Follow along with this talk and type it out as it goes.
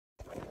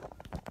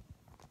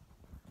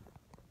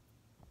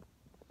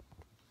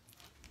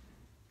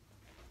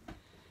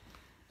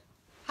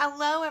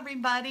Hello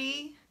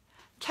everybody,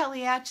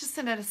 Kelly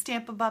Acheson at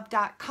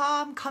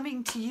stampinUp.com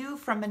coming to you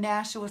from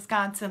Menasha,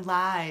 Wisconsin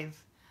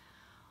live.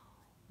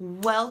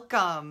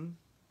 Welcome.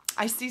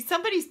 I see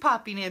somebody's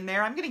popping in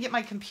there. I'm going to get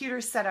my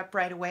computer set up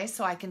right away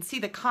so I can see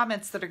the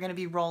comments that are going to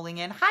be rolling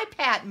in. Hi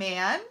Pat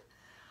Man,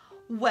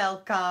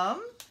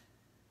 welcome.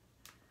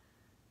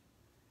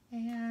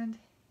 And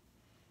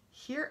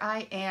here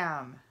I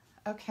am.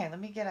 Okay,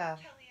 let me get a...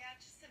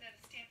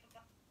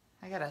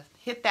 I gotta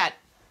hit that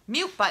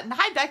mute button.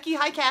 Hi Becky,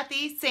 hi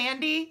Kathy,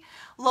 Sandy,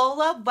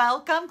 Lola,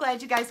 welcome.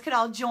 Glad you guys could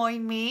all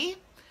join me.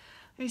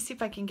 Let me see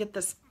if I can get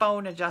this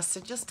phone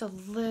adjusted just a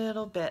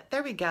little bit.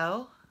 There we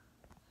go.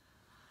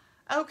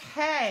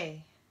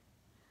 Okay.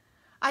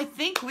 I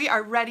think we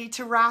are ready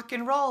to rock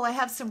and roll. I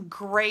have some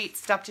great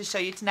stuff to show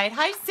you tonight.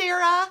 Hi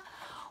Sarah,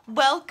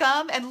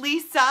 welcome. And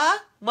Lisa,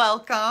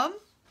 welcome.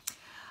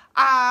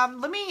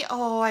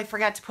 I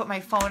forgot to put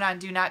my phone on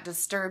Do Not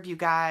Disturb, you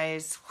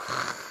guys.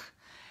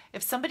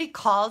 If somebody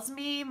calls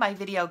me, my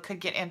video could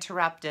get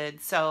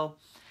interrupted. So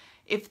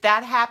if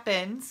that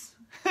happens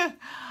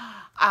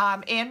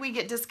and we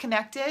get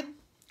disconnected,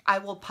 I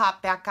will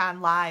pop back on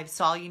live.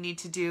 So all you need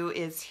to do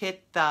is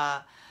hit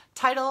the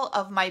title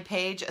of my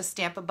page, A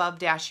Stamp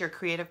Above - Your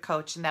Creative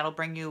Coach, and that'll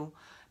bring you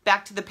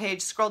back to the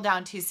page. Scroll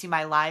down to see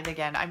my live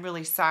again. I'm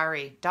really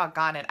sorry.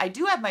 Doggone it. I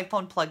do have my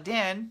phone plugged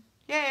in.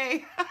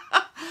 Yay.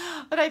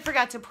 But I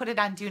forgot to put it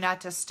on Do Not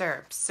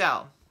Disturb.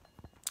 So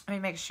let me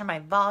make sure my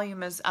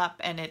volume is up,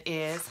 and it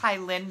is. Hi,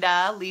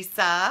 Linda,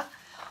 Lisa,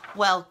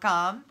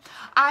 welcome.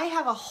 I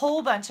have a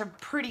whole bunch of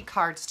pretty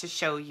cards to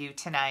show you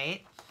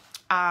tonight.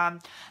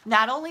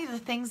 Not only the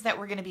things that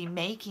we're going to be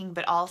making,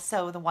 but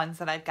also the ones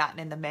that I've gotten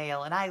in the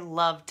mail. And I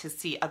love to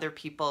see other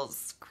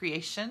people's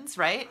creations,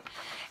 right?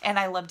 And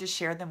I love to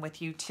share them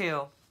with you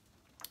too.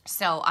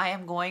 So I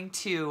am going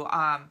to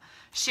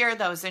share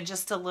those in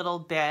just a little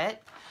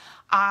bit.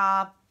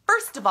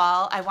 First of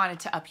all, I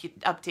wanted to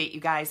update you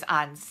guys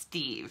on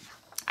Steve.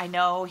 I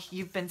know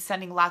you've been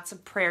sending lots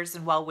of prayers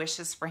and well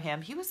wishes for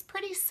him. He was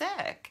pretty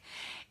sick.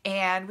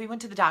 And we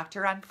went to the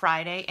doctor on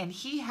Friday, and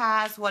he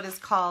has what is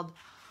called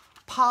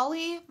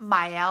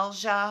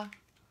polymyalgia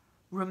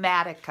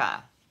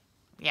rheumatica.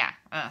 Yeah,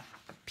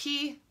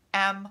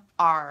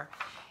 PMR.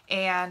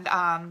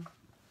 And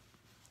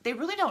they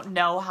really don't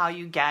know how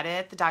you get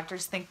it. The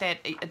doctors think that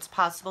it's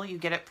possible you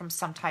get it from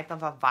some type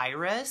of a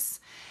virus.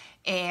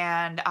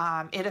 And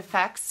it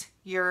affects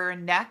your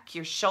neck,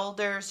 your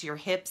shoulders, your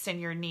hips, and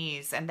your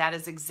knees. And that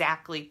is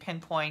exactly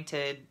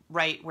pinpointed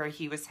right where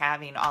he was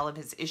having all of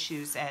his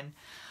issues and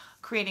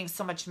creating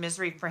so much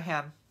misery for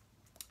him.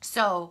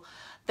 So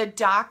the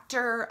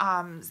doctor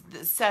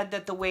said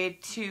that the way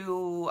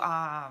to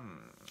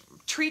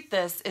treat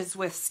this is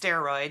with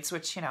steroids,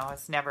 which, you know,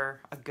 is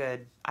never a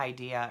good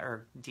idea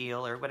or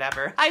deal or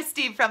whatever. Hi,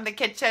 Steve from the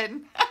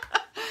kitchen.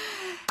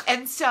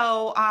 And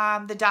so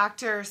the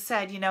doctor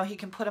said, you know, he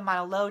can put him on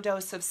a low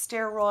dose of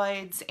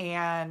steroids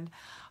and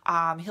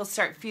he'll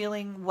start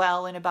feeling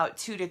well in about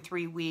 2 to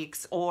 3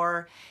 weeks,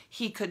 or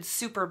he could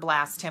super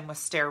blast him with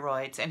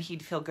steroids and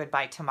he'd feel good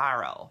by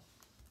tomorrow.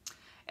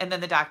 And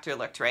then the doctor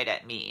looked right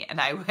at me and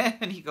I went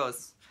and he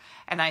goes,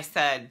 and I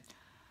said,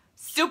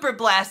 super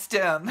blast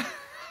him.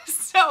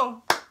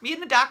 So me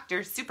and the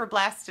doctor super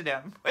blasted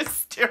him with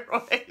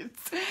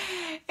steroids.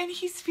 And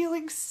he's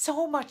feeling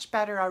so much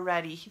better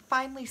already. He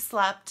finally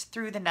slept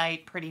through the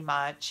night pretty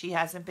much. He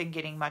hasn't been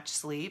getting much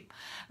sleep.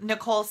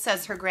 Nicole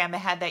says her grandma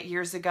had that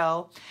years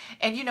ago.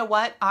 And you know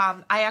what?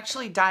 I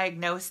actually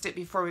diagnosed it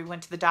before we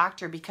went to the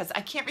doctor because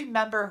I can't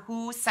remember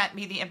who sent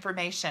me the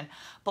information.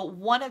 But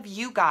one of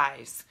you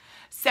guys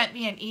sent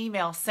me an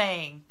email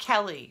saying,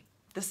 Kelly,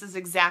 this is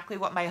exactly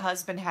what my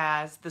husband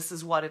has. This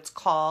is what it's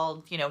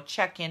called. You know,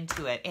 check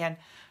into it. And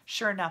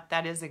sure enough,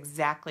 that is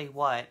exactly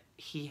what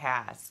he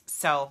has.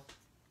 So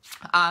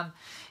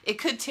it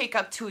could take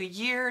up to a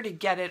year to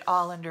get it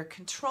all under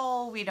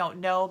control. We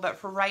don't know. But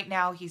for right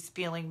now, he's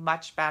feeling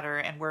much better.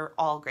 And we're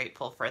all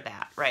grateful for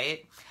that,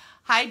 right?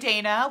 Hi,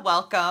 Dana.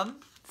 Welcome.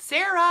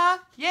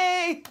 Sarah.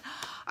 Yay.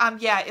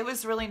 Yeah, it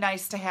was really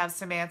nice to have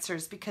some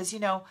answers because, you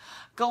know,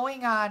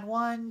 going on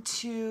 1,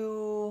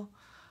 2...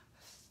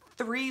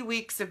 3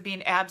 weeks of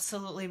being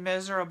absolutely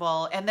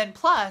miserable, and then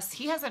plus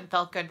he hasn't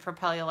felt good for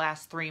probably the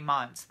last 3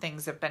 months.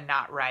 Things have been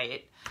not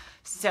right.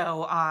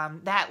 So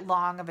that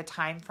long of a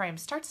time frame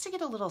starts to get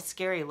a little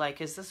scary.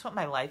 Like, is this what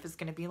my life is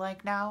going to be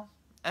like now?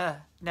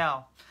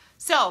 No.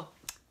 So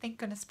thank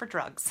goodness for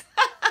drugs.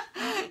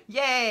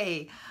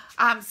 Yay.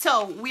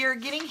 So we're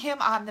getting him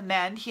on the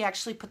mend. He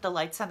actually put the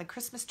lights on the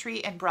Christmas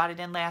tree and brought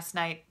it in last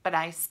night, but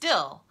I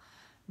still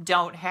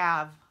don't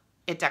have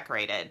it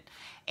decorated.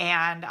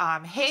 And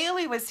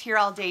Haley was here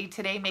all day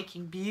today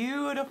making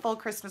beautiful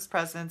Christmas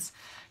presents.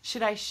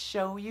 Should I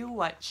show you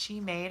what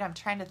she made? I'm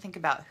trying to think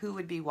about who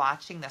would be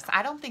watching this.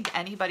 I don't think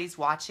anybody's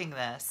watching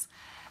this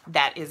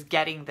that is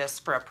getting this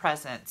for a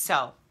present.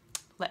 So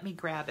let me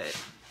grab it.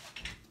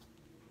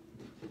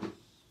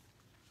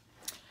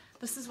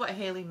 This is what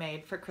Haley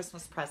made for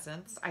Christmas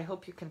presents. I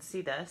hope you can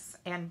see this.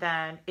 And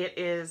then it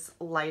is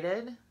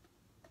lighted.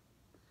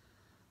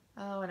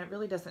 Oh, and it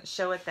really doesn't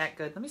show it that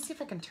good. Let me see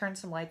if I can turn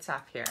some lights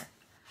off here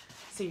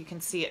so you can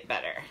see it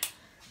better.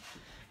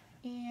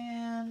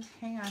 And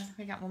hang on,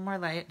 we got one more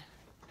light.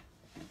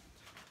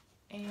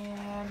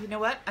 And you know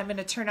what? I'm going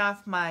to turn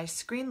off my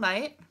screen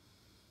light.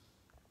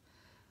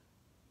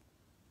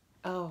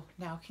 Oh,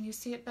 now can you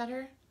see it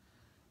better?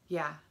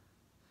 Yeah.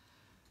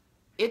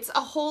 It's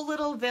a whole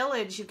little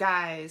village, you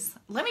guys.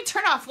 Let me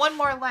turn off one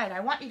more light. I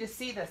want you to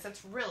see this.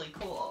 It's really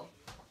cool.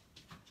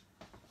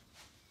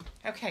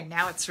 Okay,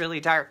 now it's really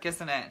dark,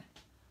 isn't it?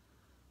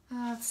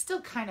 It's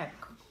still kind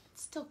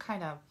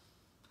of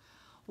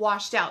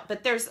washed out,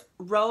 but there's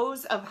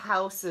rows of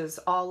houses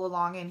all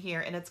along in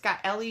here, and it's got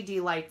LED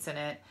lights in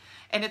it,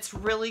 and it's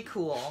really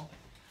cool.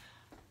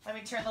 Let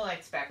me turn the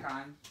lights back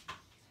on.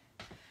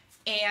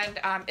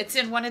 And it's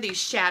in one of these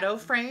shadow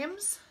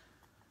frames.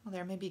 Well,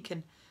 there, maybe you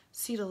can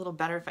see it a little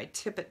better if I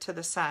tip it to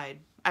the side.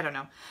 I don't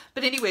know.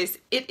 But anyways,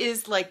 it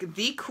is like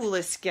the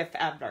coolest gift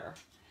ever.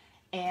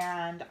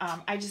 And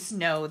I just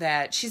know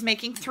that she's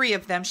making 3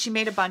 of them. She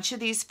made a bunch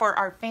of these for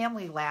our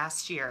family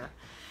last year.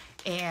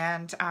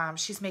 And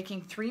she's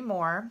making 3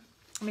 more.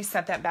 Let me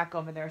set that back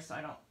over there so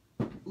I don't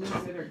lose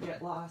it or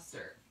get lost.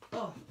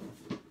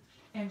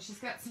 And she's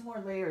got some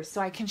more layers so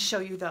I can show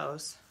you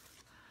those.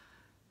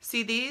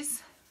 See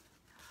these?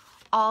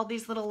 All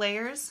these little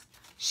layers.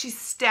 She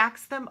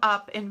stacks them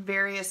up in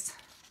various,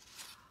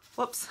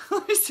 whoops,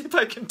 let me see if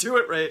I can do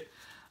it right.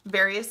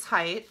 Various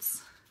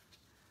heights.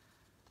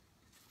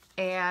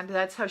 And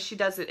that's how she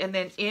does it. And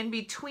then in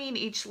between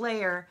each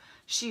layer,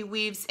 she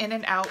weaves in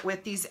and out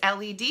with these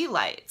LED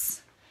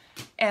lights.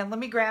 And let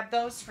me grab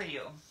those for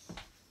you.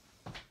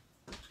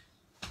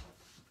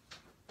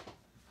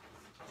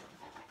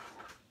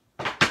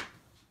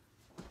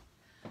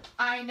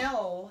 I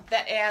know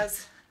that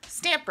as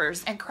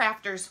stampers and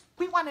crafters,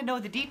 we want to know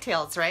the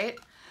details, right?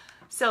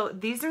 So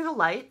these are the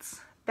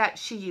lights that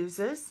she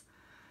uses.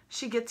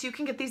 You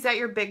can get these at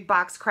your big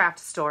box craft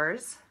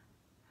stores.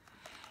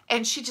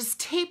 And she just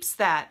tapes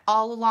that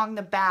all along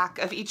the back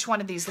of each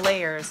one of these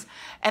layers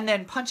and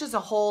then punches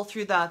a hole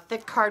through the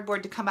thick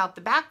cardboard to come out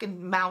the back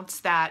and mounts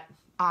that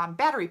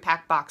battery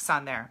pack box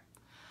on there.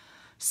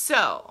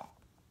 So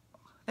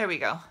there we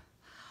go.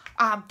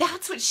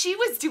 That's what she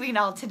was doing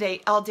all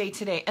day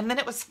today. And then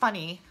it was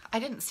funny. I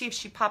didn't see if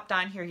she popped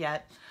on here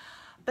yet,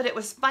 but it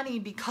was funny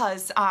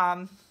because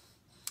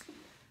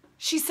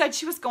she said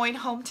she was going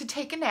home to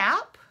take a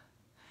nap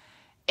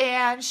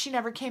and she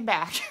never came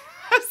back.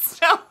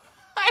 So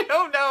I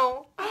don't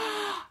know.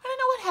 I don't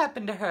know what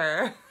happened to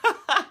her.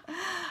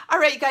 All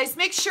right, you guys,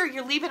 make sure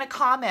you're leaving a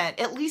comment.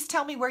 At least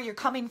tell me where you're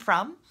coming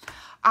from.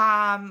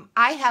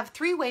 I have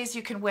 3 ways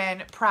you can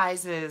win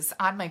prizes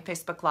on my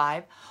Facebook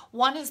Live.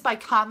 One is by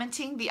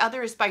commenting. The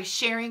other is by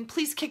sharing.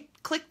 Please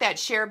click that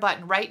share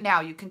button right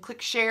now. You can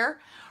click share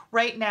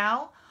right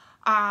now.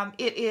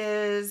 It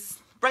is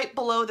right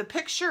below the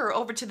picture or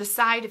over to the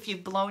side if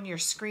you've blown your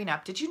screen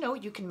up. Did you know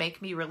you can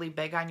make me really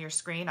big on your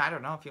screen? I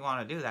don't know if you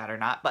want to do that or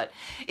not, but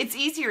it's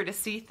easier to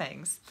see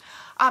things.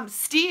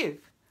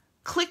 Steve,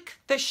 click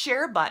the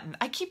share button.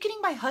 I keep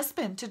getting my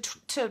husband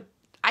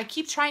I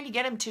keep trying to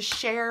get him to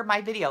share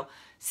my video.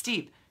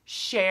 Steve,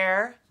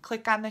 share,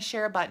 click on the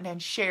share button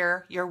and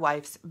share your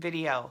wife's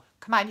video.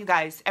 Come on, you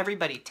guys,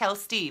 everybody, tell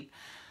Steve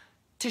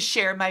to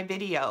share my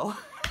video.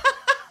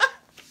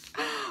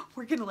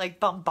 We're gonna like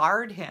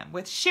bombard him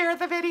with share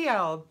the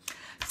video.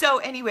 So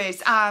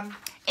anyways,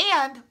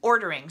 and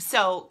ordering.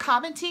 So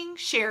commenting,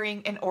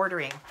 sharing, and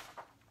ordering.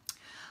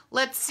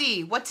 Let's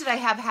see, what did I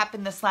have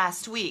happen this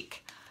last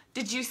week?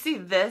 Did you see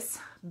this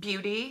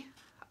beauty?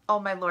 Oh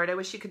my Lord, I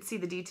wish you could see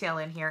the detail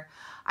in here.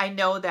 I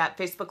know that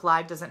Facebook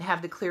Live doesn't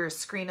have the clearest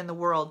screen in the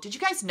world. Did you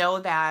guys know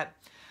that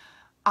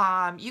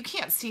you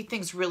can't see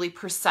things really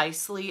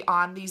precisely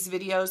on these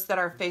videos that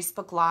are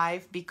Facebook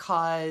Live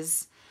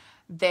because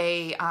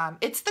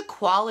it's the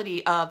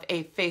quality of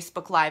a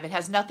Facebook Live. It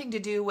has nothing to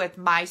do with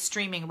my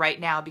streaming right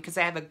now because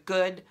I have a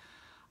good,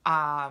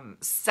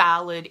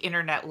 solid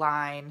internet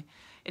line.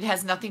 It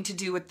has nothing to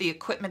do with the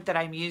equipment that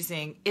I'm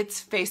using.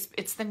 It's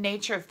the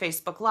nature of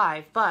Facebook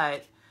Live,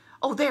 but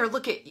oh, there,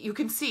 look at, you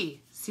can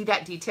see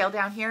that detail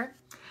down here?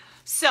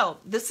 So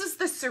this is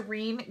the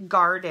Serene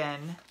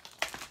Garden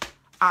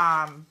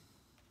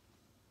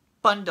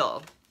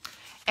bundle.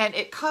 And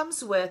it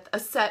comes with a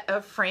set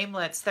of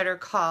framelits that are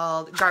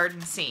called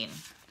Garden Scene.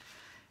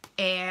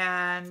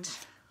 And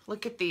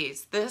look at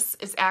these. This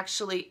is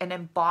actually an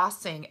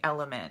embossing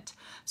element.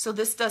 So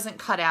this doesn't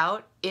cut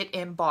out, it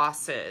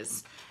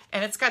embosses.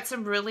 And it's got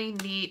some really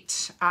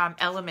neat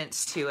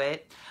elements to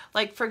it.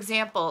 Like, for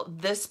example,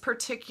 this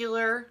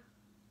particular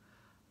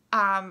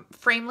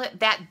framelit,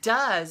 that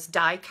does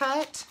die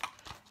cut,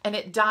 and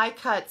it die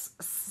cuts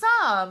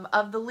some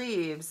of the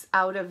leaves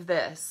out of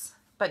this,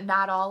 but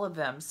not all of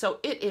them. So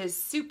it is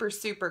super,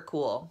 super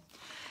cool.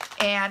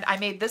 And I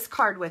made this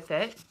card with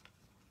it.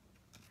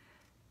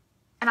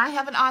 And I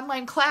have an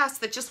online class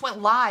that just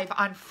went live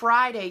on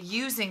Friday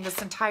using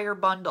this entire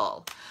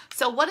bundle.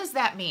 So what does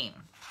that mean?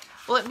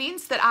 Well, it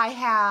means that I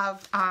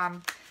have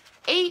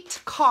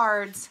 8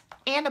 cards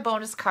and a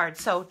bonus card.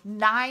 So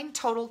 9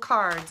 total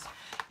cards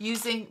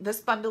using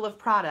this bundle of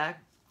product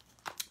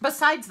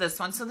besides this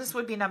one. So this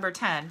would be number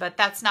 10, but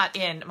that's not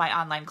in my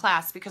online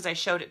class because I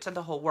showed it to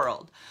the whole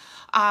world.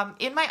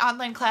 In my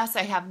online class,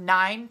 I have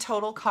 9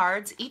 total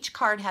cards. Each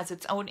card has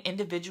its own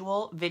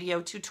individual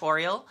video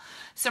tutorial,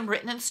 some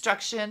written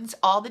instructions.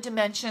 All the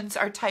dimensions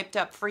are typed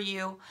up for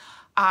you,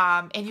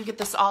 and you get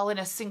this all in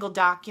a single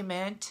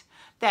document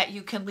that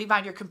you can leave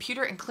on your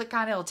computer and click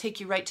on it. It'll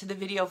take you right to the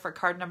video for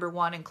card number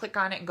 1 and click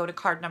on it and go to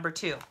card number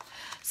 2.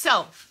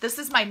 So this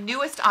is my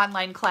newest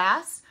online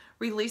class,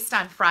 released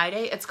on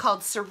Friday. It's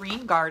called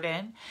Serene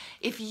Garden.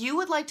 If you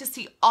would like to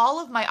see all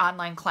of my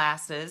online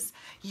classes,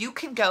 you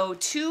can go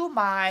to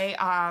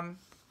my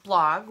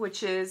blog,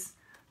 which is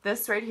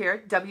this right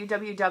here,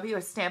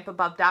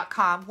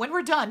 www.stampabove.com. When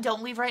we're done,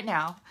 don't leave right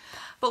now,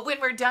 but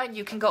when we're done,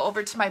 you can go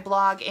over to my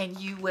blog and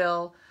you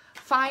will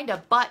find a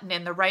button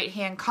in the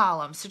right-hand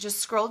column. So just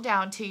scroll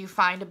down till you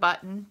find a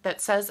button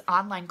that says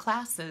online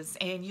classes,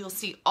 and you'll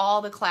see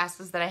all the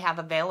classes that I have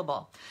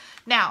available.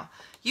 Now,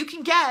 you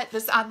can get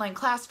this online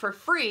class for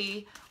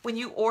free when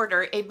you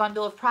order a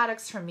bundle of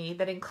products from me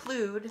that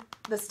include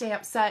the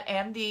stamp set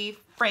and the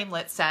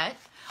framelit set,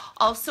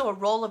 also a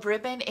roll of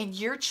ribbon, and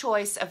your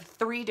choice of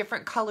 3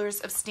 different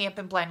colors of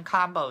Stampin' Blend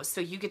combos. So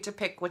you get to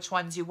pick which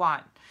ones you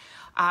want.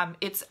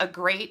 It's a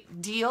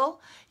great deal.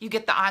 You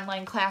get the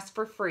online class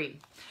for free.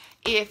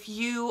 If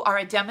you are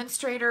a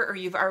demonstrator or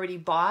you've already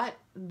bought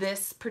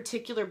this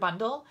particular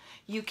bundle,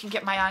 you can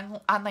get my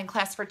online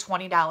class for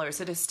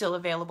 $20. It is still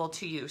available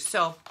to you.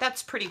 So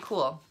that's pretty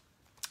cool.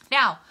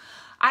 Now,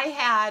 I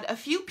had a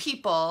few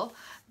people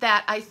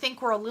that I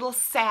think were a little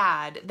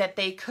sad that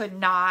they could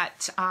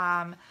not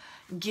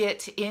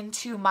get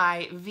into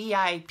my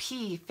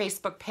VIP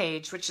Facebook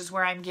page, which is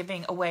where I'm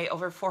giving away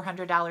over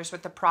 $400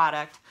 worth of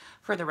product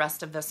for the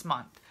rest of this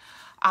month.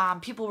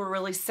 People were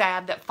really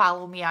sad that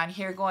follow me on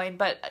here going,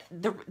 but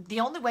the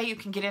only way you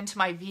can get into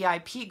my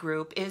VIP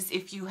group is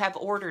if you have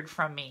ordered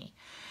from me.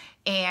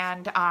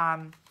 And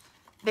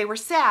they were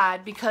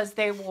sad because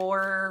they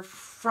were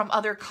from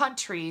other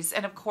countries.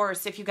 And of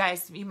course, if you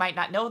might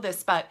not know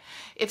this, but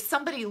if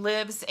somebody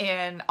lives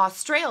in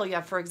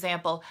Australia, for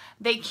example,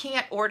 they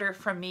can't order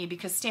from me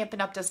because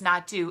Stampin' Up does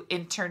not do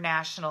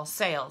international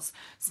sales.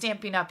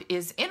 Stampin' Up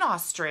is in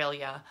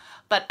Australia,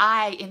 but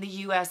I, in the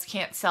US,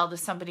 can't sell to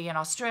somebody in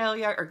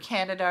Australia or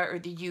Canada or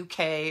the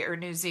UK or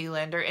New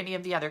Zealand or any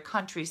of the other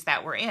countries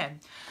that we're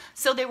in.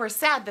 So they were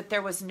sad that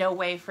there was no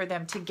way for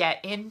them to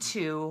get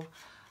into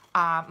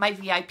my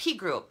VIP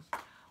group.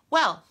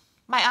 Well,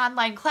 my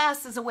online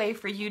class is a way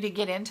for you to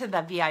get into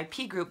the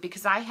VIP group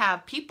because I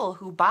have people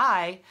who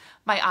buy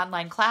my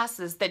online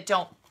classes that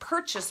don't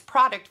purchase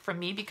product from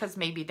me because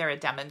maybe they're a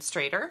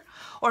demonstrator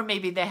or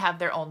maybe they have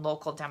their own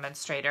local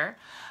demonstrator.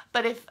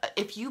 But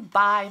if you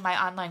buy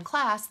my online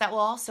class, that will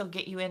also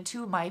get you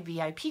into my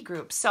VIP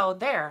group. So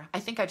there, I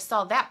think I've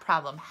solved that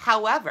problem.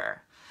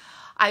 However,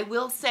 I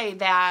will say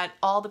that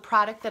all the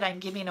product that I'm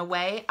giving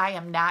away, I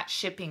am not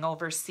shipping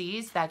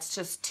overseas. That's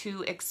just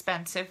too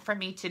expensive for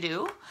me to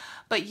do.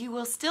 But you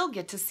will still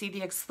get to see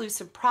the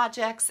exclusive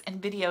projects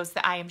and videos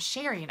that I am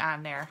sharing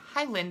on there.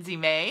 Hi, Lindsay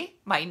May,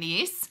 my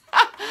niece.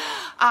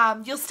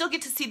 You'll still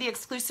get to see the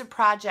exclusive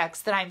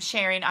projects that I'm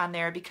sharing on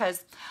there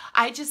because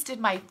I just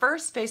did my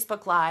first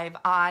Facebook Live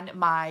on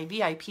my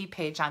VIP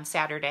page on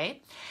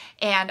Saturday.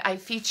 And I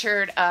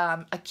featured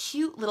a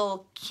cute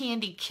little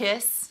candy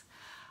kiss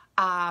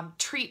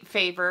treat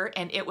favor,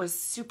 and it was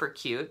super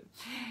cute,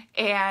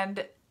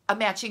 and a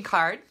matching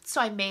card.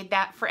 So I made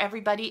that for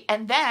everybody.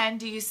 And then,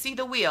 do you see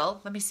the wheel?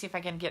 Let me see if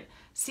I can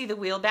see the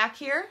wheel back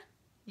here.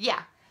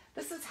 Yeah,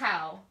 this is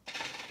how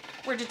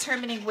we're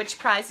determining which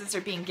prizes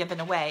are being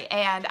given away.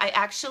 And I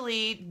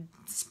actually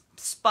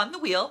spun the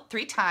wheel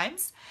 3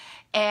 times,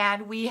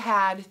 and we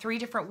had 3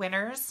 different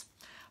winners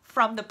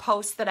from the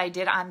post that I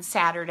did on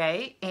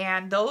Saturday.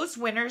 And those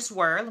winners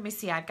were, let me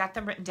see, I've got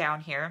them written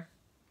down here.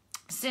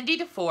 Cindy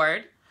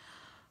DeWitt.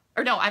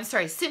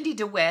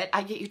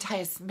 I get you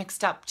guys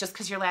mixed up just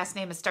because your last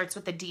name starts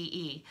with a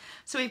D-E.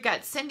 So we've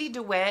got Cindy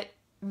DeWitt,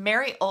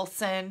 Mary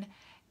Olson,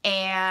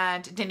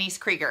 and Denise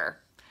Krieger.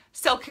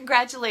 So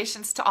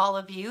congratulations to all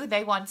of you.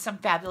 They won some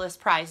fabulous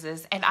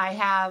prizes. And I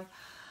have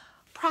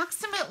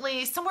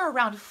approximately somewhere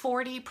around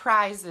 40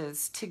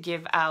 prizes to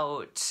give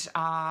out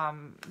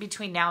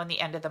between now and the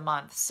end of the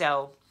month.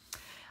 So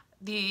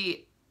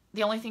the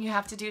only thing you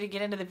have to do to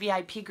get into the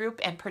VIP group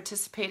and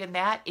participate in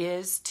that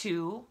is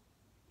to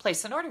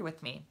place an order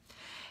with me.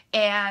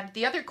 And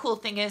the other cool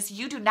thing is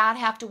you do not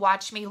have to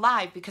watch me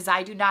live because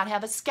I do not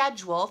have a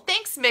schedule.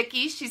 Thanks,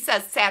 Mickey. She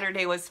says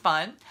Saturday was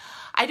fun.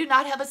 I do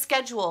not have a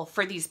schedule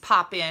for these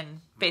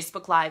pop-in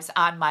Facebook Lives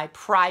on my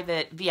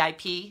private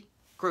VIP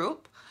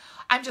group.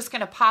 I'm just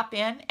going to pop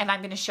in and I'm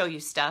going to show you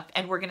stuff,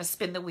 and we're going to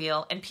spin the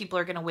wheel and people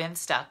are going to win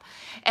stuff.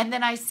 And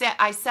then I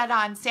said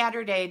on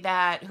Saturday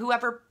that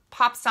whoever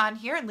pops on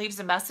here and leaves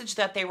a message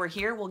that they were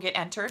here will get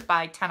entered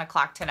by 10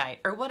 o'clock tonight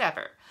or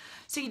whatever.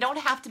 So you don't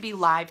have to be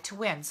live to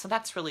win. So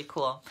that's really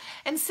cool.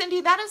 And Cindy,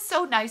 that is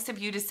so nice of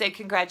you to say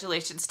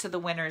congratulations to the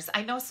winners.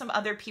 I know some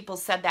other people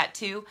said that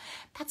too.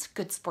 That's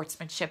good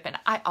sportsmanship, and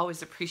I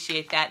always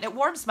appreciate that. And it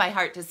warms my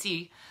heart to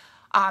see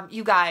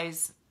you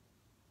guys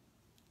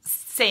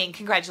saying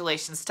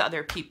congratulations to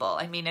other people.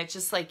 I mean, it's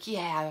just like,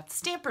 yeah,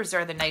 Stampers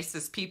are the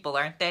nicest people,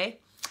 aren't they?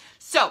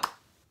 So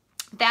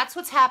that's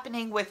what's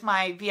happening with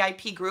my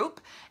VIP group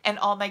and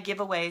all my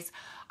giveaways.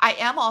 I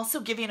am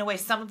also giving away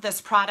some of this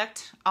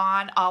product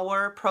on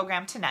our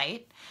program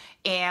tonight.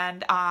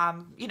 And,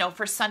 you know,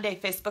 for Sunday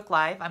Facebook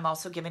Live, I'm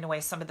also giving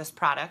away some of this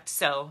product.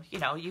 So, you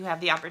know, you have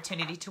the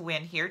opportunity to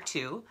win here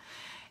too.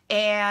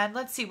 And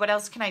let's see, what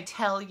else can I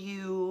tell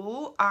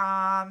you?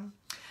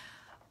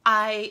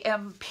 I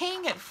am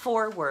paying it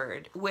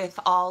forward with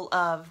all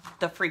of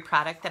the free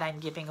product that I'm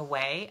giving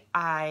away.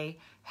 I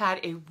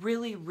had a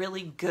really,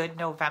 really good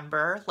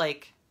November,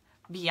 like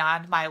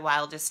beyond my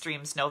wildest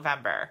dreams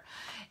November.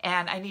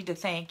 And I need to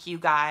thank you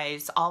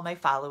guys, all my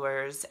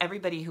followers,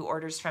 everybody who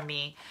orders from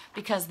me,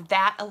 because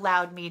that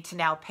allowed me to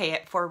now pay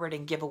it forward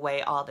and give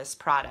away all this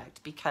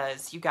product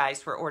because you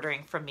guys were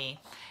ordering from me.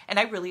 And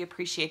I really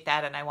appreciate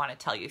that, and I want to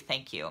tell you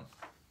thank you.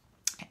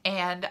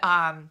 And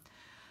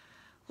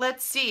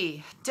let's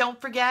see, don't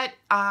forget,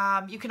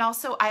 you can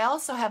also, I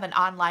also have an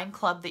online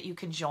club that you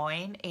can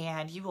join,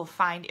 and you will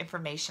find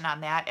information on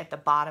that at the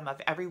bottom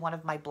of every one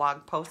of my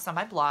blog posts on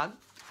my blog.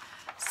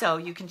 So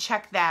you can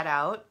check that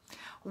out.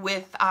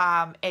 With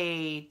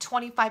a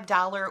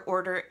 $25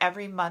 order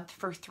every month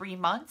for 3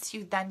 months,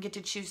 you then get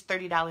to choose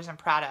 $30 in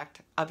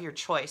product of your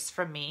choice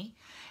from me.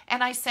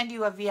 And I send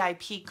you a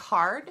VIP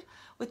card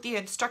with the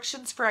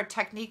instructions for our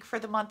technique for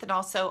the month, and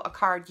also a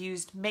card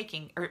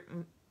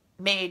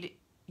made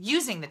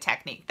using the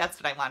technique. That's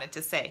what I wanted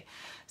to say.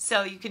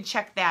 So you can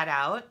check that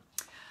out.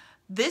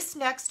 This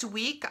next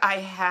week, I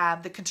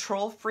have the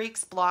Control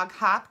Freaks blog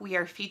hop. We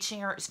are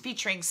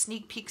featuring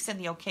sneak peeks in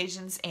the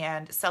occasions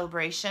and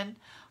celebration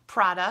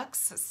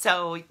products.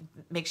 So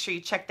make sure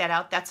you check that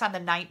out. That's on the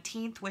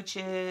 19th, which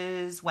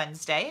is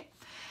Wednesday.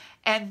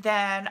 And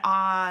then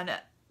on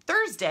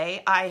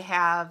Thursday, I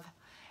have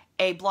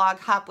a blog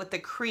hop with the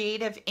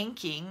Creative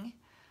Inking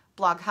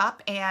blog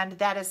hop, and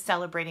that is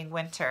celebrating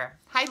winter.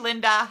 Hi,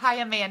 Linda. Hi,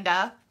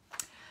 Amanda.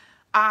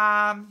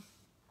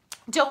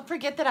 Don't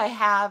forget that I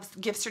have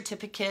gift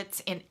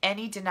certificates in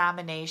any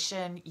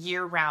denomination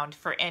year-round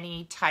for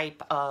any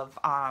type of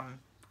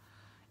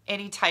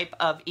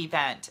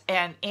event.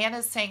 And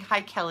Anna's saying,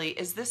 hi, Kelly,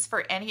 is this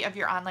for any of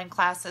your online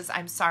classes?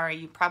 I'm sorry,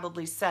 you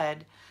probably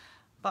said,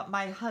 but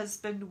my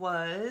husband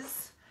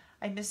was,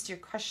 I missed your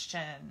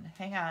question.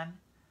 Hang on.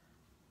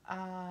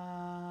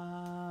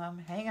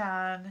 Hang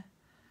on.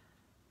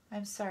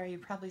 I'm sorry, you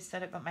probably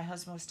said it, but my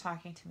husband was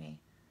talking to me.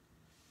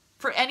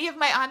 For any of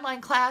my online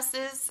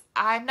classes,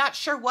 I'm not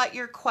sure what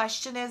your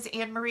question is,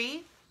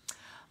 Anne-Marie,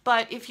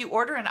 but if you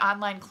order an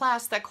online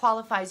class, that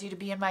qualifies you to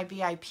be in my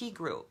VIP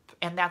group.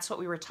 And that's what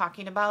we were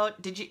talking about.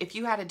 If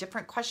you had a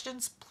different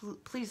questions,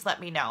 please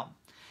let me know.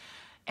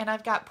 And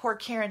I've got poor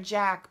Karen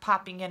Jack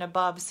popping in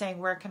above saying,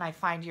 where can I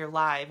find your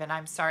live? And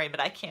I'm sorry,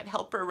 but I can't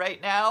help her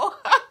right now.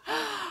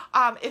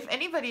 If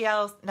anybody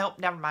else, nope,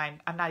 never mind.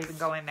 I'm not even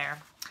going there.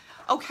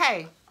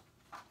 Okay.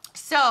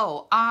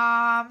 So,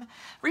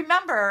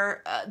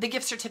 remember the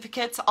gift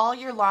certificates all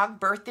year long,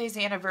 birthdays,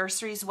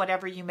 anniversaries,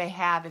 whatever you may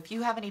have. If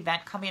you have an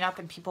event coming up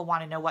and people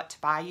want to know what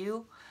to buy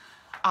you,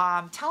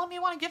 tell them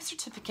you want a gift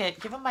certificate,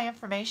 give them my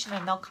information,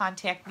 and they'll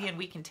contact me and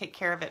we can take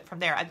care of it from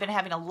there. I've been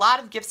having a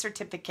lot of gift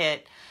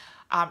certificate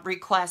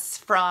requests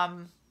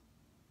for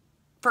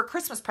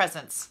Christmas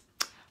presents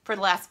for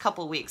the last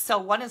couple of weeks. So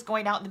one is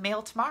going out in the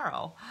mail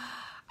tomorrow.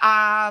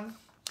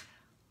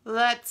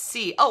 Let's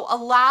see. Oh, a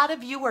lot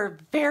of you were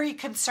very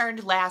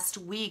concerned last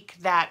week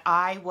that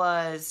I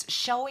was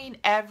showing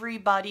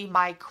everybody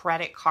my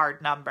credit card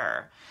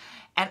number.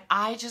 And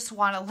I just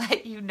want to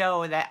let you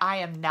know that I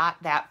am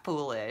not that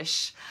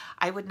foolish.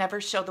 I would never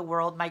show the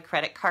world my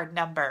credit card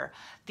number.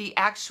 The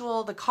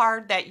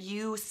card that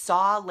you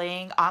saw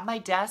laying on my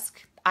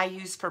desk, I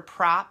use for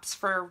props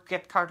for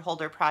gift card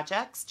holder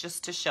projects,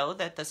 just to show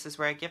that this is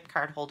where a gift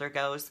card holder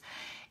goes.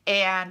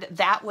 And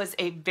that was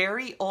a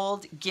very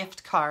old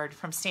gift card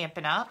from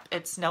Stampin' Up.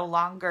 It's no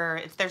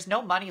longer, there's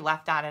no money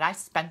left on it. I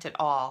spent it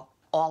all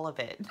of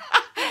it. And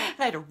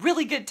I had a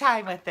really good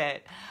time with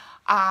it.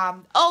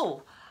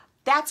 Oh,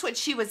 that's what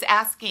she was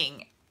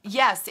asking.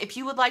 Yes, if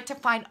you would like to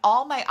find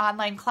all my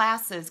online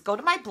classes, go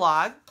to my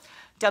blog,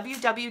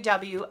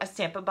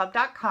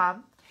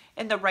 www.astampinbub.com.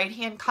 In the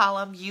right-hand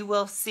column, you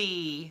will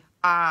see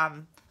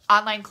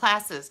online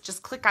classes.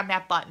 Just click on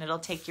that button. It'll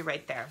take you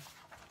right there.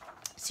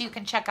 So you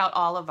can check out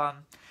all of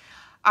them.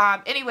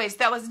 Anyways,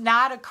 that was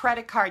not a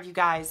credit card, you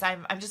guys.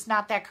 I'm just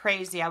not that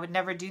crazy. I would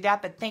never do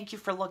that, but thank you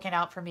for looking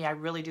out for me. I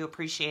really do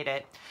appreciate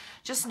it.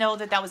 Just know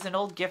that that was an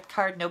old gift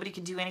card. Nobody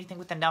can do anything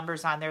with the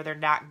numbers on there. They're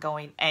not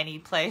going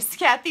anyplace.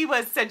 Kathy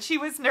said she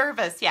was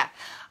nervous. Yeah,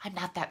 I'm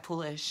not that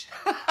foolish.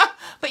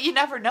 But you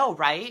never know,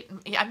 right?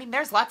 I mean,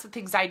 there's lots of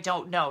things I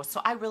don't know.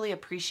 So I really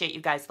appreciate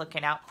you guys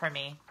looking out for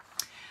me.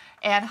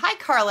 And hi,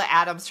 Carla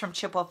Adams from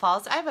Chippewa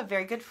Falls. I have a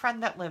very good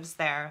friend that lives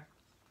there.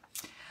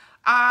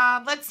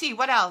 Let's see,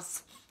 what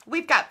else?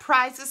 We've got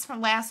prizes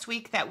from last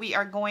week that we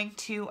are going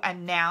to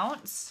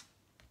announce.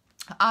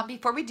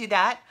 Before we do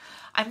that,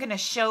 I'm going to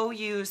show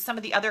you some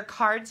of the other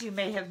cards you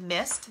may have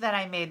missed that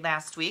I made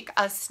last week.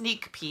 A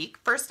sneak peek.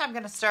 First, I'm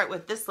going to start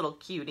with this little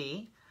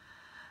cutie.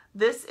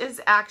 This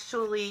is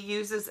actually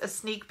uses a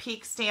sneak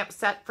peek stamp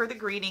set for the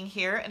greeting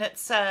here, and it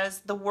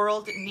says, "The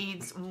world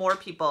needs more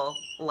people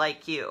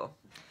like you."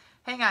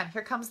 Hang on,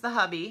 here comes the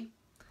hubby.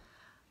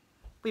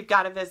 We've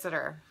got a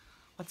visitor.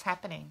 What's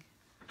happening?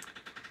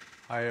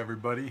 Hi,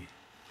 everybody.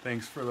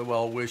 Thanks for the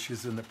well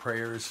wishes and the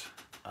prayers.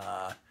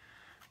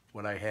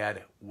 What I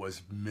had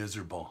was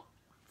miserable.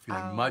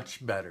 Feeling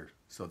much better.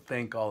 So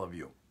thank all of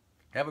you.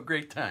 Have a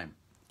great time.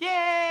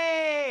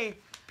 Yay!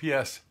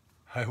 P.S.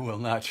 I will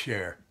not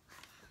share.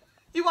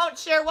 You won't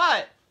share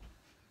what?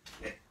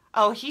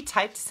 Oh, he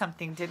typed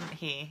something, didn't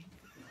he?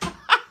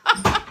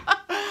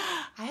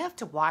 I have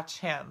to watch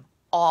him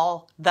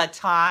all the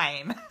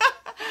time.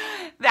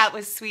 That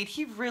was sweet.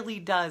 He really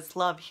does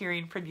love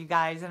hearing from you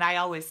guys. And I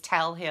always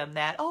tell him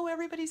that, oh,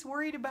 everybody's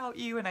worried about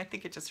you. And I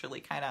think it just really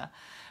kind of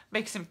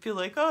makes him feel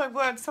like, oh, I'm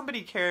glad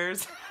somebody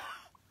cares.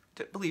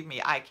 Believe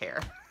me, I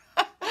care.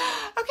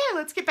 Okay,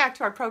 let's get back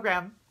to our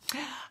program.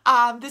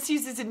 This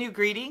uses a new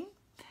greeting.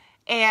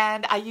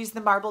 And I use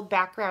the marbled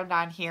background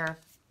on here.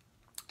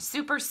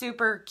 Super,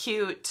 super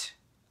cute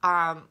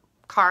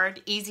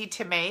card. Easy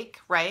to make,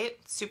 right?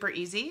 Super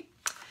easy.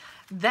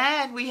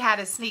 Then we had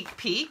a sneak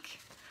peek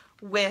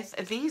with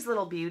these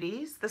little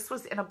beauties. This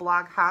was in a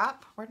blog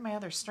hop. Where'd my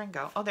other string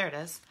go? Oh, there it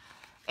is.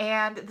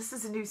 And this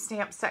is a new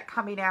stamp set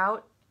coming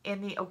out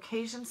in the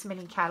Occasions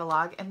mini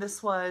catalog. And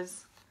this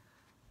was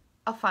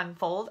a fun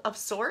fold of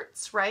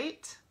sorts,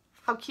 right?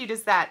 How cute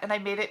is that? And I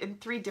made it in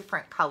 3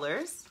 different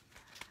colors.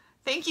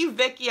 Thank you,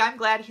 Vicki. I'm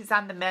glad he's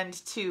on the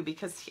mend too,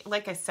 because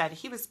like I said,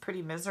 he was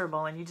pretty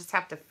miserable and you just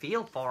have to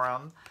feel for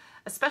him,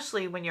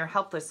 especially when you're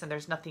helpless and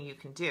there's nothing you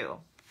can do.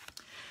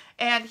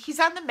 And he's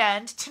on the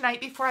mend.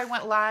 Tonight before I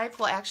went live,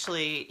 well,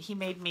 actually, he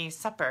made me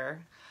supper.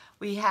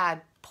 We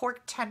had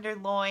pork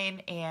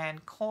tenderloin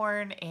and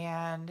corn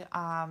and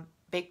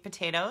baked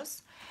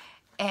potatoes.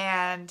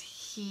 And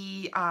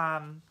he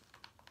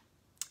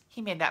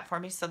made that for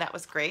me, so that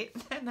was great.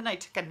 And then I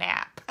took a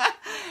nap.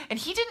 And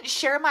he didn't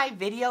share my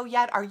video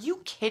yet. Are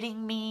you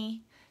kidding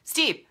me?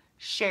 Steve,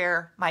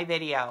 share my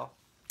video.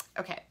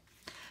 Okay.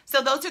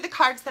 So those are the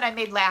cards that I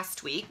made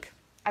last week.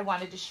 I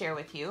wanted to share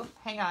with you.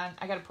 Hang on,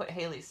 I got to put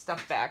Haley's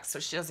stuff back so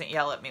she doesn't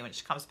yell at me when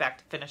she comes back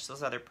to finish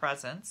those other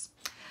presents.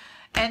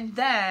 And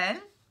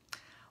then,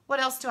 what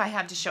else do I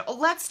have to show? Oh,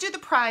 let's do the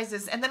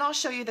prizes, and then I'll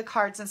show you the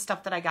cards and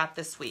stuff that I got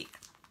this week.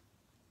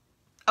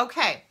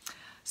 Okay,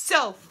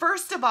 so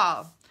first of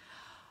all,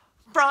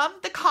 from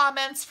the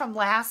comments from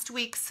last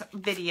week's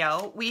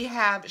video, we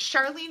have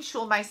Charlene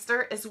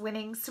Schulmeister is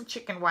winning some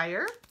chicken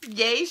wire.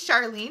 Yay,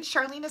 Charlene.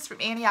 Charlene is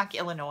from Antioch,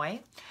 Illinois.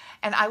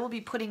 And I will be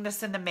putting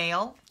this in the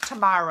mail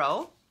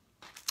tomorrow.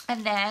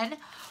 And then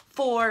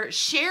for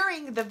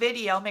sharing the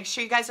video, make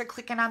sure you guys are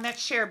clicking on that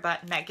share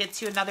button. That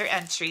gets you another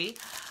entry.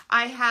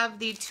 I have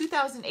the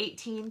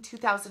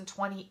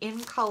 2018-2020 In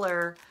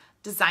Color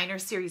Designer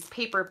Series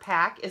paper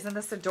pack. Isn't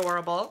this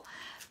adorable?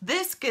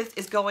 This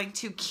is going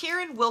to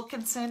Karen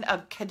Wilkinson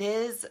of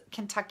Cadiz,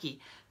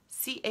 Kentucky.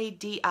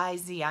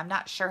 C-A-D-I-Z. I'm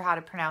not sure how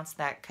to pronounce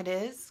that.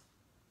 Cadiz?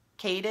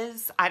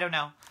 I don't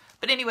know.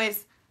 But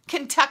anyways,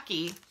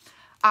 Kentucky.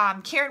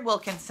 Karen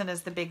Wilkinson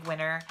is the big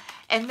winner.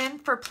 And then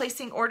for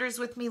placing orders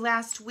with me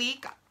last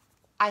week,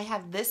 I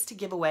have this to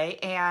give away.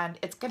 And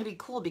it's going to be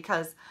cool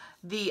because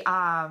the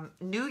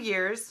New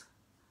Year's,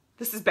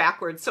 this is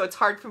backwards, so it's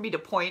hard for me to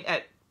point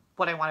at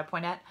what I want to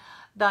point at.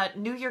 The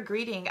New Year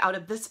greeting out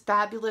of this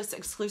fabulous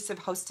exclusive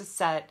hostess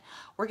set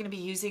we're going to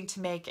be using to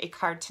make a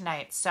card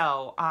tonight.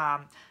 So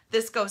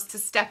this goes to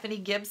Stephanie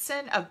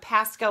Gibson of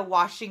Pasco,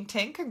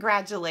 Washington.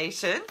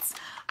 Congratulations.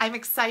 I'm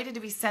excited to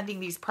be sending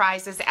these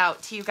prizes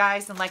out to you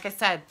guys. And like I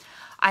said,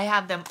 I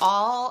have them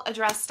all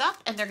addressed up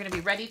and they're going to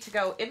be ready to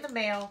go in the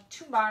mail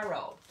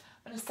tomorrow.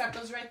 I'm going to set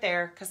those right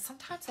there because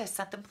sometimes I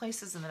set them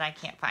places and then I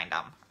can't find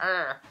them.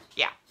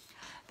 Yeah.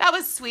 That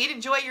was sweet.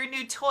 Enjoy your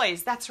new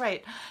toys. That's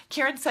right.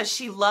 Karen says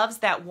she loves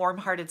that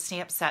warm-hearted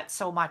stamp set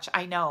so much.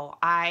 I know.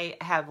 I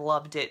have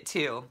loved it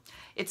too.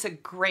 It's a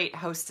great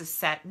hostess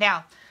set.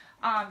 Now,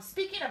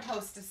 speaking of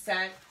hostess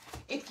set,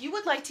 if you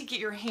would like to get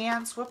your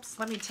hands, whoops,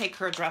 let me take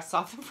her address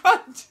off the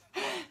front.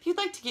 If you'd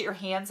like to get your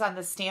hands on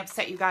the stamp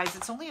set, you guys,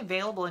 it's only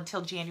available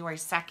until January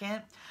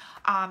 2nd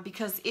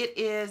because it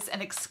is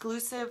an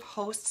exclusive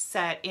host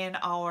set in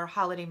our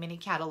holiday mini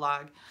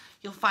catalog.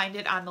 You'll find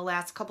it on the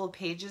last couple of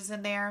pages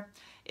in there.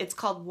 It's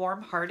called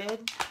Warm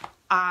Hearted.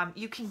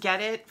 You can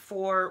get it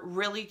for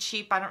really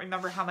cheap. I don't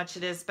remember how much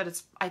it is,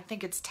 but I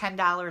think it's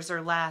 $10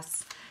 or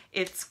less.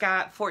 It's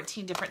got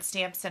 14 different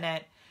stamps in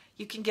it.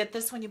 You can get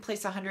this when you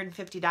place a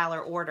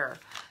 $150 order.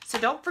 So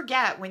don't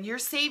forget, when you're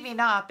saving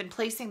up and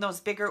placing those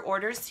bigger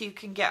orders so you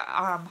can get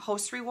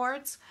host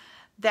rewards,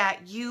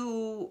 that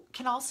you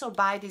can also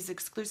buy these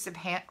exclusive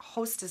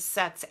hostess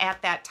sets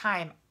at that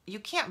time. You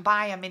can't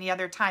buy them any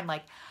other time.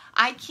 Like,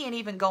 I can't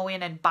even go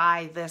in and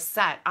buy this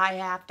set. I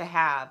have to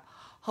have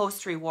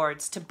host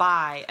rewards to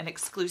buy an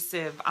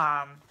exclusive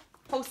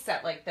host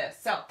set like this.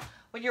 So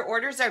when your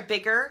orders are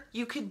bigger,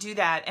 you can do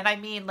that. And I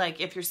mean,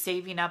 like, if you're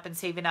saving up and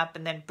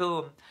then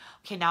boom,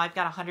 okay, now I've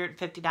got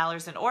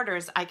 $150 in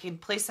orders. I can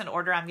place an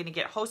order. I'm going to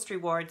get host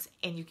rewards,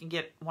 and you can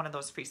get one of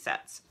those free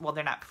sets. Well,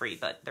 they're not free,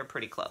 but they're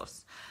pretty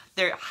close.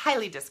 They're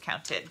highly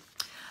discounted.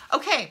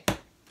 Okay,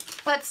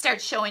 let's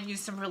start showing you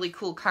some really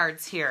cool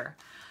cards here.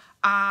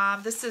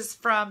 This is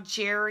from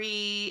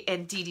Jerry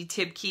and Dee Dee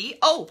Tibke.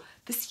 Oh,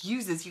 this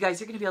uses, you guys,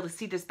 you're going to be able to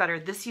see this better.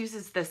 This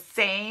uses the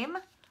same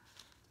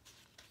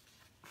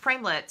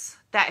framelits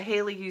that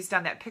Haley used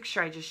on that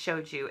picture I just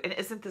showed you. And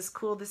isn't this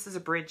cool? This is a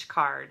bridge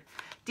card.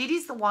 Dee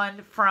Dee's the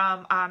one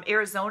from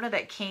Arizona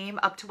that came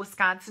up to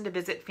Wisconsin to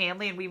visit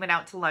family, and we went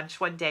out to lunch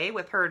one day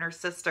with her and her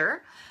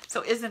sister.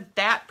 So isn't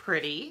that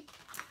pretty?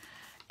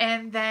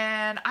 And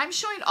then I'm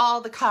showing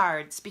all the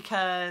cards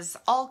because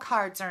all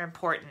cards are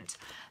important.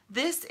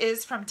 This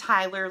is from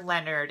Tyler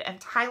Leonard, and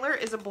Tyler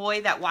is a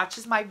boy that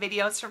watches my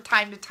videos from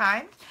time to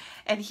time,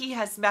 and he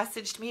has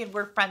messaged me, and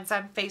we're friends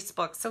on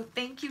Facebook. So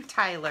thank you,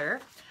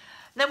 Tyler.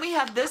 Then we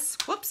have this,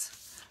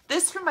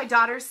 this from my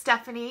daughter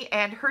Stephanie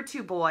and her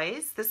two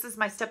boys. This is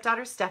my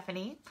stepdaughter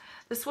Stephanie.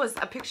 This was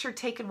a picture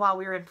taken while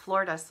we were in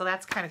Florida, so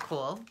that's kind of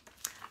cool.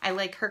 I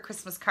like her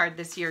Christmas card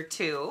this year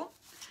too.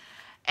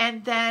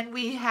 And then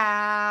we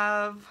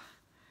have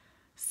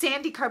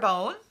Sandy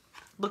Carbone.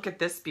 Look at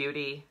this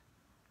beauty.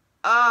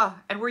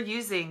 And we're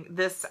using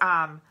this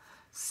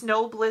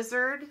snow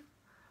blizzard.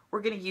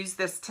 We're going to use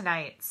this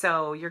tonight.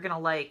 So you're going to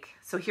like,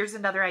 so here's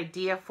another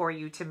idea for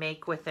you to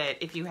make with it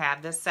if you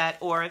have this set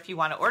or if you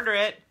want to order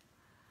it.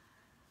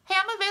 Hey,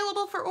 I'm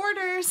available for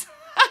orders.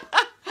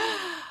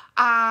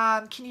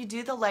 Can you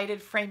do the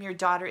lighted frame your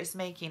daughter is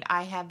making?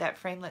 I have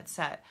that framelit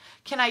set.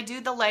 Can I do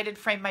the lighted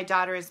frame my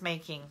daughter is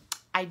making?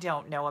 I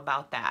don't know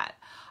about that.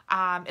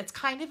 It's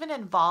kind of an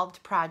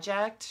involved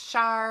project,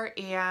 Shar,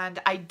 and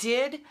I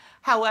did,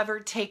 however,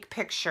 take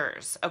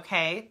pictures,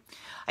 okay?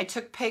 I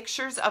took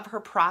pictures of her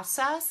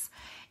process,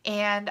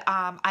 and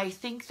I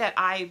think that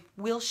I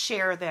will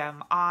share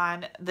them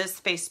on this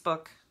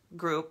Facebook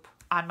group,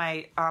 on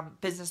my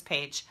business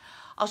page.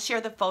 I'll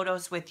share the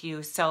photos with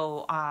you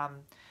so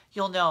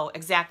you'll know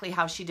exactly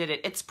how she did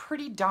it. It's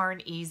pretty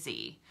darn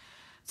easy,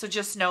 so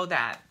just know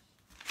that.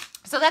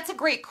 So that's a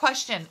great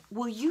question.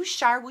 Will you,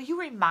 Shar, will you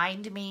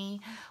remind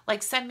me,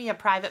 like send me a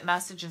private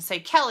message and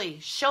say, Kelly,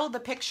 show the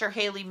picture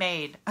Haley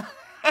made.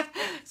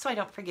 So I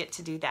don't forget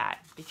to do that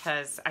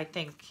because I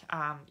think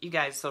you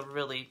guys will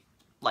really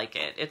like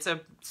it. It's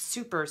a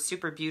super,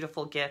 super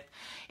beautiful gift.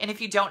 And if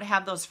you don't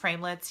have those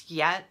framelits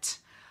yet,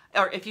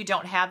 or if you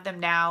don't have them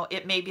now,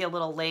 it may be a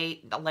little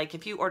late. Like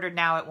if you ordered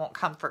now, it won't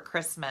come for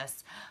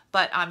Christmas.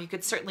 But you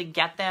could certainly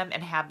get them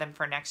and have them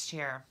for next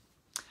year.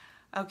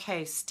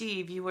 Okay,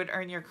 Steve, you would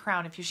earn your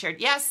crown if you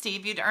shared. Yes,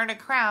 Steve, you'd earn a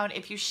crown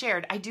if you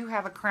shared. I do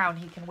have a crown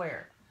he can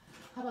wear.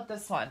 How about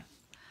this one?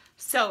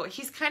 So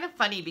he's kind of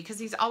funny because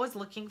he's always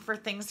looking for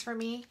things for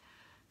me.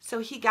 So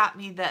he got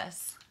me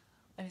this.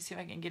 Let me see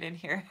if I can get in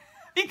here.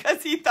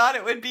 Because he thought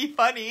it would be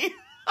funny.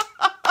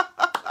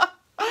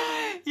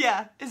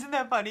 Yeah, isn't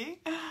that funny?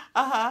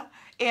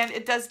 And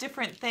it does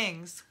different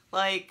things.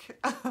 Like,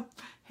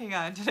 hang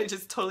on, did I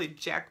just totally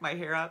jack my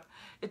hair up?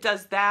 It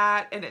does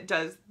that, and it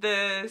does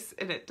this,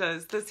 and it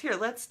does this. Here,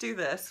 let's do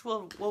this.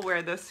 We'll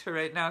wear this for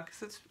right now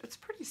because it's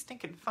pretty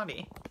stinking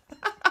funny.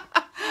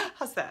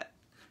 How's that?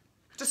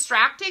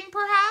 Distracting,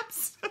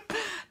 perhaps?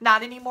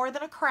 Not any more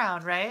than a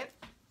crown, right?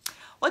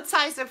 What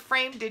size of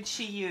frame did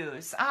she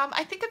use?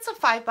 I think it's a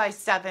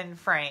 5x7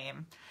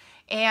 frame.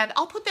 And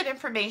I'll put that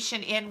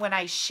information in when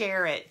I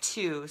share it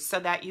too, so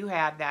that you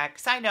have that.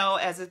 Because I know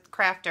as a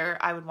crafter,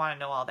 I would want to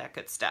know all that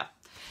good stuff.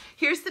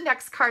 Here's the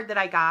next card that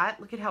I got.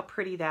 Look at how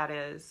pretty that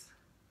is.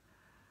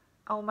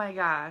 Oh my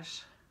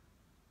gosh.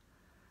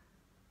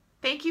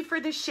 Thank you for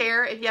the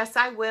share. And yes,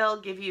 I will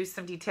give you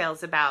some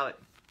details about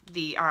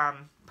the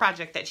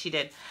project that she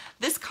did.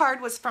 This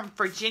card was from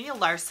Virginia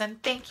Larson.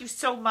 Thank you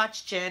so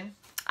much, Jen.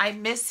 I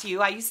miss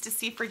you. I used to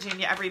see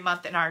Virginia every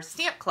month in our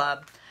stamp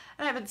club.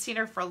 I haven't seen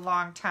her for a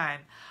long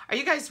time. Are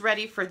you guys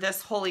ready for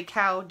this holy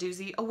cow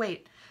doozy? Oh,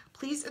 wait.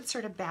 Please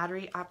insert a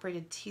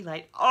battery-operated tea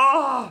light.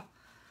 Oh!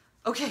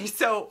 Okay,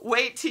 so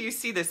wait till you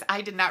see this.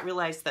 I did not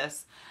realize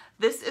this.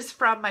 This is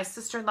from my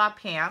sister-in-law,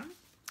 Pam.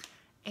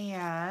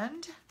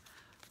 And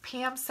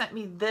Pam sent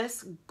me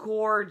this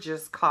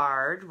gorgeous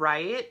card,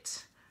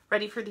 right?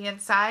 Ready for the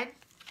inside?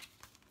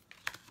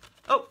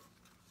 Oh.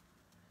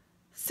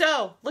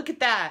 So, look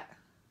at that.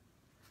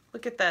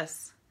 Look at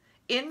this.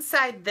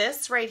 Inside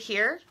this right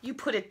here, you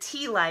put a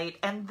tea light,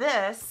 and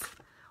this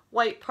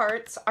white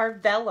parts are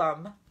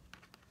vellum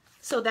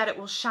so that it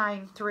will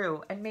shine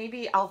through. And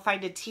maybe I'll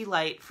find a tea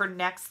light for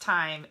next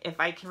time if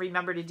I can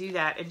remember to do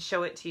that and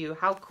show it to you.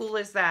 How cool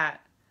is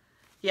that?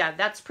 Yeah,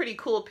 that's pretty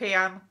cool,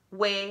 Pam.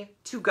 Way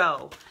to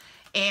go.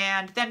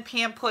 And then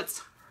Pam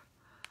puts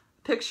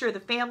a picture of the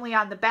family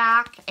on the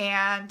back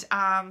and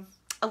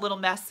a little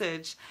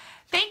message.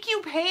 Thank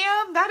you,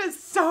 Pam. That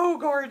is so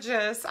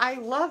gorgeous. I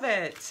love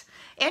it.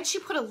 And she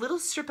put a little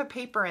strip of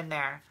paper in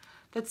there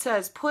that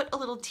says, put a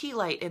little tea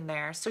light in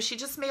there. So she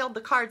just mailed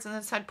the cards and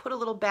then said, put a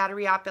little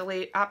battery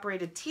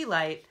operated tea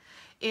light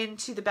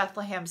into the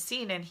Bethlehem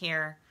scene in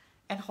here.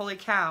 And holy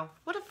cow,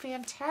 what a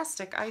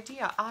fantastic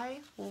idea. I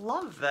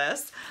love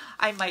this.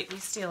 I might be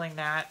stealing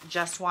that.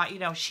 Just want you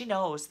to know, she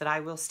knows that I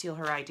will steal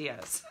her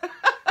ideas.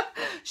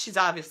 She's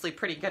obviously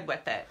pretty good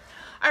with it.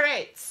 All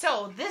right,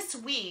 so this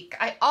week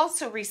I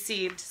also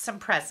received some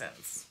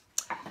presents.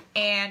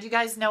 And you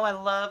guys know I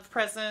love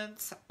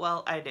presents.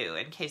 Well, I do,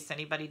 in case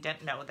anybody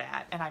didn't know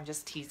that. And I'm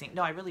just teasing.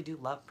 No, I really do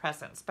love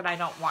presents, but I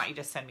don't want you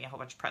to send me a whole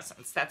bunch of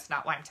presents. That's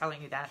not why I'm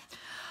telling you that.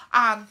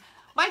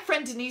 My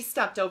friend Denise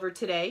stopped over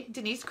today.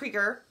 Denise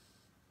Krieger.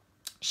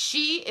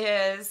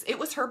 It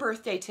was her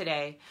birthday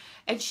today,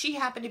 and she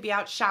happened to be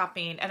out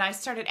shopping, and I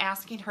started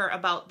asking her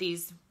about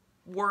these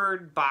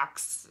word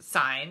box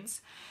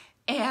signs,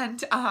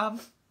 and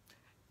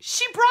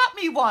she brought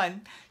me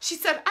one. She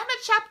said, I'm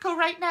at Shopko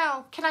right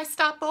now. Can I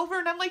stop over?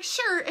 And I'm like,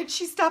 sure. And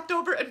she stopped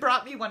over and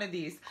brought me one of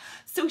these.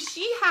 So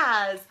she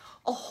has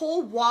a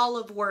whole wall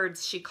of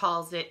words, she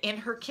calls it, in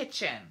her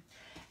kitchen.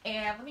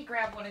 And let me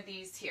grab one of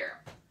these here.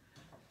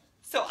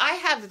 So I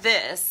have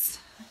this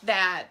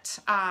that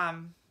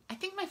I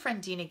think my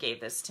friend Dina gave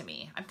this to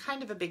me. I'm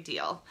kind of a big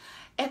deal.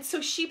 And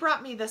so she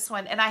brought me this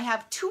one, and I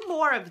have 2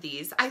 more of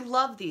these. I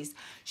love these.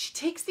 She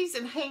takes these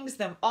and hangs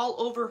them all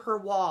over her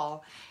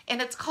wall, and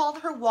it's called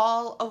her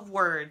Wall of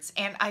Words,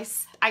 and I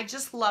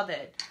just love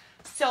it.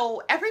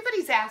 So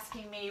everybody's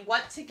asking me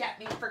what to get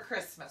me for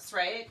Christmas,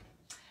 right?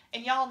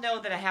 And y'all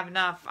know that I have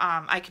enough.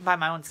 I can buy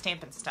my own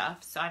Stampin' stuff,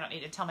 so I don't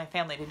need to tell my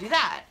family to do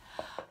that.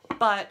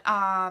 But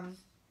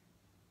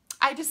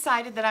I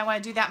decided that I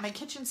want to do that in my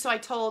kitchen, so I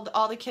told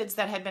all the kids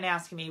that had been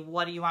asking me,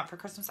 what do you want for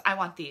Christmas? I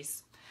want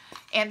these.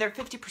 And they're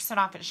 50%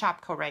 off at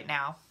Shopko right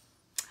now.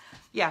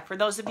 Yeah, for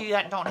those of you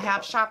that don't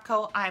have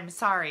Shopko, I'm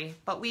sorry.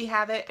 But we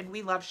have it, and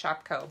we love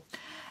Shopko.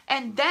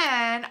 And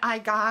then I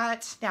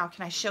got, now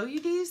can I show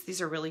you these?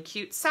 These are really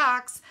cute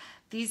socks.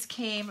 These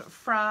came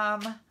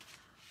from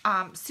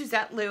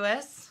Suzette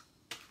Lewis.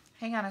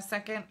 Hang on a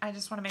second. I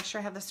just want to make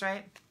sure I have this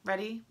right.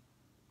 Ready?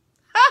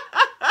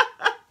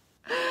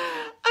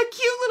 A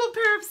cute little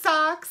pair of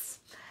socks.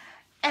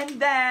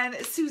 And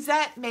then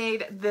Suzette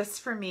made this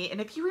for me.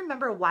 And if you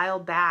remember a while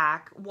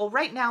back, well,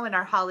 right now in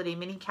our holiday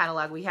mini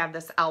catalog, we have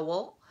this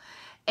owl.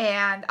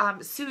 And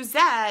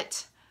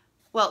Suzette,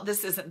 well,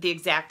 this isn't the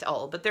exact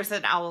owl, but there's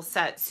an owl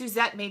set.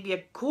 Suzette made me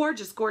a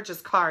gorgeous,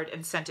 gorgeous card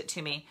and sent it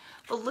to me.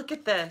 But look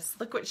at this.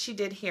 Look what she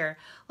did here.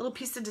 A little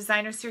piece of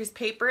designer series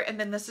paper. And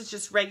then this is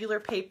just regular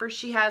paper.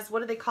 She has,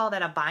 what do they call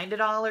that, a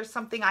bind-it-all or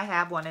something? I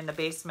have one in the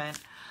basement.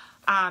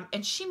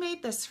 And she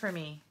made this for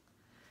me.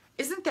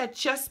 Isn't that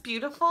just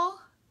beautiful?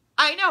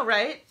 I know,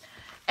 right?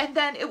 And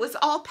then it was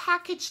all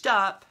packaged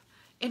up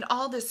in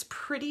all this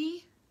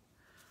pretty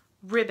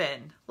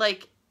ribbon.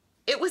 Like,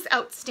 it was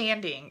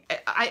outstanding.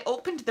 I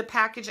opened the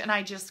package and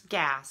I just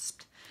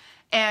gasped.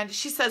 And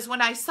she says,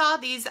 when I saw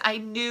these, I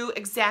knew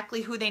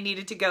exactly who they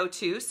needed to go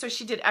to. So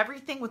she did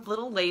everything with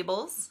little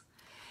labels.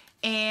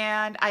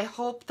 And I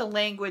hope the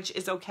language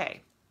is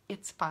okay.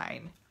 It's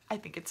fine. I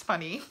think it's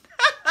funny.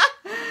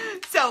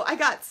 So I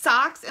got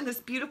socks and this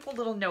beautiful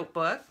little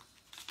notebook.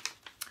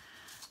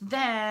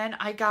 Then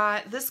I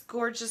got this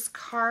gorgeous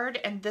card,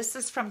 and this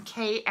is from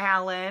Kay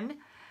Allen.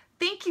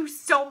 Thank you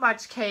so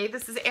much, Kay.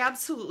 This is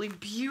absolutely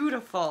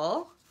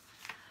beautiful.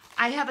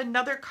 I have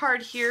another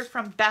card here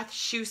from Beth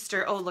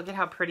Schuster. Oh, look at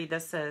how pretty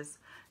this is.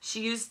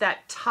 She used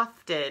that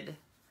tufted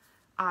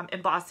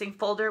embossing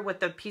folder with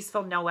the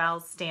Peaceful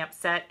Noel stamp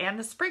set and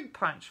the Sprig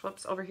Punch.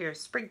 Whoops, over here,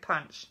 Sprig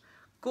Punch.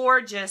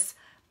 Gorgeous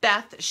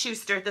Beth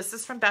Schuster. This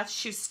is from Beth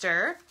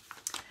Schuster.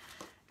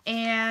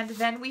 And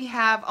then we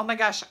have, oh my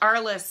gosh,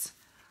 Arliss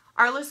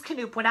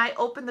Knoop. When I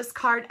opened this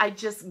card, I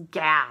just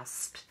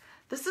gasped.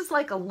 This is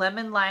like a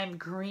lemon lime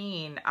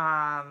green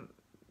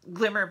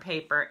glimmer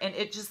paper, and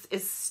it just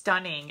is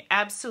stunning,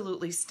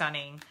 absolutely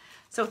stunning.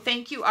 So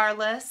thank you,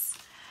 Arliss.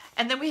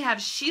 And then we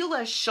have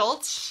Sheila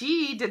Schultz.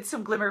 She did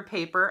some glimmer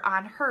paper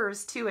on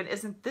hers too, and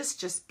isn't this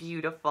just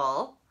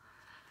beautiful?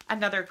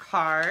 Another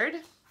card.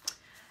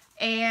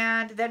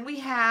 And then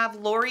we have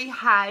Lori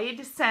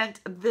Hyde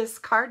sent this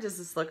card. Does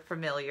this look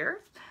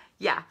familiar?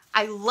 Yeah,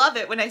 I love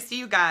it when I see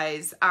you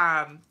guys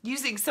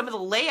using some of the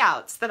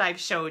layouts that I've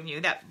shown you.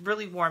 That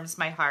really warms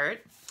my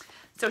heart.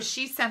 So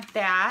she sent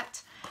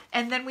that.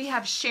 And then we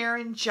have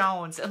Sharon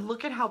Jones. And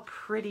look at how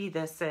pretty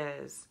this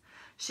is.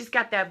 She's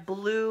got that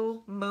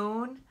blue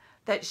moon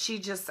that she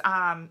just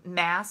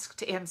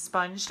masked and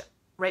sponged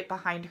right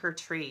behind her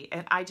tree.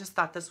 And I just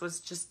thought this was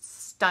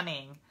just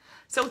stunning.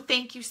 So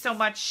thank you so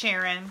much,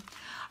 Sharon.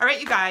 All right,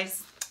 you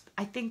guys.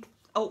 I think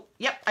Oh,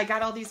 yep, I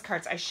got all these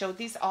cards. I showed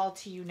these all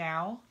to you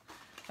now.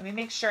 Let me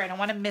make sure. I don't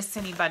want to miss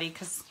anybody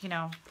because, you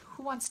know,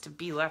 who wants to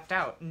be left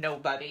out?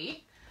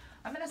 Nobody.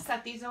 I'm going to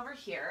set these over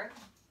here.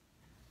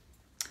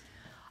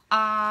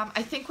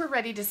 I think we're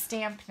ready to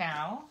stamp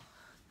now.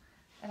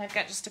 And I've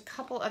got just a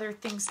couple other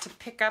things to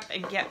pick up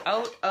and get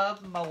out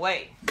of my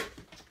way.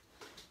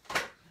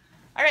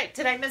 All right,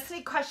 did I miss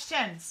any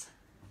questions?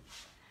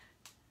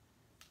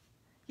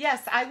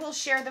 Yes, I will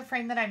share the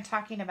frame that I'm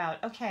talking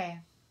about. Okay.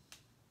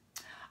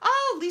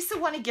 Oh, Lisa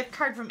won a gift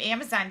card from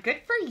Amazon.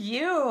 Good for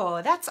you.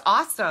 That's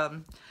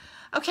awesome.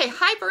 Okay,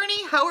 hi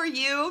Bernie, how are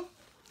you?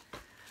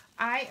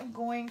 I am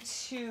going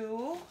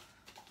to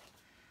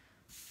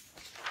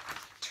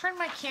turn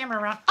my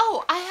camera around.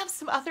 Oh, I have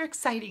some other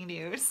exciting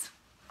news.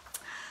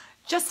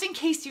 Just in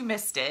case you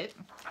missed it,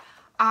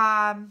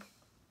 I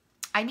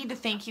need to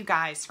thank you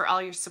guys for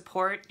all your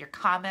support, your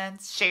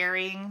comments,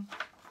 sharing,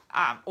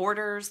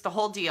 orders, the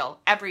whole deal,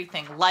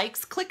 everything.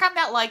 Likes, click on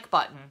that like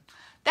button.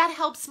 That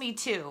helps me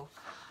too.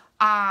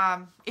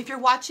 If you're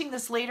watching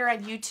this later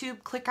on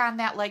YouTube, click on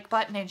that like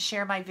button and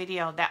share my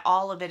video. That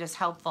all of it is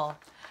helpful.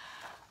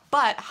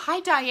 But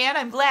hi Diane,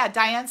 I'm glad.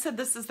 Diane said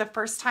this is the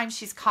first time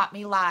she's caught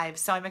me live,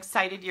 so I'm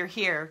excited you're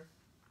here.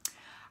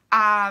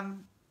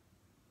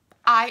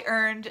 I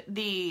earned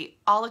the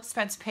all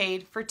expense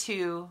paid for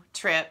 2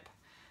 trip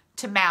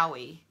to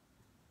Maui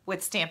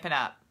with Stampin'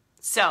 Up.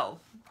 So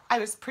I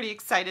was pretty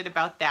excited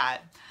about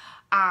that.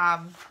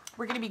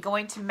 We're going to be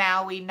going to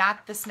Maui,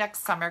 not this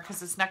next summer, because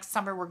this next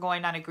summer we're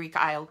going on a Greek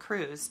Isle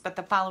cruise, but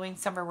the following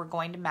summer we're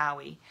going to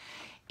Maui.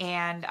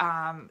 And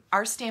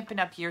our Stampin'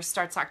 Up year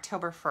starts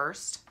October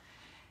 1st.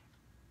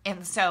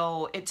 And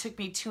so it took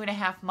me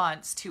 2.5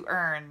 months to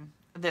earn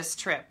this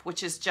trip,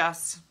 which is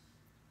just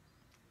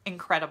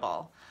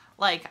incredible.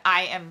 Like,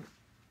 I am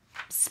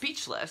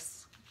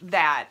speechless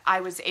that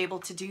I was able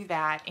to do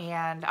that.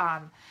 And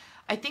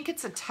I think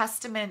it's a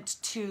testament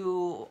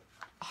to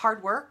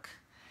hard work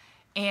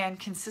and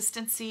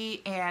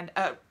consistency and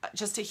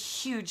just a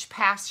huge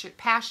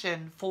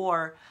passion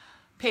for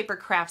paper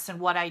crafts and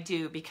what I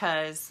do,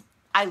 because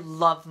I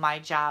love my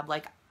job.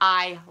 Like,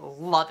 I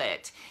love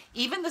it.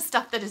 Even the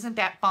stuff that isn't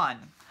that fun,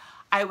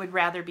 I would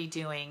rather be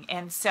doing.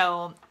 And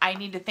so I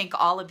need to thank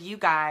all of you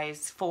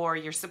guys for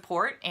your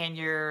support and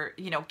your,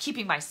 you know,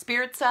 keeping my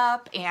spirits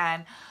up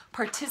and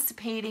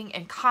participating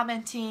and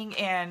commenting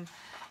and,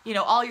 you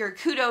know, all your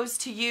kudos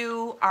to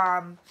you.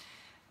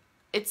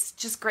 It's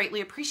just greatly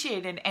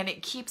appreciated, and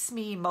it keeps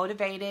me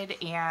motivated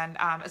and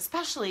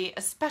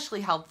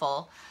especially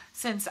helpful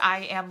since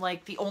I am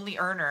like the only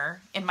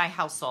earner in my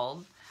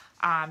household.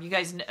 You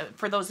guys,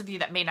 for those of you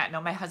that may not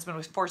know, my husband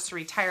was forced to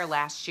retire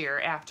last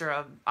year after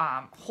a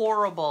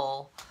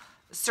horrible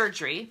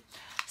surgery.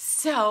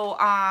 So,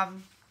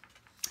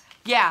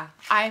 yeah,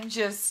 I'm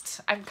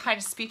kind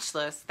of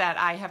speechless that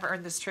I have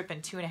earned this trip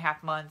in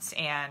 2.5 months,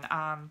 and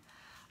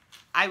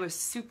I was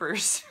super,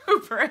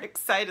 super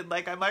excited.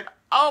 Like, I'm like,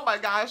 oh my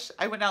gosh.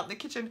 I went out in the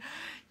kitchen.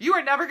 You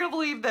are never going to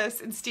believe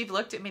this. And Steve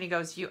looked at me and he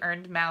goes, you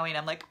earned Maui. And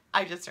I'm like,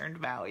 I just earned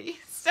Maui.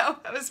 So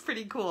that was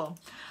pretty cool.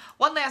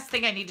 One last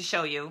thing I need to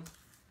show you.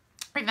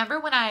 Remember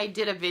when I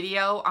did a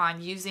video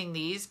on using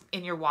these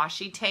in your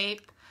washi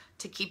tape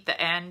to keep the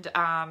end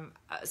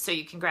so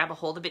you can grab a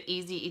hold of it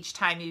easy each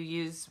time you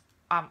use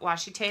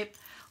washi tape?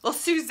 Well,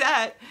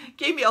 Suzette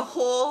gave me a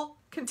whole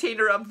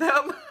container of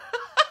them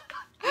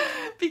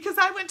because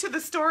I went to the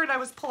store and I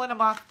was pulling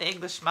them off the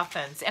English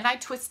muffins, and I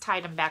twist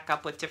tied them back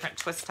up with different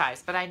twist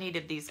ties, but I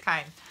needed these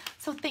kind.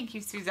 So thank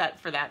you, Suzette,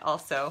 for that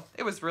also.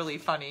 It was really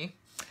funny.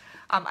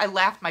 I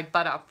laughed my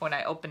butt off when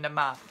I opened them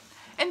up.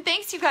 And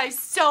thanks you guys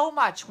so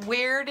much.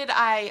 Where did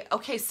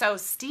okay, so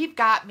Steve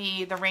got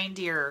me the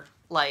reindeer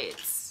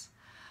lights.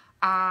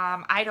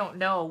 I don't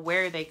know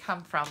where they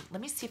come from.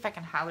 Let me see if I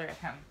can holler at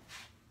him.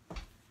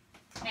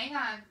 Hang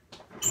on.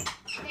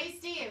 Hey,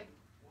 Steve.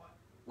 What?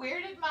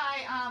 Where did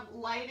my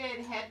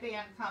lighted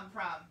headband come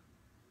from?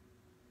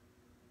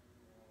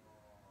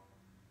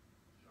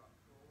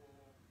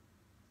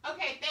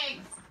 Okay,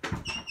 thanks.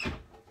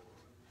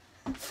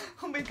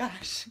 Oh my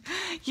gosh.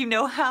 You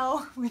know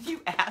how when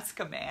you ask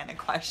a man a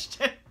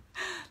question,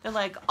 they're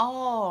like,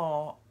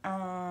 oh,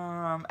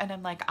 and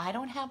I'm like, I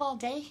don't have all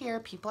day here.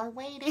 People are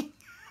waiting.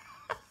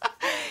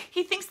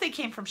 He thinks they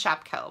came from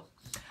Shopco.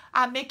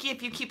 Mickey,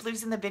 if you keep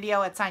losing the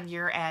video, it's on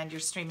your end. Your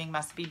streaming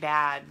must be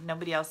bad.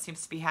 Nobody else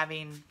seems to be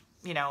having,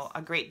 you know,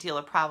 a great deal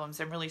of problems.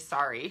 I'm really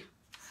sorry.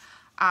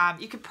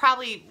 You could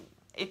probably,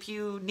 if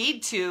you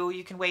need to,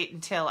 you can wait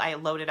until I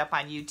load it up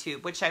on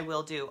YouTube, which I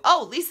will do.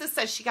 Oh, Lisa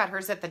says she got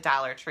hers at the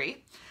Dollar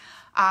Tree.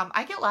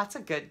 I get lots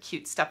of good,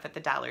 cute stuff at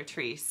the Dollar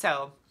Tree.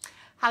 So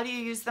how do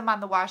you use them on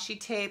the washi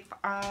tape?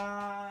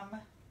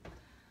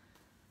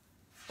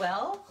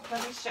 Well,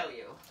 let me show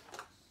you.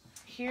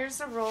 Here's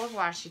a roll of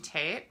washi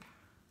tape.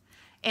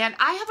 And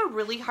I have a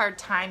really hard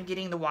time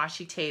getting the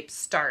washi tape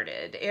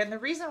started. And the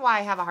reason why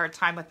I have a hard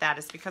time with that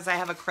is because I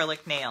have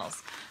acrylic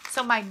nails.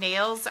 So my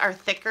nails are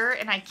thicker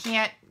and I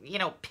can't, you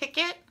know, pick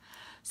it.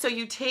 So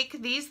you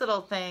take these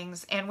little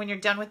things, and when you're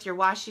done with your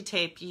washi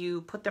tape,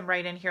 you put them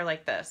right in here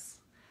like this.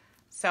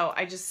 So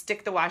I just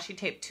stick the washi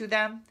tape to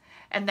them.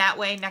 And that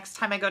way, next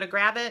time I go to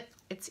grab it,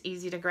 it's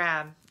easy to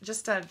grab.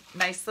 Just a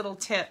nice little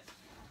tip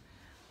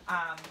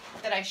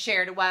that I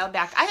shared a while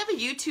back. I have a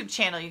YouTube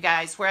channel, you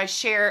guys, where I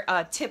share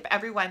a tip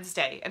every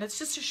Wednesday. And it's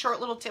just a short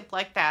little tip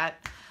like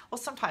that. Well,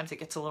 sometimes it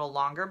gets a little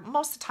longer.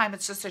 Most of the time,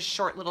 it's just a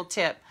short little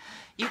tip.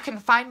 You can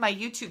find my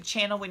YouTube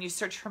channel when you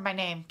search for my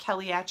name,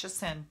 Kelly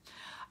Acheson.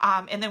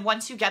 And then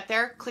once you get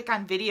there, click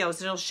on videos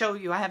and it'll show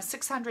you. I have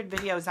 600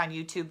 videos on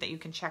YouTube that you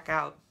can check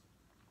out.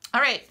 All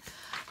right,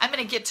 I'm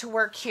going to get to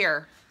work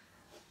here.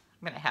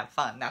 I'm going to have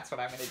fun. That's what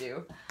I'm going to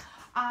do.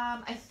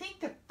 I think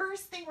the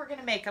first thing we're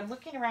going to make, I'm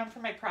looking around for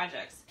my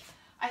projects.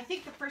 I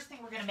think the first thing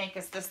we're going to make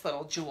is this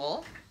little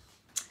jewel.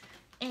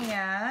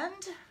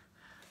 And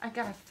I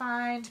got to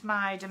find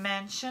my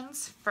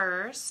dimensions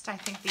first. I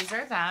think these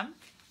are them.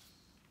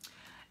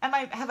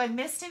 Have I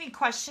missed any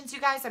questions,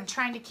 you guys? I'm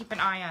trying to keep an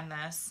eye on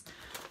this.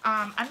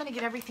 I'm going to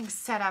get everything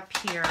set up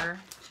here.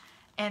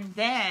 And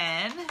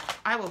then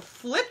I will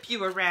flip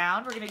you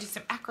around. We're going to do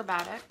some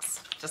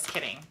acrobatics. Just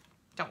kidding.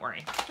 Don't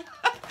worry.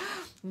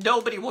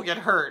 Nobody will get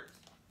hurt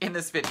in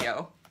this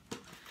video.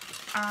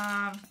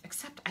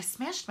 Except I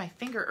smashed my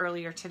finger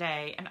earlier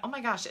today. And oh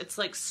my gosh, it's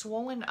like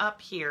swollen up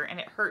here and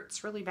it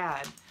hurts really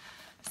bad.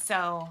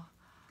 So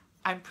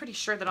I'm pretty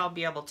sure that I'll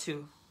be able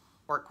to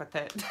work with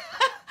it.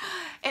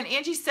 And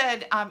Angie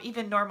said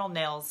even normal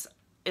nails,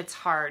 it's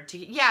hard to,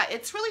 yeah,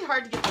 it's really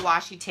hard to get the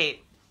washi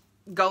tape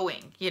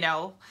going, you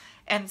know.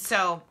 And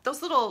so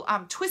those little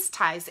twist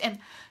ties, and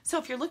so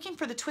if you're looking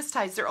for the twist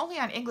ties, they're only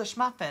on English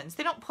muffins.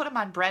 They don't put them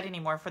on bread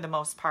anymore for the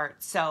most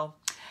part. So,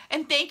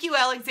 and thank you,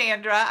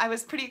 Alexandra. I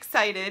was pretty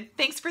excited.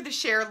 Thanks for the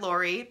share,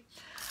 Lori.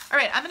 All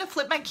right, I'm going to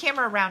flip my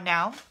camera around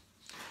now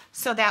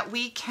so that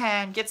we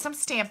can get some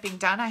stamping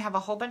done. I have a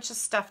whole bunch of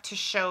stuff to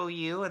show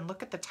you, and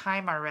look at the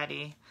time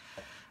already.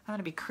 I'm going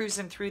to be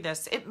cruising through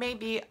this. It may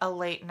be a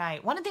late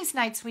night. One of these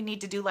nights we need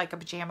to do like a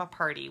pajama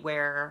party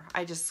where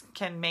I just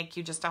can make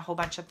you just a whole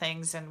bunch of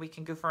things and we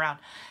can goof around.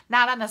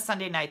 Not on a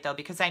Sunday night though,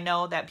 because I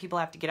know that people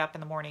have to get up in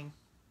the morning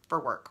for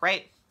work,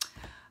 right?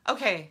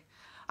 Okay.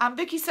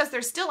 Vicky says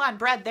they're still on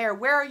bread there.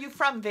 Where are you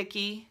from,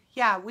 Vicky?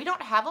 Yeah, we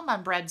don't have them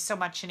on bread so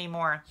much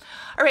anymore.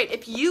 All right,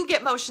 if you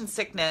get motion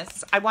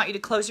sickness, I want you to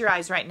close your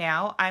eyes right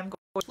now. I'm going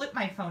to flip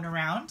my phone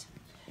around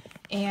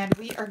and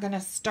we are going to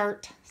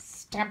start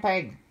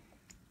stamping.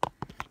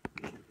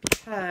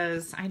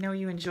 Because I know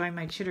you enjoy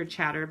my chitter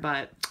chatter,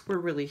 but we're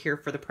really here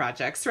for the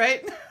projects,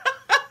 right?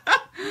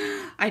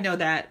 I know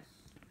that.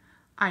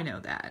 I know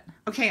that.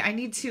 Okay, I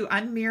need to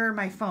unmirror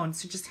my phone,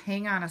 so just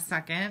hang on a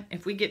second.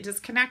 If we get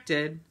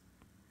disconnected,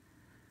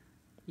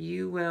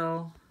 you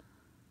will...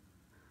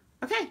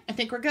 Okay, I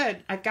think we're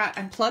good.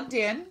 I'm plugged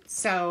in,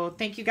 so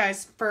thank you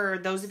guys for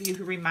those of you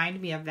who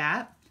remind me of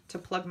that, to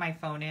plug my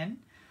phone in.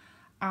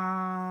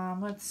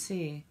 Let's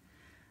see.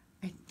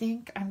 I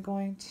think I'm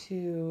going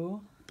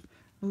to...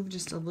 move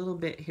just a little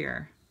bit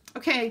here.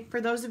 Okay,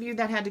 for those of you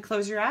that had to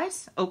close your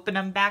eyes, open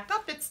them back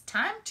up. It's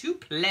time to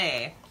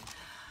play.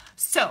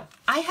 So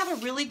I have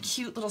a really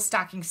cute little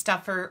stocking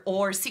stuffer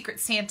or Secret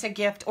Santa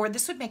gift, or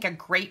this would make a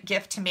great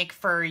gift to make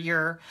for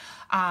your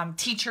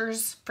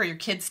teachers, for your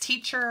kids'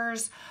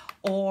 teachers,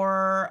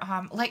 or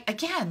like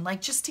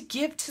just to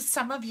give to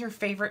some of your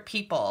favorite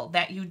people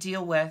that you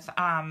deal with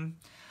on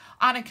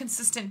a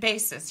consistent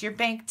basis. Your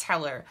bank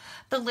teller,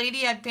 the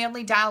lady at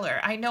Family Dollar.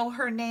 I know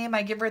her name.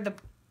 I give her the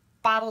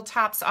bottle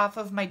tops off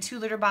of my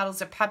 2-liter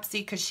bottles of Pepsi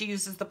because she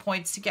uses the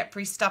points to get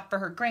free stuff for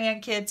her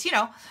grandkids. You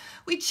know,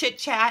 we chit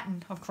chat,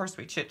 and of course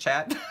we chit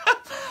chat.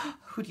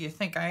 Who do you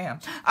think I am?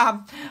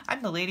 I'm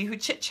the lady who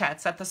chit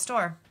chats at the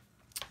store.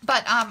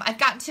 But I've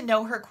gotten to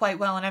know her quite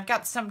well, and I've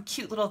got some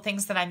cute little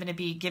things that I'm going to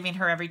be giving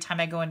her every time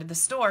I go into the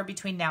store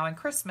between now and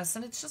Christmas,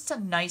 and it's just a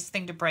nice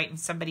thing to brighten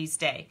somebody's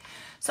day.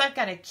 So I've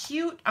got a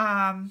cute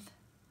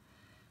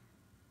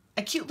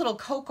little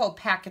cocoa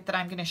packet that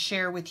I'm going to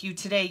share with you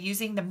today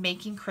using the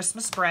Making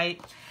Christmas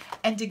Bright.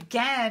 And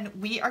again,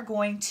 we are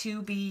going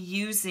to be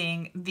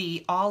using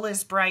the All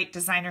Is Bright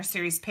Designer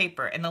Series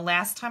paper. And the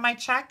last time I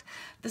checked,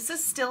 this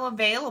is still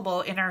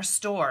available in our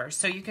store.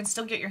 So you can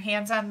still get your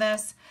hands on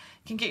this.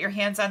 You can get your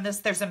hands on this.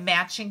 There's a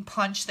matching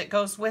punch that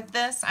goes with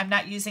this. I'm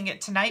not using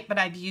it tonight, but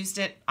I've used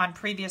it on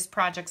previous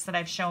projects that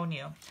I've shown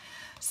you.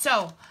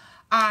 So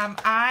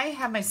I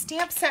have my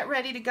stamp set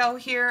ready to go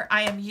here.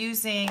 I am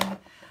using...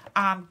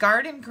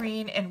 Garden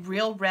Green and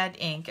Real Red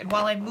ink. And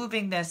while I'm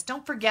moving this,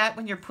 don't forget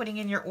when you're putting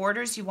in your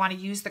orders, you want to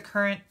use the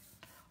current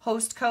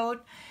host code.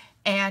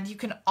 And you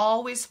can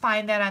always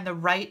find that on the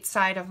right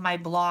side of my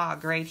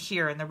blog right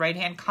here. In the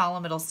right-hand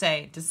column, it'll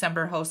say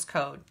December host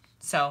code.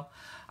 So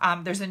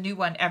there's a new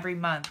one every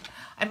month.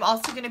 I'm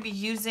also going to be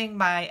using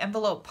my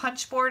envelope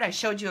punch board. I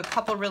showed you a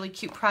couple really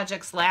cute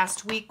projects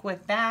last week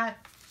with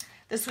that.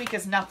 This week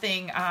is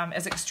nothing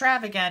as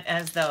extravagant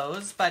as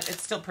those, but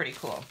it's still pretty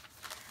cool.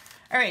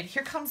 All right,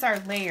 here comes our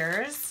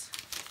layers.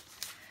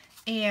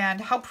 And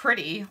how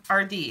pretty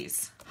are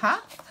these? Huh?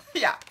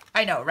 Yeah,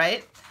 I know,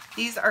 right?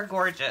 These are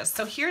gorgeous.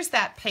 So here's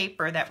that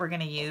paper that we're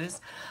going to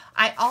use.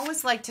 I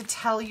always like to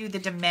tell you the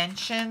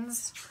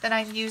dimensions that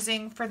I'm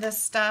using for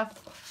this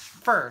stuff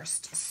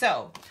first.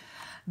 So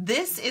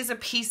this is a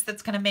piece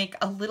that's going to make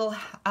a little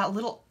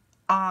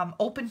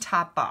open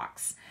top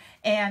box.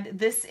 And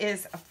this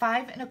is a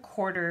 5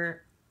 1/4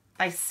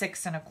 by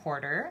 6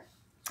 1/4.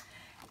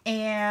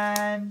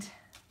 And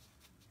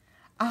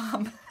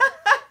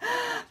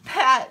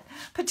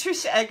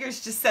Patricia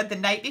Eggers just said the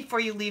night before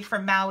you leave for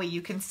Maui,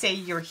 you can say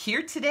you're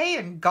here today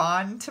and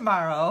gone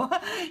tomorrow.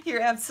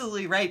 You're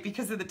absolutely right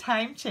because of the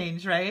time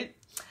change, right?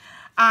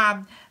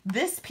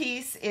 This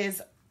piece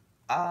is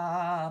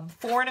 4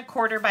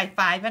 1/4 by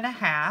 5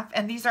 1/2,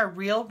 and these are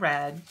real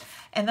red.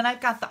 And then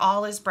I've got the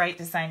All Is Bright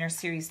Designer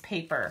Series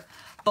paper.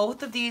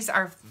 Both of these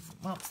are,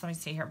 let me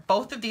see here.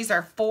 Both of these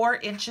are 4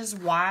 inches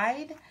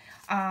wide.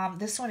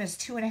 This one is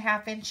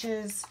 2.5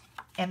 inches,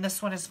 and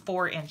this one is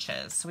 4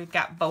 inches. So we've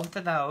got both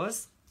of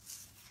those.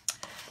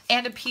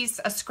 And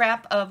a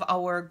scrap of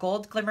our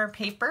Gold Glimmer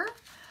paper,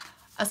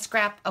 a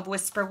scrap of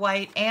Whisper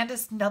White, and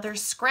another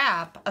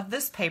scrap of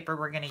this paper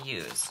we're going to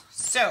use.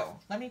 So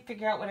let me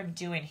figure out what I'm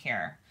doing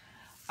here.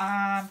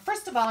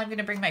 First of all, I'm going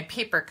to bring my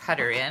paper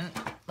cutter in.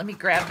 Let me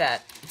grab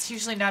that. It's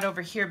usually not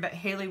over here, but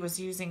Haley was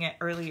using it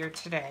earlier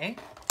today.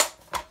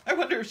 I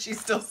wonder if she's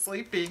still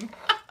sleeping.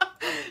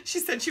 She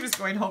said she was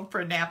going home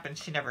for a nap and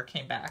she never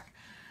came back.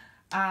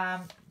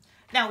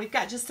 Now we've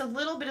got just a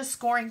little bit of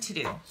scoring to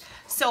do.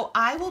 So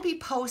I will be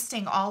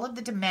posting all of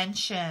the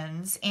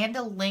dimensions and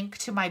a link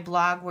to my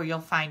blog where you'll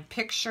find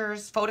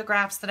pictures,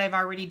 photographs that I've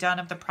already done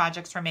of the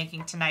projects we're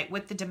making tonight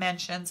with the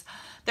dimensions.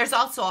 There's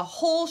also a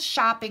whole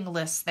shopping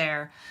list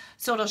there.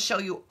 So it'll show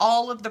you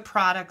all of the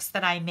products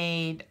that I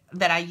made,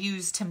 that I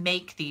used to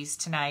make these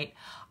tonight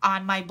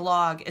on my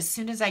blog as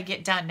soon as I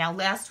get done. Now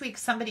last week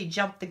somebody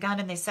jumped the gun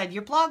and they said,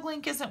 your blog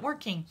link isn't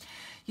working.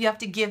 You have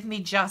to give me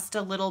just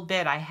a little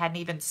bit. I hadn't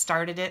even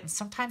started it, and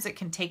sometimes it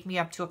can take me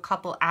up to a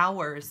couple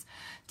hours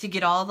to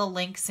get all the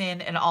links in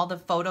and all the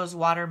photos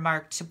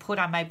watermarked to put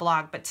on my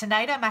blog. But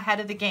tonight I'm ahead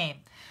of the game.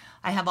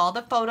 I have all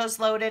the photos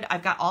loaded.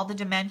 I've got all the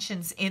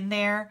dimensions in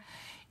there,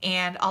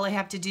 and all I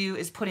have to do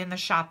is put in the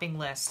shopping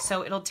list.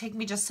 So it'll take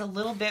me just a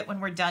little bit when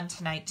we're done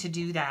tonight to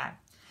do that.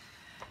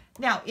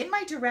 Now, in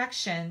my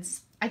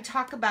directions, I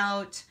talk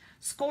about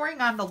scoring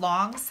on the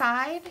long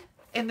side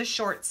and the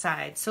short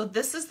side. So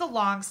this is the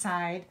long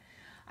side.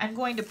 I'm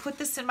going to put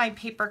this in my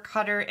paper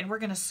cutter, and we're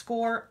going to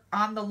score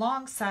on the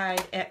long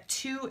side at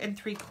 2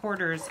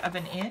 3/4 of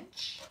an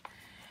inch,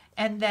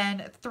 and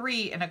then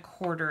 3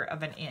 1/4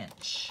 of an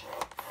inch.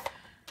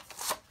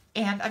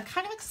 And I'm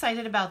kind of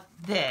excited about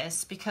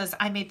this because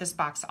I made this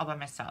box all by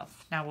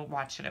myself. Now we'll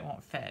watch it, it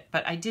won't fit,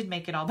 but I did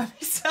make it all by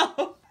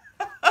myself.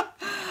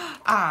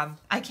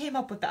 I came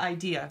up with the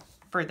idea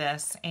for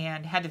this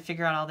and had to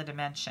figure out all the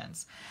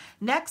dimensions.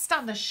 Next,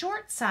 on the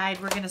short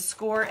side, we're going to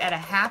score at a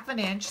 1/2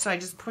 inch. So I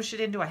just push it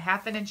into a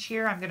 1/2 inch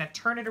here. I'm going to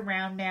turn it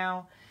around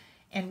now,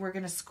 and we're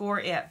going to score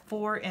at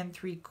 4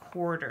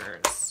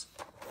 3/4.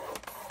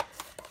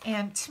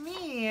 And to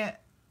me,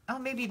 oh,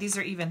 maybe these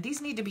are even. These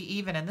need to be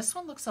even, and this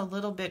one looks a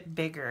little bit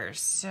bigger.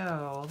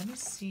 So let me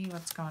see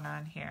what's going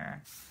on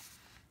here.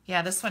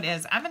 Yeah, this one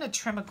is. I'm going to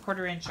trim a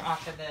 1/4 inch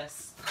off of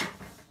this.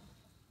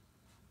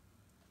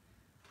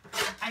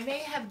 I may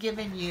have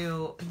given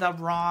you the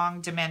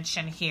wrong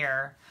dimension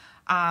here.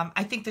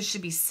 I think this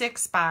should be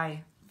 6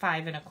 by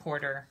 5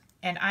 1/4,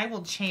 and I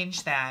will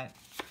change that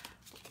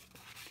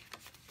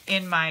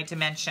in my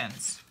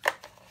dimensions.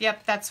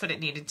 Yep, that's what it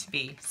needed to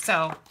be.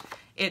 So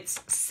it's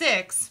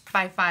 6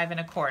 by 5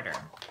 1/4.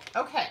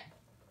 Okay.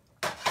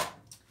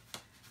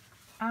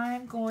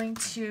 I'm going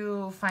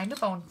to find a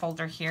bone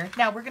folder here.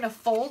 Now we're going to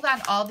fold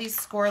on all these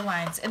score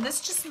lines, and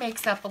this just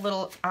makes up a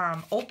little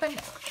open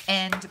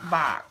end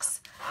box.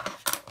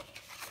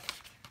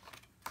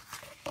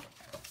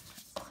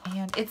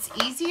 And it's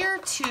easier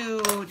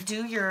to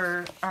do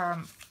your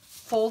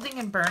folding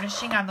and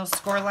burnishing on those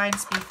score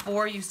lines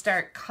before you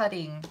start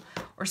cutting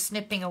or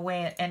snipping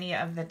away at any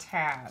of the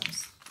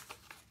tabs.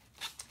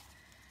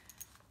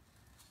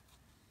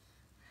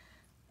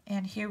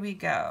 And here we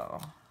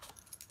go.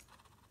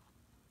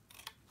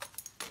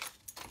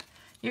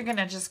 You're going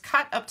to just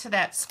cut up to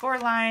that score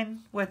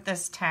line with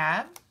this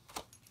tab.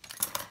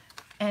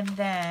 And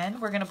then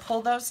we're going to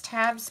pull those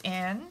tabs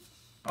in.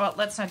 Well,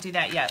 let's not do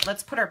that yet.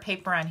 Let's put our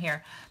paper on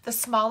here. The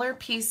smaller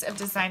piece of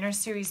Designer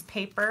Series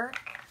paper,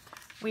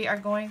 we are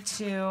going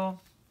to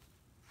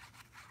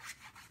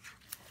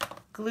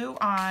glue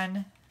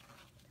on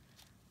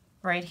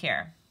right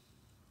here.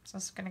 So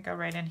it's going to go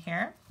right in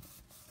here.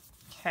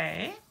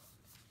 Okay.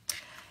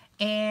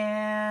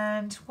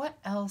 And what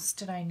else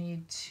did I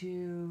need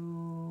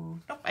to...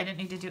 Nope, I didn't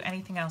need to do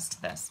anything else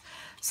to this.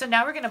 So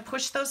now we're going to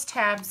push those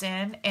tabs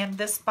in, and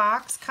this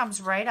box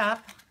comes right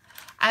up.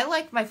 I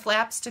like my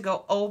flaps to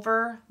go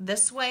over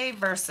this way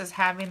versus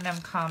having them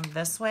come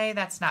this way.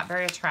 That's not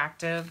very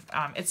attractive.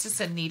 It's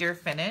just a neater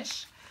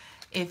finish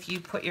if you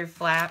put your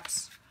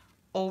flaps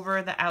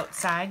over the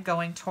outside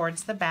going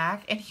towards the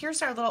back. And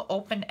here's our little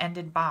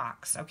open-ended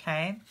box,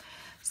 okay?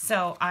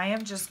 So I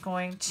am just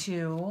going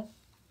to,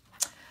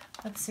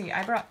 let's see,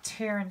 I brought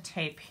tear and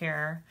tape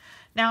here.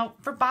 Now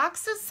for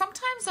boxes,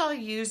 sometimes I'll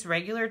use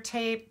regular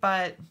tape,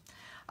 but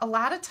A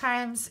lot of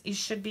times you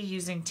should be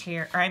using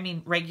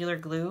regular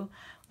glue.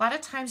 A lot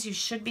of times you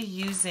should be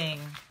using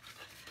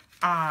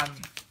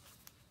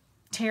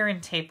tear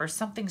and tape or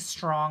something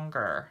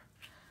stronger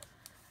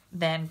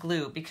than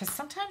glue, because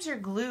sometimes your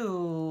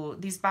glue,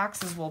 these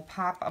boxes will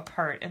pop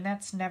apart, and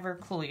that's never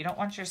cool. You don't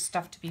want your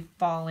stuff to be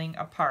falling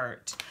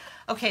apart.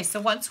 Okay, so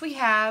once we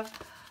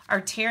have our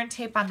tear and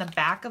tape on the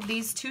back of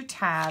these two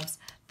tabs,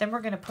 then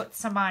we're going to put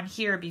some on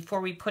here before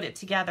we put it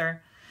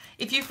together.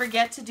 If you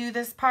forget to do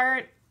this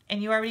part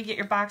and you already get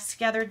your box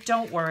together,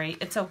 don't worry,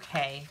 it's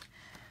okay.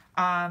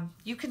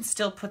 You can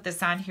still put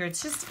this on here.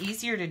 It's just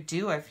easier to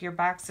do if your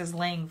box is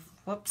laying,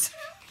 whoops,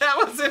 that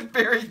wasn't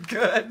very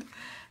good.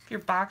 Your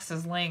box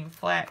is laying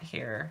flat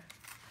here.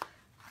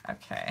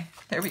 Okay,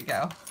 there we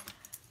go.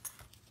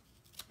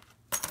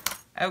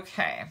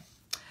 Okay,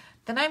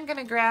 then I'm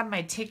gonna grab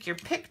my take your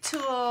pick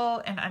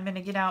tool and I'm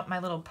gonna get out my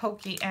little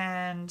pokey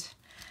end,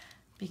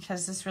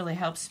 because this really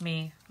helps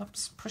me,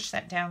 whoops, push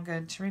that down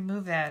good, to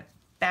remove that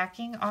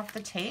backing off the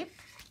tape.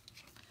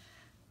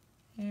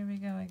 Here we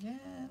go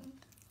again.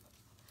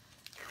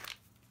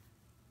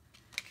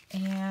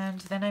 And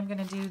then I'm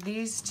going to do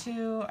these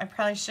two. I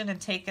probably shouldn't have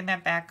taken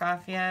that back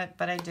off yet,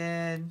 but I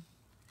did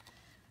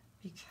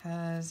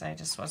because I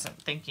just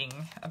wasn't thinking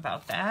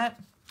about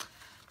that.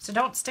 So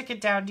don't stick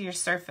it down to your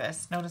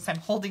surface. Notice I'm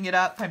holding it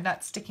up. I'm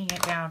not sticking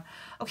it down.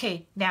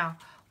 Okay, now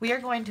we are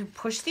going to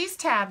push these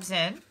tabs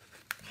in.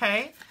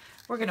 Okay,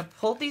 we're going to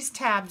pull these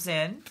tabs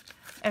in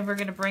and we're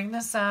going to bring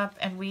this up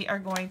and we are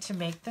going to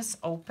make this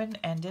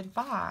open-ended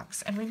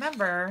box. And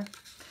remember,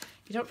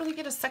 you don't really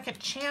get a second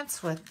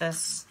chance with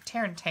this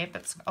tear and tape.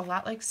 It's a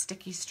lot like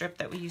sticky strip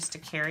that we used to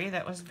carry.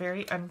 That was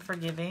very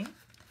unforgiving.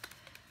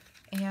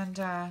 And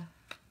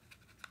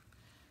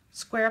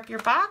square up your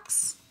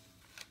box.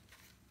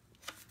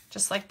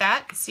 Just like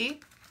that. See?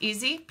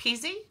 Easy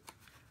peasy.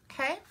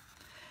 Okay.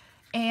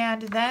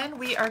 And then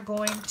we are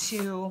going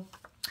to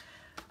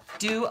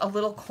do a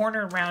little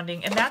corner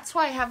rounding. And that's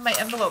why I have my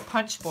envelope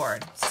punch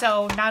board.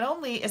 So not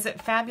only is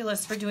it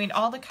fabulous for doing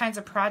all the kinds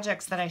of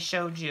projects that I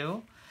showed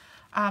you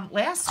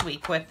last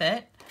week with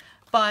it,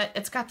 but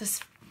it's got this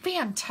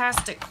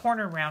fantastic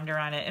corner rounder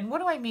on it. And what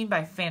do I mean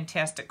by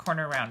fantastic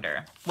corner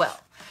rounder? Well,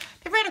 have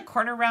you ever had a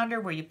corner rounder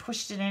where you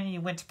pushed it in and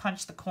you went to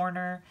punch the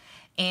corner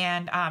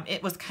and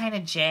it was kind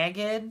of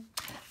jagged?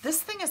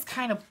 This thing is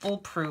kind of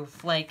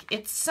foolproof. Like,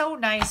 it's so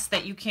nice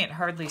that you can't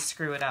hardly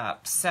screw it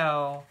up.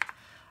 So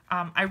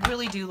I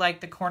really do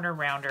like the corner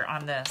rounder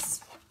on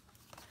this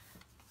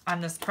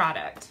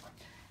product.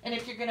 And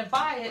if you're going to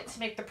buy it to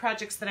make the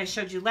projects that I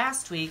showed you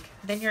last week,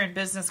 then you're in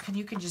business and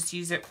you can just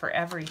use it for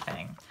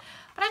everything.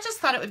 But I just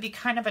thought it would be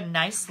kind of a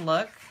nice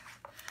look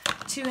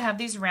to have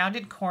these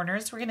rounded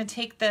corners. We're going to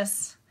take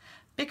this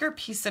bigger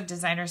piece of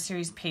Designer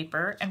Series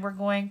paper and we're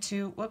going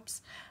to,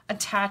 whoops,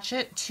 attach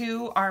it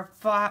to our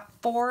 4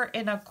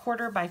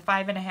 1/4 by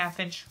 5.5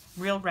 inch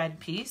real red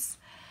piece.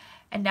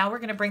 And now we're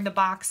going to bring the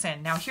box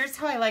in. Now here's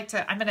how I'm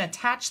going to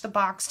attach the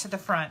box to the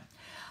front.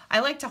 I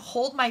like to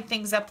hold my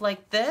things up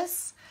like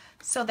this,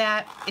 so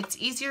that it's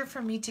easier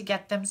for me to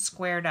get them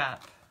squared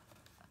up.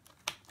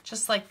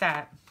 Just like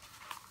that.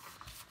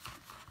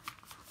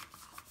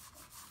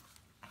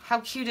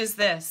 How cute is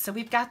this? So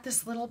we've got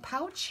this little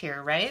pouch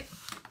here, right?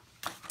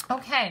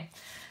 Okay,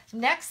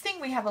 next thing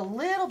we have a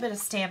little bit of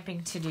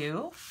stamping to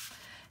do.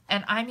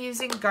 And I'm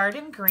using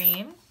Garden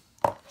Green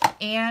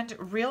and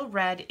Real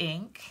Red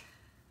ink.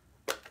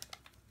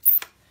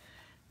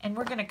 And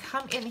we're going to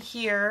come in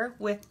here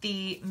with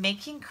the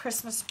Making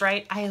Christmas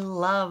Bright. I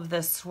love the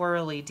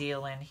swirly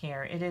deal in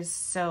here. It is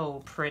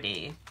so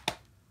pretty.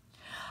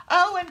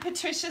 Oh, and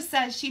Patricia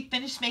says she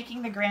finished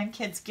making the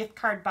grandkids gift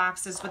card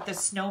boxes with the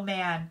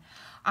snowman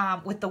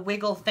with the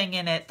wiggle thing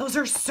in it. Those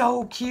are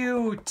so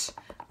cute.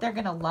 They're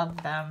going to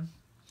love them.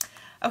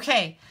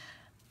 Okay,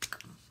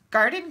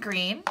 Garden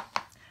Green.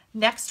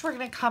 Next, we're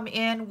going to come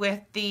in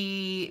with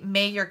the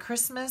May Your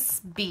Christmas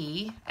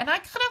Be. And I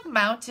could have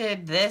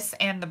mounted this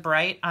and the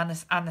bright on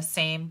the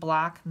same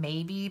block,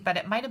 maybe, but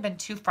it might have been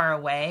too far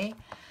away.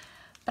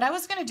 But I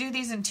was going to do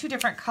these in 2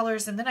 different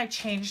colors, and then I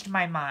changed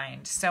my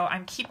mind. So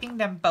I'm keeping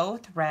them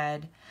both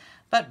red.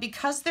 But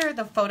because they're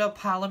the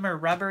photopolymer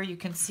rubber, you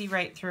can see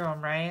right through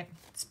them, right?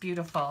 It's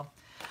beautiful.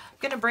 I'm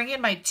going to bring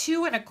in my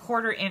 2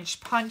 1/4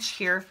 inch punch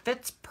here.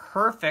 Fits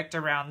perfect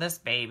around this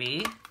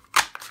baby.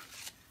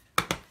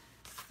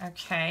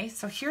 Okay,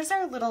 so here's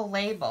our little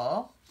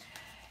label.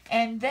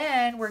 And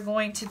then we're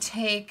going to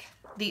take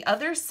the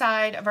other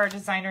side of our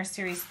Designer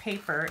Series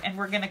paper and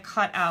we're going to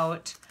cut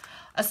out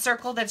a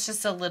circle that's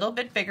just a little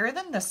bit bigger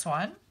than this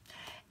one.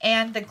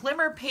 And the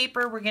glimmer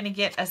paper, we're going to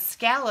get a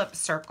scallop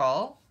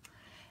circle.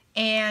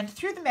 And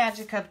through the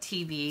magic of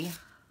TV,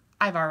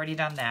 I've already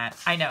done that.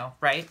 I know,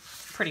 right?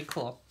 Pretty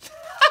cool.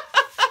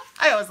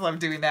 I always love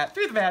doing that.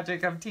 Through the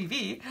magic of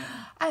TV,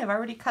 I have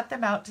already cut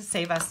them out to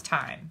save us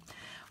time.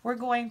 We're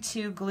going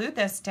to glue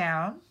this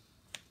down.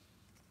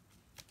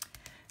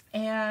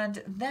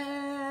 And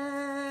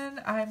then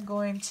I'm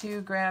going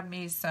to grab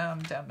me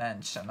some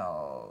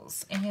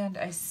dimensionals. And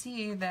I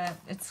see that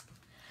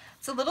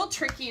It's a little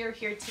trickier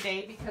here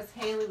today because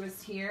Haley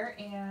was here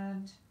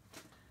and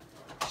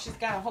she's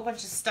got a whole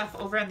bunch of stuff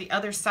over on the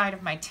other side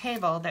of my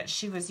table that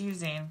she was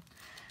using.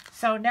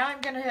 So now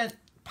I'm going to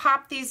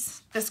pop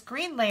this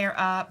green layer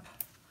up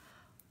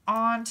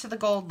onto the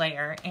gold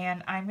layer,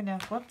 and I'm going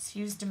to,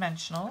 use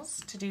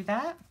dimensionals to do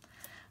that.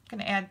 I'm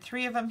going to add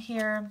 3 of them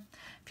here.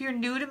 If you're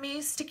new to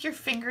me, stick your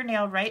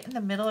fingernail right in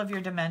the middle of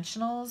your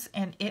dimensionals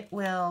and it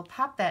will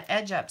pop that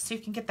edge up so you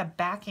can get the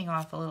backing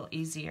off a little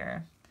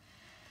easier.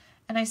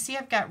 And I see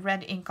I've got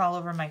red ink all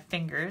over my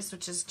fingers,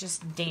 which is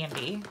just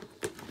dandy.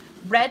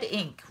 Red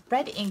ink.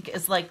 Red ink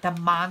is like the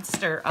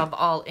monster of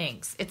all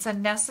inks. It's a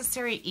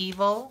necessary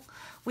evil.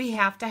 We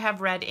have to have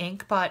red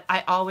ink, but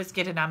I always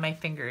get it on my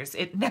fingers.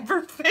 It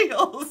never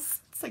fails.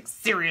 It's like,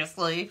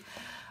 seriously.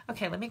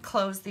 Okay, let me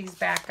close these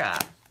back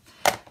up.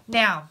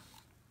 Now,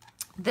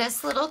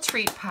 this little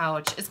treat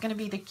pouch is going to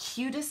be the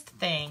cutest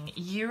thing.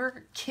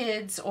 Your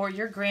kids or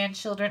your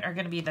grandchildren are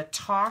going to be the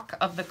talk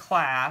of the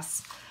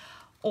class,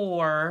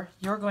 or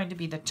you're going to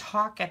be the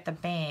talk at the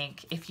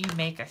bank if you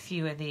make a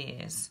few of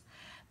these,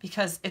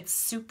 because it's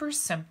super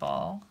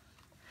simple.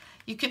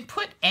 You can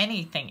put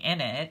anything in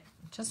it.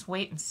 Just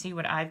wait and see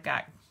what I've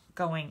got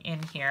going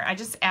in here. I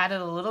just added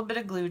a little bit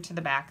of glue to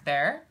the back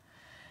there.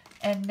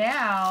 And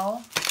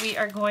now we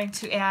are going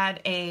to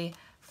add a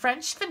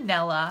French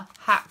vanilla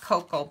hot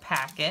cocoa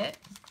packet.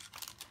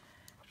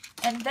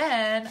 And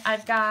then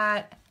I've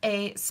got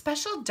a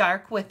special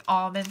dark with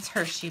almonds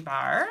Hershey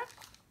bar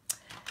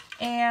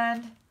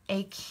and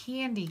a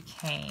candy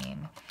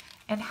cane.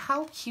 And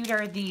how cute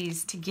are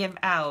these to give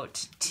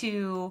out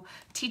to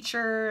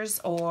teachers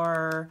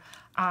or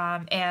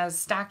as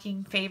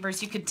stocking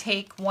favors? You could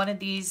take one of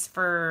these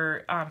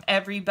for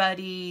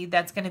everybody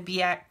that's going to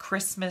be at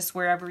Christmas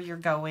wherever you're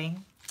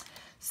going.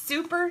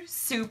 Super,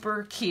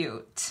 super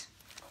cute.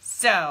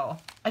 So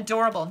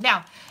adorable.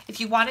 Now, if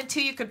you wanted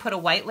to, you could put a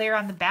white layer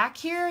on the back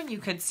here and you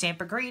could stamp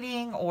a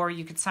greeting, or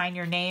you could sign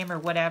your name or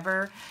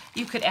whatever.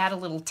 You could add a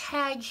little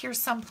tag here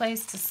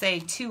someplace to say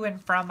to and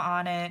from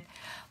on it.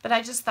 But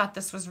I just thought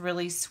this was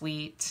really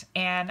sweet.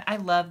 And I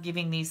love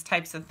giving these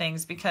types of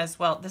things because,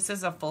 well, this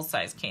is a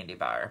full-size candy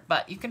bar.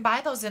 But you can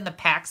buy those in the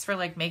packs for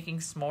like making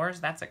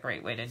s'mores. That's a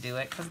great way to do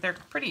it because they're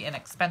pretty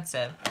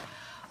inexpensive.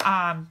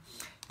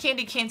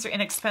 Candy canes are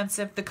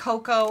inexpensive. The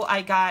cocoa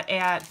I got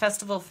at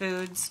Festival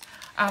Foods.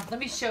 Let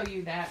me show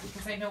you that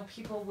because I know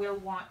people will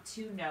want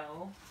to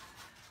know.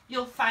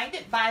 You'll find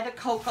it by the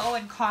cocoa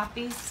and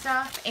coffee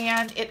stuff,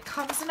 and it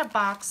comes in a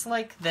box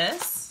like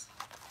this.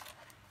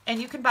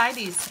 And you can buy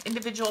these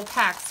individual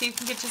packs, so you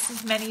can get just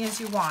as many as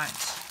you want.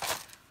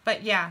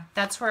 But yeah,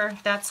 that's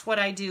what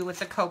I do with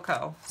the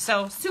cocoa.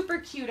 So super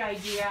cute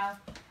idea.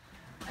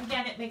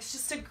 Again, it makes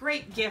just a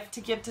great gift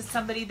to give to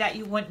somebody that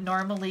you wouldn't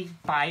normally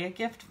buy a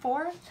gift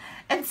for.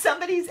 And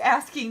somebody's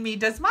asking me,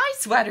 does my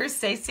sweater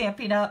say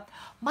Stampin' Up?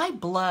 My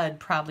blood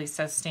probably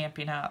says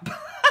Stampin' Up.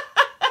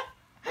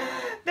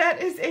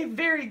 That is a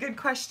very good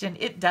question.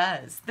 It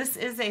does. This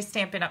is a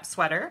Stampin' Up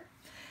sweater.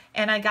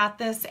 And I got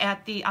this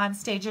at the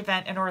onstage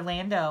event in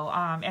Orlando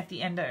at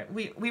the end of,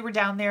 we were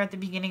down there at the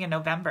beginning of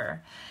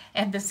November.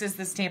 And this is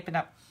the Stampin'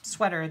 Up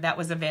sweater that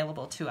was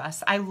available to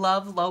us. I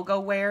love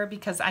logo wear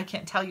because I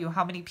can't tell you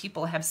how many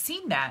people have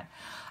seen that.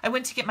 I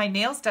went to get my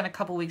nails done a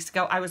couple weeks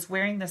ago. I was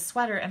wearing this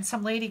sweater and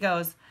some lady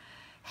goes,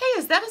 "Hey,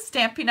 is that a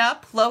Stampin'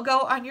 Up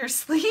logo on your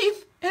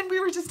sleeve?" And we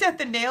were just at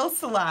the nail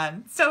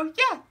salon. So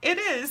yeah, it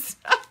is.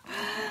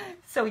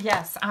 So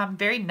yes,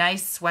 very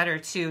nice sweater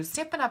too.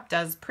 Stampin' Up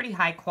does pretty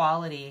high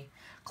quality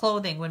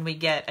clothing when we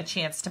get a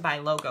chance to buy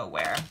logo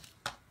wear.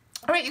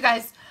 All right, you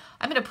guys,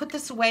 I'm going to put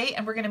this away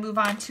and we're going to move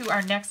on to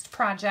our next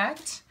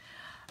project.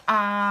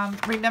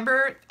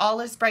 Remember, All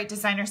Is Bright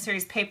Designer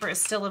Series paper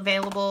is still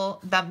available.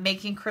 The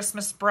Making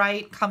Christmas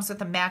Bright comes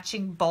with a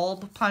matching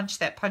bulb punch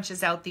that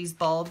punches out these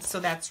bulbs,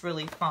 so that's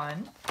really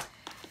fun.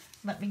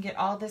 Let me get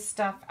all this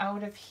stuff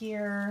out of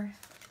here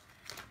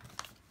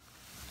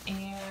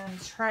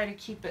and try to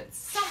keep it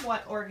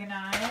somewhat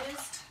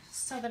organized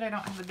so that I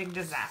don't have a big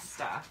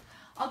disaster.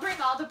 I'll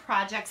bring all the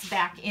projects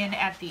back in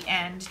at the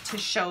end to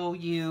show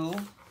you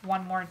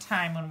one more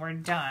time when we're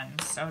done,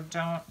 so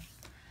don't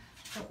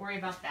worry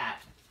about that.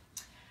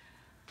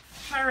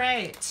 All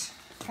right,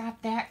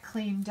 got that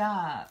cleaned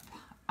up.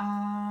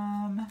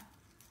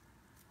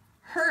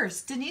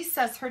 Hearst, Denise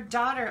says her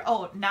daughter,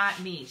 oh,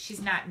 not me.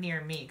 She's not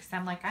near me because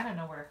I'm like, I don't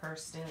know where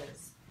Hearst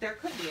is. There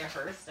could be a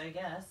Hearst, I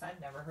guess. I've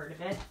never heard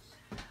of it.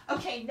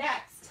 Okay,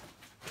 next.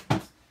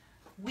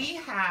 We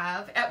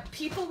have,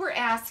 people were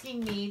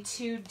asking me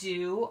to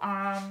do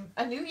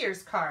a New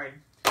Year's card.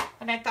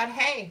 And I thought,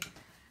 hey,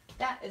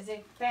 that is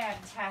a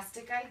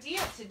fantastic idea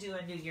to do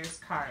a New Year's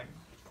card.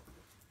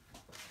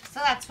 So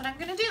that's what I'm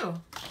going to do.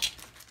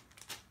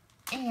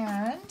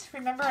 And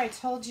remember I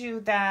told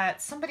you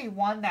that somebody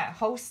won that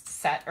host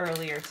set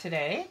earlier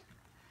today.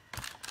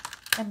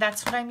 And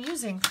that's what I'm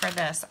using for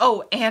this.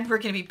 Oh, and we're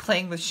going to be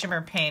playing with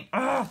shimmer paint.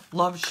 Oh,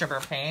 love shimmer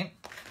paint.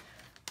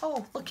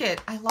 Oh, look it.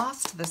 I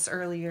lost this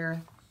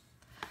earlier.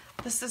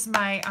 This is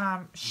my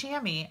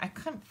chamois. I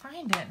couldn't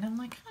find it. And I'm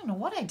like, I don't know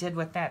what I did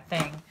with that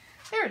thing.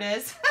 There it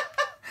is.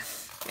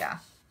 Yeah.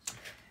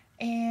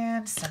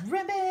 And some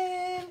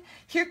ribbon.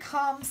 Here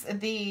comes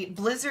the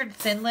Blizzard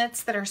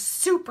Thinlits that are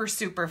super,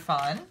 super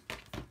fun.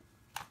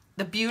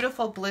 The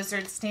beautiful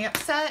Blizzard stamp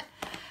set.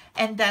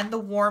 And then the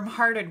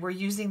Warm-Hearted. We're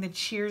using the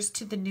Cheers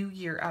to the New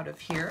Year out of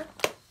here.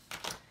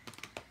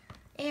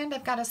 And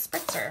I've got a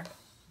spritzer.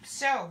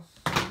 So,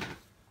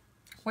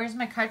 where's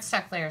my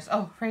cardstock layers?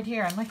 Oh, right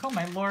here. I'm like, oh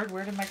my Lord,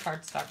 where did my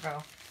cardstock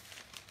go?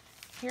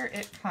 Here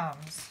it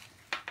comes.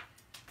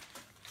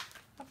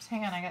 Oops,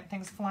 hang on. I got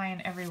things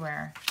flying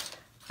everywhere.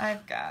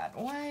 I've got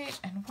white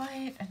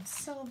and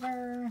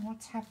silver. And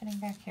what's happening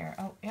back here?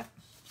 Oh, yep.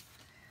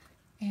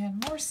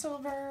 And more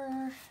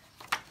silver.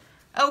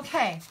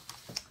 Okay.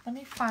 Let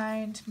me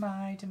find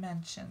my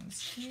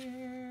dimensions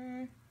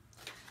here.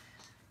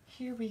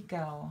 Here we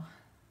go.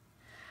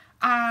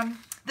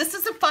 This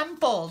is a fun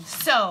fold.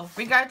 So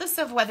regardless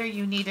of whether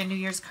you need a New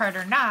Year's card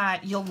or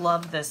not, you'll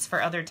love this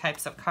for other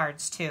types of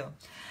cards too.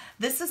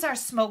 This is our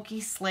Smoky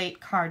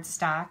Slate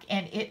cardstock,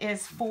 and it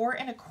is 4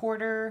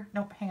 1/4.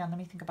 Nope, hang on, let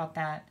me think about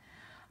that.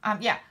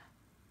 Yeah,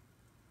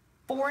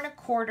 4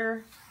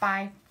 1/4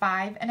 by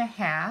 5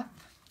 1/2.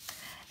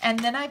 And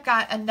then I've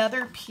got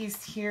another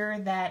piece here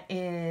that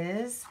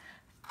is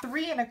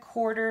 3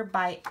 1/4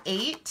 by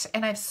 8,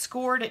 and I've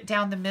scored it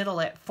down the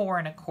middle at 4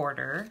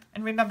 1/4.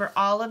 And remember,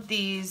 all of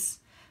these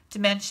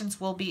dimensions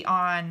will be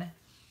on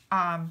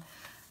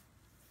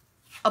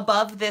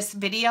above this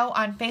video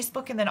on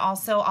Facebook, and then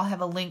also I'll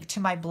have a link to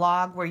my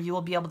blog where you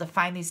will be able to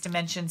find these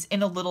dimensions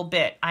in a little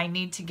bit. I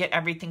need to get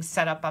everything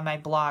set up on my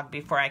blog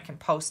before I can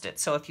post it.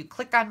 So if you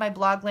click on my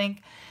blog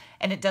link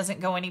and it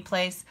doesn't go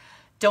anyplace,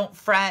 don't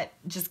fret.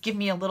 Just give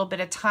me a little bit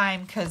of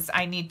time because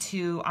I need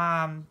to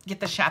get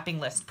the shopping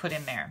list put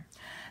in there.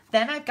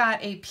 Then I've got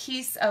a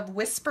piece of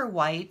Whisper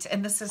White,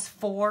 and this is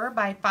 4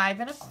 by 5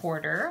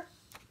 1/4.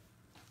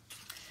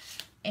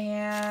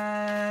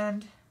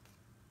 And,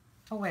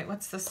 oh wait,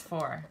 what's this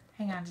for?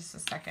 Hang on just a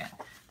second.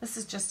 This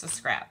is just a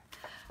scrap.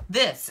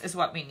 This is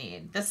what we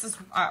need. This is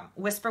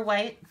Whisper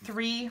White,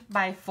 3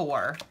 by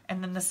 4.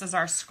 And then this is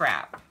our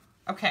scrap.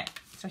 Okay,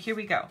 so here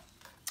we go.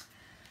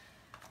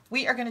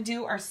 We are going to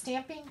do our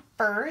stamping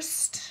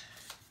first.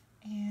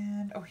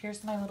 And, oh,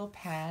 here's my little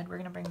pad. We're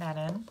going to bring that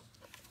in.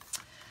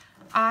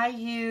 I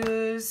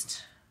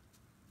used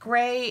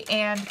gray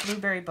and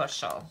blueberry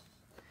bushel.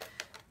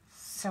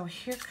 So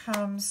here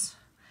comes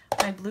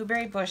my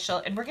blueberry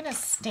bushel, and we're going to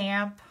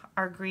stamp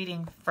our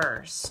greeting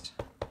first.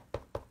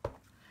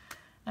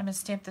 I'm going to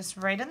stamp this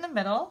right in the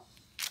middle,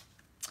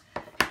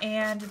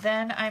 and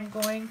then I'm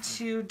going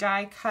to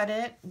die cut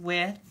it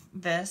with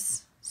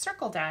this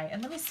circle die.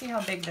 And let me see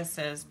how big this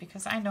is,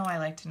 because I know I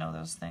like to know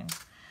those things.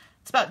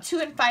 It's about 2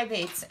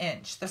 5/8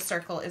 inch. The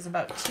circle is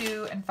about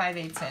 2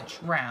 5/8 inch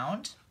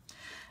round.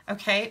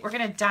 Okay, we're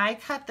going to die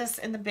cut this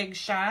in the Big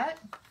Shot.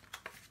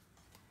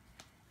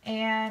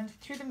 And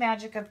through the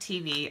magic of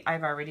TV,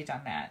 I've already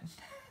done that.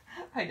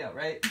 I know,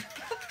 right?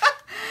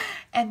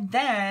 And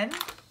then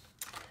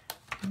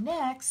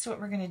next,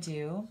 what we're going to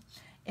do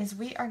is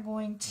we are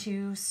going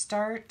to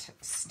start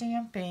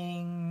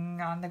stamping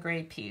on the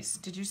gray piece.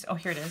 Did you, oh,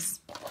 here it is.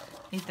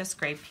 Need this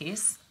gray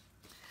piece.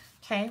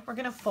 Okay, we're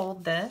going to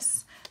fold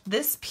this.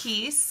 This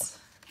piece,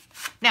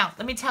 now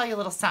let me tell you a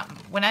little something.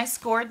 When I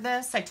scored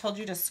this, I told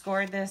you to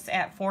score this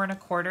at 4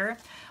 1/4.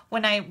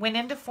 When I went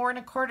into 4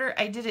 1/4,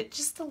 I did it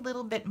just a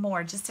little bit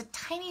more, just a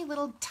tiny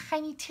little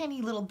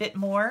bit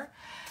more,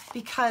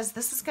 because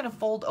this is going to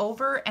fold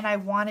over and I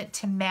want it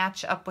to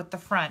match up with the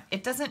front.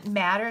 It doesn't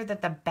matter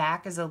that the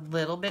back is a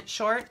little bit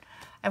short.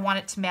 I want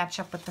it to match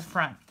up with the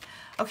front.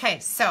 Okay,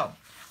 so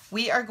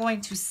we are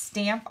going to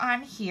stamp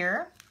on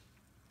here,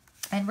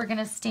 and we're going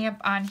to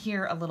stamp on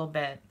here a little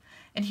bit.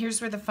 And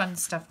here's where the fun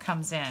stuff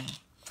comes in.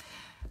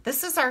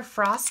 This is our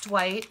Frost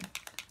White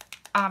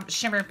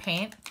shimmer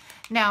paint.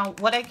 Now,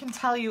 what I can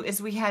tell you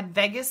is we had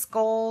Vegas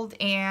Gold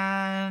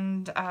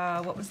and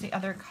what was the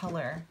other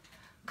color?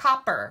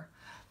 Copper.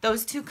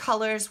 Those two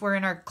colors were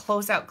in our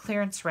closeout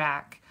clearance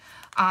rack.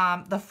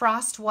 The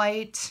Frost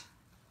White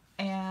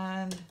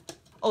and,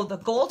 oh, the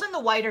gold and the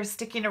white are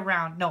sticking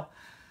around. No,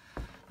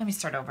 let me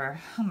start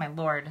over. Oh my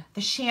Lord.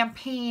 The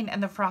champagne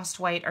and the Frost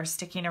White are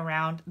sticking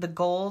around. The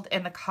gold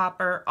and the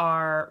copper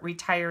are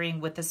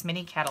retiring with this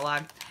mini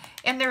catalog,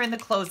 and they're in the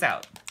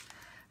closeout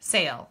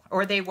sale,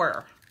 or they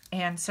were.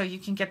 And so you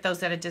can get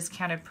those at a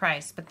discounted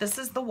price. But this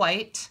is the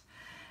white,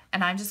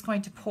 and I'm just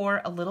going to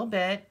pour a little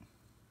bit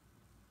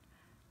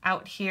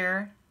out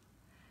here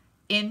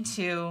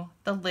into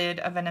the lid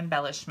of an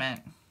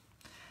embellishment.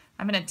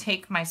 I'm going to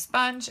take my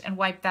sponge and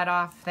wipe that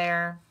off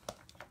there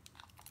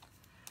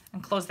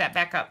and close that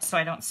back up so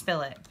I don't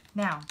spill it.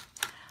 Now,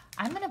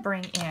 I'm going to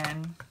bring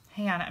in,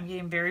 hang on, I'm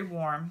getting very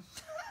warm,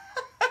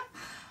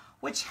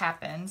 which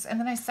happens, and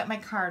then I set my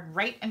card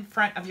right in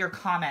front of your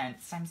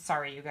comments. I'm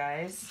sorry, you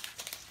guys.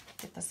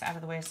 Get this out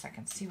of the way so I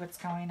can see what's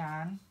going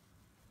on.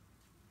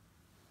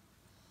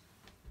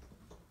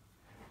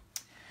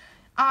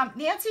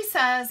 Nancy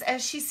says,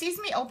 as she sees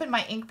me open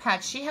my ink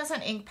pad, she has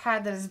an ink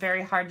pad that is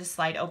very hard to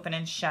slide open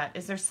and shut.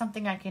 Is there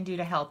something I can do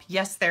to help?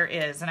 Yes, there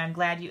is, and I'm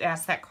glad you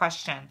asked that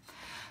question.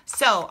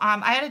 So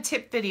I had a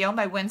tip video,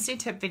 my Wednesday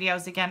tip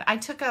videos again. I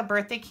took a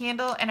birthday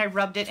candle and I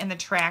rubbed it in the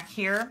track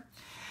here.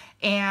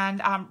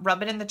 And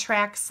rub it in the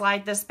track,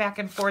 slide this back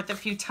and forth a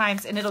few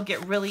times, and it'll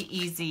get really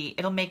easy.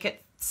 It'll make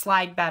it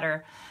slide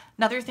better.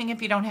 Another thing,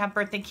 if you don't have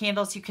birthday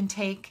candles, you can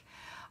take,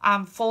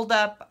 fold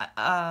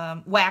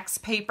up wax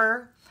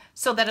paper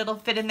so that it'll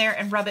fit in there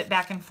and rub it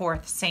back and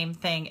forth, same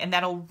thing. And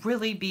that'll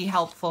really be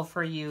helpful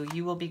for you.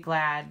 You will be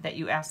glad that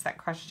you asked that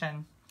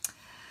question.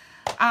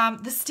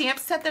 The stamp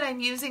set that I'm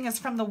using is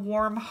from the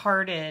Warm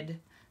Hearted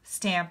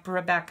stamp,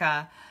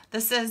 Rebecca.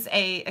 This is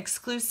a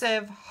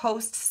exclusive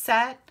host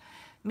set,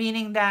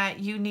 meaning that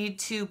you need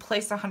to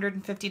place a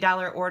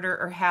 $150 order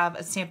or have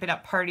a Stampin'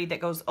 Up! Party that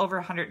goes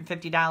over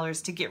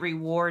 $150 to get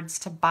rewards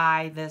to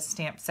buy this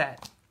stamp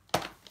set.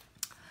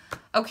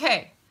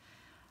 Okay,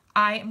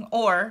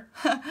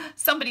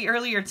 somebody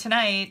earlier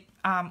tonight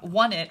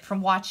won it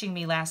from watching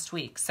me last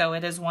week, so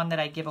it is one that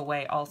I give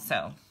away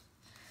also.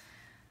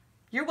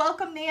 You're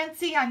welcome,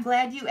 Nancy. I'm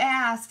glad you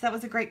asked. That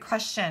was a great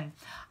question.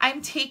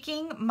 I'm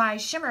taking my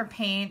shimmer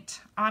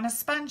paint on a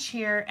sponge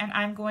here, and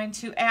I'm going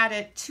to add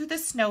it to the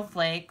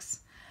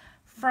snowflakes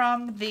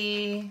from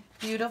the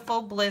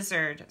beautiful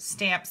Blizzard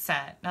stamp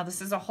set. Now,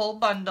 this is a whole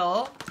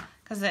bundle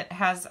because it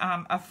has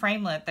a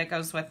framelit that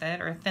goes with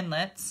it, or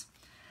thinlits.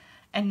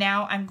 And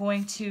now I'm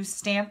going to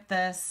stamp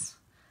this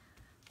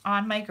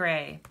on my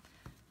gray.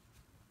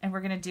 And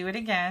we're going to do it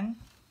again.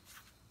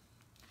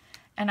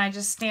 And I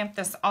just stamped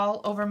this all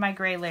over my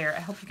gray layer.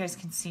 I hope you guys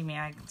can see me.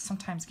 I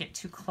sometimes get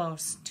too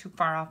close, too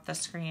far off the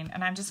screen.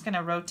 And I'm just going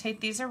to rotate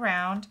these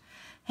around.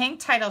 Hang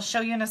tight. I'll show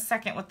you in a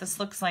second what this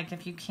looks like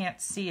if you can't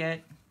see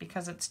it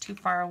because it's too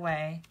far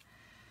away.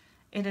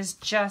 It is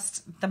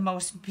just the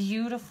most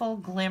beautiful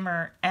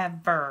glimmer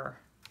ever.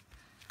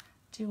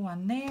 Do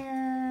one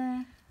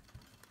there.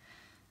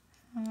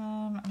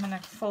 I'm going to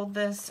fold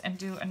this and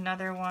do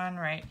another one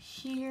right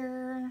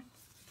here.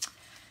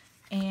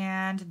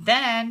 And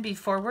then,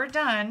 before we're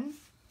done,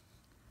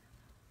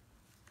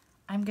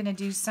 I'm going to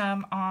do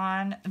some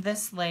on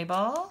this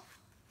label.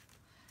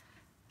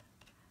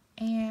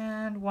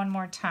 And one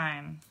more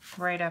time,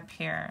 right up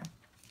here.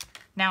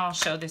 Now I'll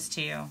show this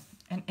to you.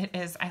 And it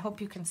is, I hope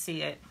you can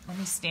see it. Let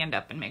me stand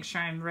up and make sure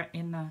I'm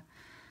in the,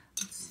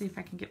 let's see if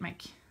I can get my,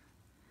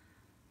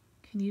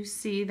 can you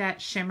see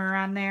that shimmer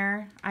on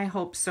there? I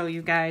hope so,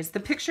 you guys. The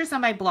pictures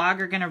on my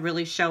blog are going to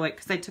really show it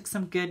because I took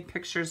some good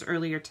pictures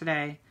earlier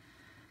today.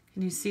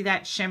 Can you see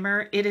that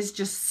shimmer? It is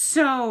just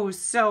so,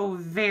 so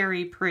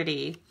very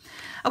pretty.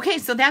 Okay,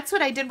 so that's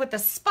what I did with the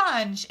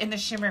sponge in the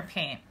shimmer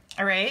paint,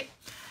 all right?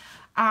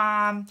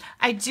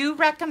 I do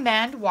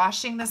recommend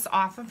washing this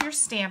off of your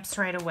stamps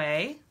right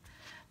away.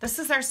 This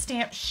is our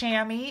stamp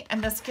chamois,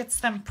 and this gets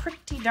them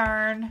pretty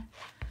darn,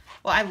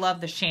 well, I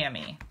love the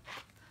chamois,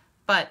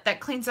 but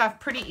that cleans off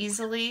pretty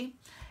easily,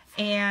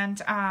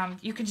 and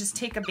you can just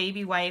take a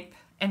baby wipe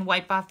and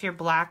wipe off your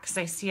black, because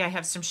I see I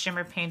have some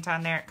shimmer paint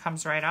on there. It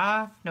comes right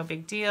off, no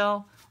big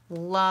deal.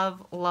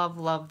 Love, love,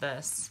 love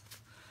this.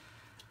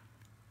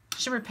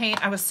 Shimmer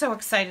paint, I was so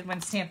excited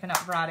when Stampin'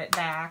 Up! Brought it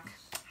back.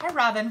 Hi,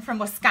 Robin from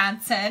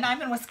Wisconsin. I'm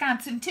in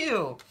Wisconsin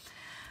too.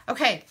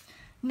 Okay,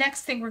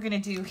 next thing we're gonna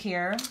do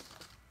here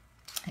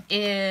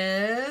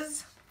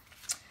is,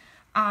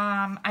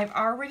 I've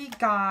already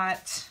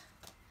got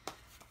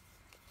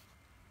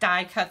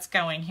die cuts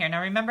going here.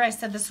 Now remember I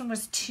said this one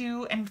was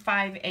 2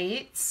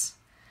 5/8.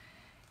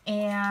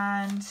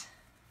 And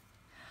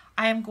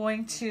I am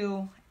going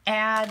to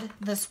add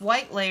this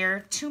white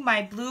layer to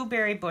my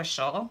blueberry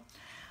bushel,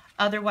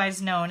 otherwise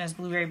known as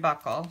blueberry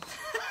buckle.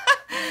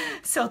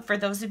 So for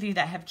those of you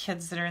that have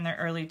kids that are in their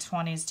early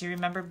 20s, do you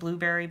remember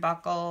blueberry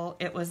buckle?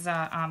 It was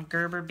a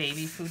Gerber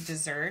baby food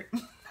dessert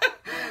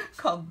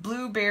called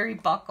blueberry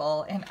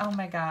buckle. And oh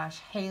my gosh,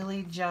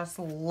 Haley just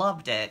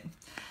loved it.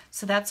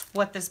 So that's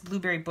what this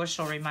blueberry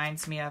bushel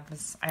reminds me of.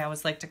 I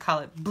always like to call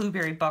it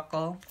blueberry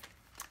buckle.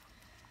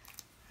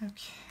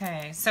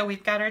 Okay, so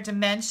we've got our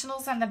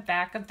dimensionals on the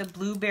back of the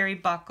blueberry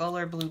buckle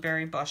or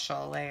blueberry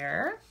bushel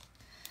layer.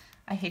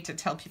 I hate to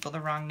tell people the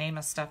wrong name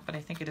of stuff, but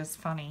I think it is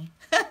funny.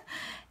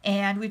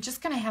 And we're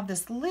just going to have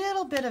this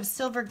little bit of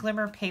silver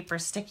glimmer paper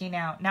sticking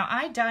out. Now,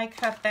 I die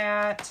cut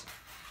that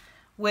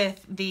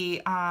with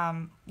the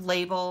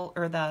label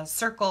or the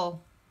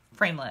circle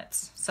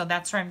framelits. So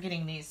that's where I'm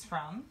getting these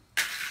from.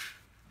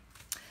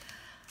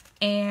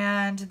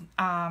 And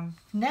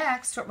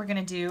next, what we're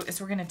going to do is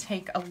we're going to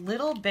take a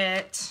little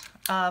bit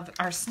of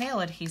our snail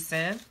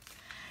adhesive,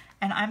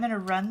 and I'm going to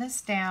run this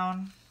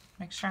down.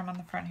 Make sure I'm on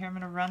the front here. I'm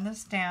going to run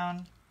this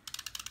down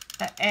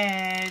the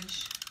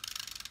edge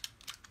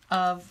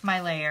of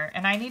my layer.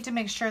 And I need to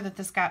make sure that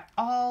this got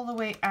all the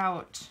way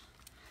out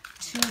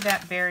to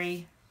that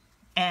very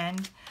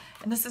end.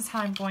 And this is how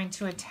I'm going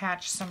to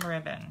attach some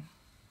ribbon.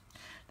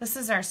 This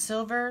is our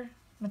silver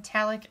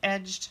metallic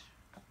edged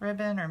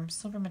ribbon, or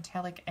silver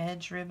metallic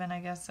edge ribbon,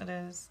 I guess it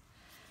is.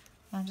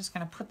 I'm just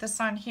going to put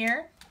this on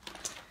here.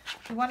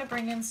 We want to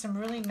bring in some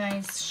really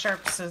nice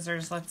sharp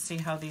scissors. Let's see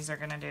how these are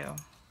going to do.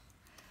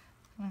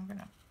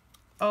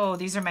 Oh,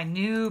 these are my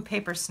new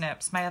paper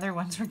snips. My other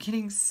ones were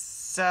getting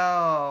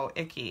so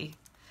icky.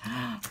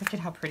 Look at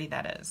how pretty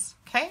that is.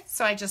 Okay,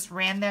 so I just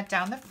ran that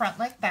down the front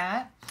like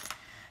that.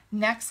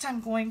 Next,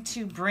 I'm going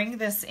to bring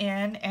this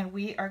in, and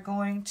we are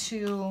going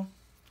to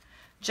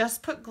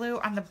just put glue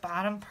on the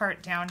bottom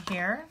part down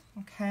here,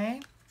 okay?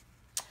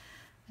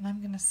 And I'm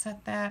going to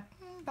set that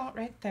about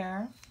right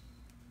there.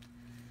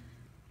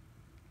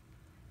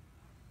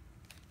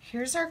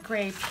 Here's our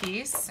gray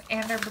piece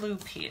and our blue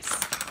piece.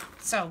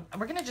 So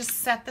we're going to just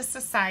set this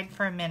aside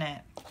for a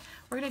minute.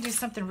 We're going to do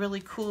something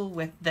really cool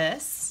with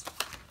this.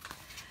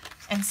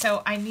 And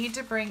so I need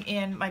to bring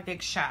in my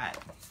big shot.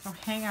 So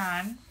hang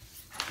on.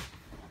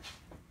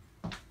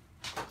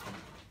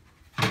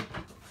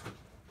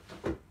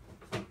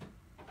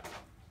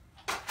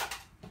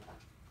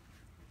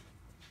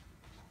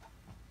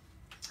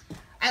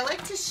 I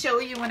like to show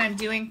you when I'm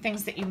doing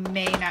things that you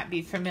may not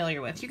be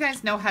familiar with. You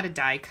guys know how to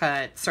die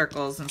cut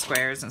circles and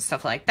squares and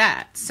stuff like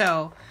that.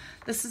 So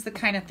this is the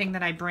kind of thing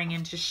that I bring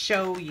in to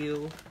show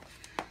you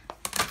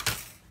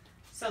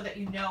so that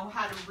you know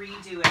how to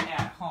redo it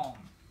at home.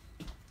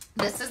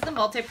 This is the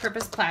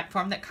multi-purpose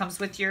platform that comes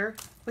with your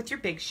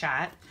big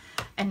shot.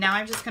 And now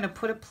I'm just going to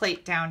put a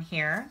plate down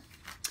here.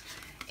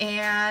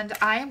 And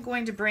I am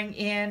going to bring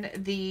in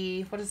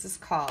the, what is this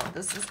called?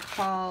 This is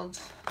called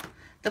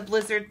the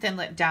Blizzard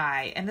Thinlit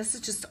die, and this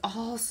is just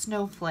all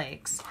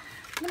snowflakes.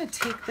 I'm going to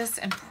take this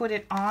and put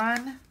it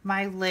on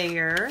my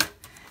layer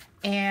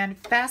and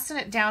fasten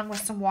it down with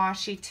some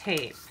washi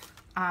tape.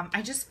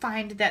 I just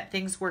find that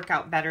things work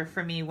out better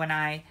for me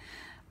when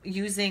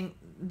using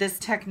this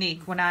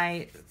technique, when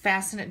I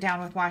fasten it down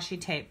with washi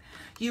tape.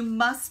 You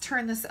must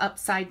turn this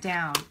upside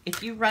down.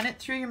 If you run it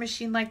through your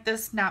machine like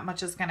this, not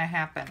much is going to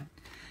happen.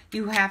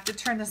 You have to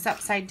turn this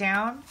upside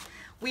down.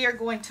 We are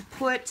going to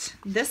put,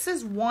 this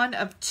is one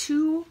of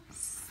two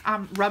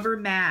rubber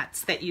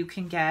mats that you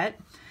can get.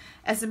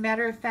 As a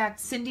matter of fact,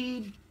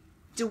 Cindy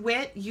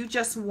DeWitt, you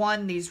just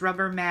won these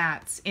rubber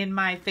mats in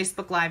my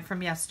Facebook Live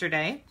from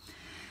yesterday.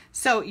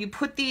 So you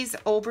put these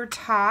over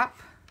top,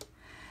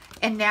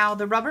 and now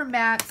the rubber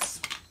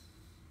mats,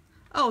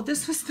 oh,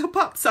 this was the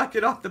pop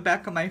socket off the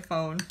back of my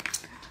phone.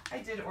 I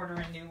did order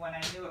a new one.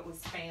 I knew it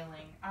was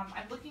failing. I'm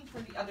looking for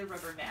the other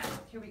rubber mat.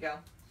 Here we go.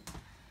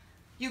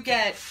 You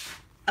get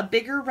a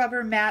bigger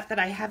rubber mat that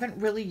I haven't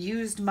really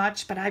used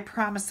much, but I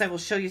promise I will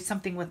show you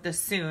something with this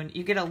soon.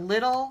 You get a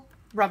little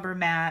rubber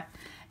mat,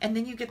 and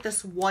then you get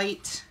this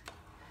white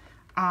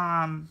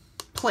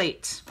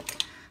plate.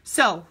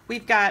 So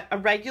we've got a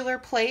regular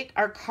plate.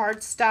 Our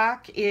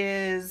cardstock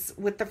is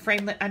with the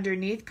framelit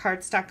underneath,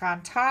 cardstock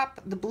on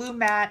top, the blue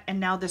mat, and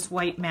now this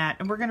white mat.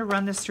 And we're going to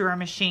run this through our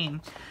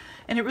machine.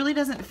 And it really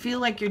doesn't feel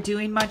like you're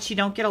doing much. You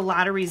don't get a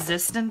lot of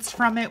resistance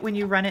from it when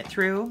you run it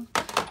through.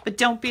 But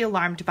don't be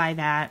alarmed by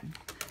that,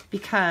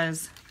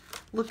 because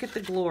look at the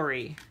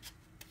glory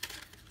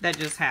that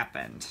just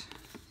happened.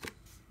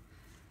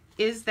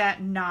 Is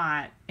that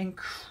not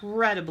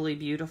incredibly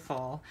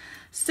beautiful?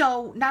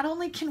 So not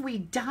only can we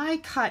die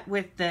cut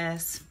with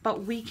this,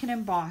 but we can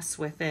emboss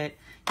with it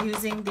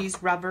using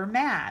these rubber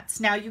mats.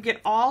 Now you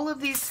get all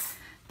of these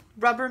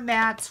rubber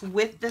mats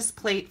with this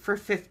plate for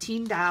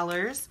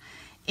 $15.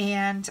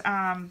 And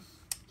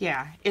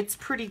yeah, it's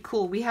pretty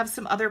cool. We have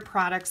some other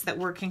products that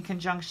work in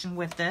conjunction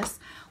with this.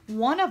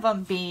 One of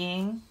them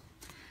being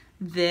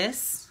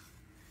this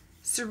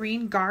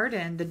Serene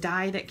Garden, the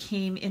die that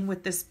came in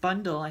with this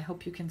bundle. I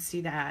hope you can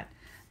see that.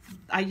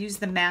 I use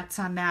the mats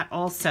on that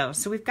also.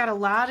 So we've got a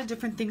lot of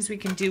different things we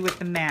can do with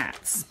the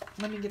mats.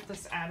 Let me get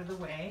this out of the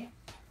way.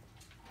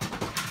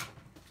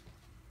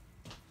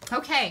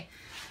 Okay.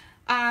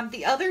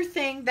 The other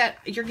thing that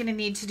you're going to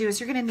need to do is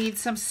you're going to need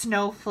some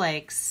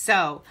snowflakes.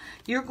 So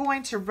you're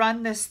going to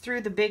run this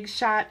through the Big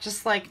Shot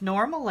just like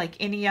normal, like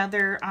any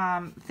other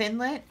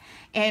Thinlit,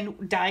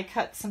 and die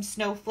cut some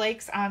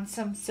snowflakes on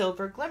some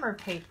silver glimmer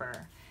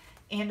paper.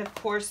 And of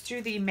course,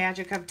 through the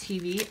magic of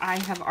TV, I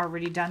have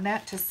already done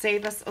that to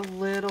save us a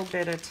little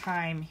bit of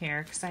time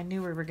here, because I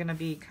knew we were going to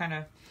be kind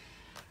of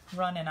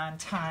running on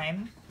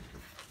time.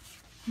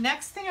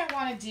 Next thing I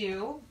want to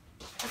do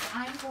is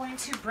I'm going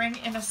to bring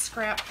in a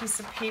scrap piece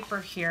of paper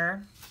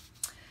here.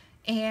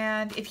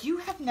 And if you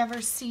have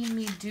never seen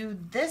me do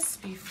this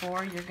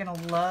before, you're going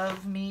to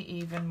love me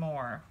even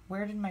more.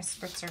 Where did my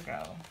spritzer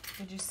go?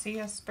 Did you see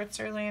a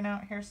spritzer laying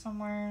out here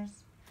somewhere?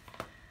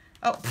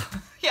 Oh,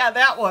 yeah,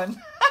 that one.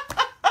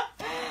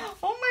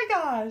 Oh my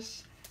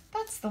gosh.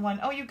 That's the one.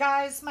 Oh, you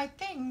guys, my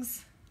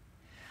things.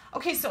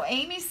 Okay, so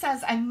Amy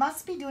says, I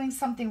must be doing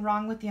something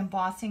wrong with the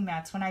embossing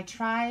mats. When I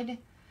tried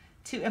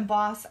to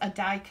emboss a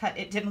die cut,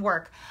 it didn't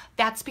work.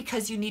 That's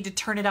because you need to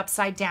turn it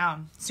upside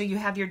down. So you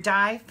have your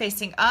die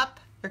facing up,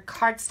 your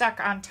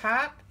cardstock on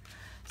top.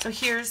 So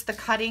here's the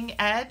cutting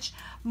edge.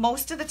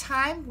 Most of the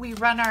time we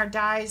run our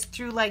dies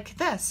through like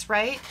this,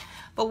 right?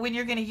 But when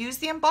you're going to use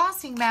the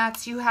embossing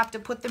mats, you have to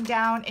put them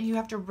down and you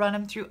have to run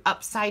them through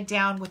upside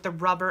down with the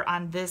rubber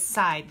on this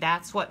side.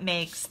 That's what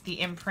makes the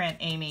imprint,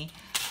 Amy.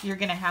 You're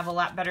going to have a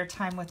lot better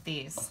time with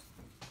these.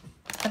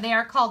 And they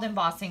are called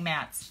embossing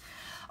mats.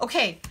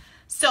 Okay.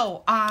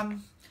 So,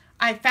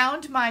 I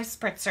found my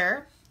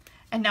spritzer,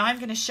 And now I'm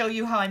going to show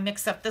you how I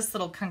mix up this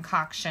little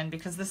concoction,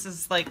 because this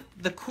is like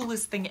the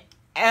coolest thing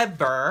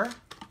ever.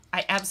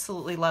 I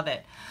absolutely love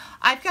it.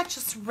 I've got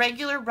just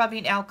regular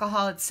rubbing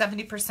alcohol. It's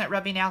 70%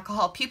 rubbing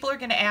alcohol. People are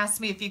going to ask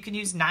me if you can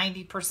use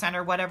 90%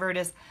 or whatever it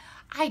is.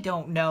 I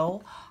don't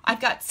know. I've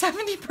got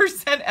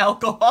 70%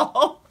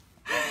 alcohol.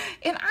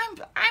 And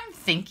I'm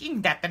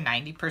thinking that the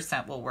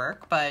 90% will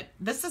work, but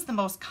this is the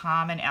most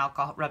common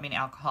alcohol, rubbing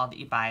alcohol that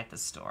you buy at the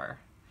store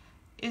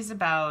is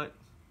the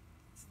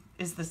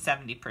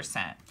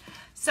 70%.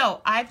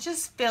 So I've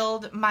just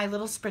filled my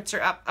little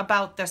spritzer up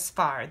about this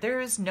far. There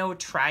is no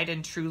tried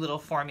and true little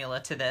formula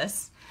to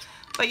this,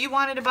 but you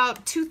want it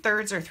about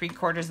 2/3 or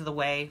 3/4 of the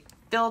way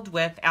filled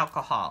with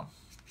alcohol,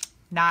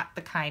 not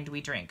the kind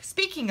we drink.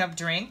 Speaking of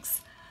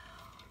drinks,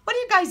 what are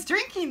you guys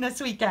drinking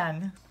this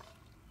weekend?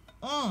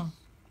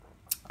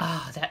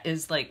 That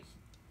is like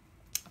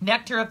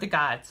nectar of the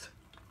gods.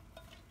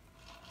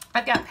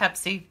 I've got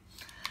Pepsi.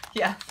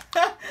 Yeah,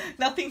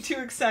 nothing too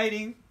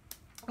exciting.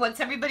 What's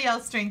everybody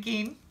else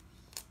drinking?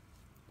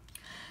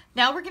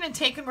 Now we're going to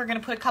take and we're going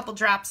to put a couple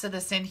drops of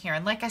this in here.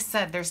 And like I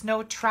said, there's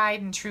no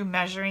tried and true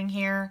measuring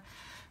here.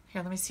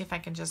 Here, let me see if I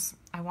can just,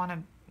 I want to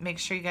make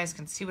sure you guys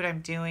can see what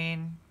I'm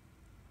doing.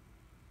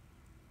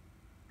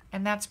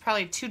 And that's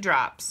probably 2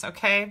 drops,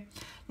 okay?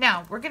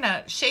 Now, we're going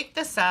to shake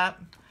this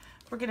up.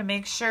 We're going to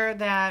make sure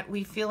that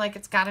we feel like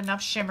it's got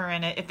enough shimmer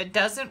in it. If it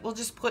doesn't, we'll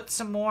just put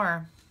some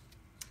more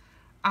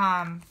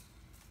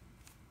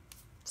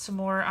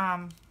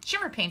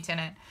shimmer paint in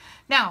it.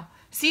 Now,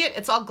 see it?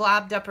 It's all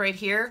globbed up right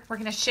here. We're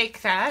going to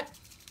shake that,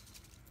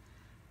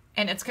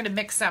 and it's going to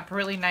mix up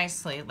really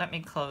nicely. Let me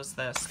close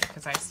this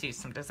because I see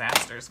some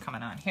disasters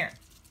coming on here.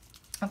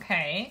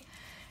 Okay,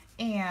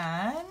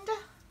 and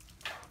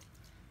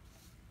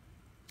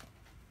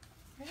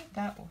where did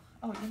that?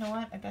 Oh, you know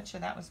what? I bet you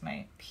that was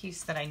my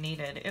piece that I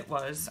needed. It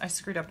was. I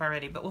screwed up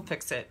already, but we'll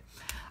fix it.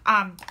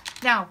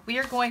 Now, we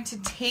are going to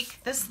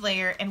take this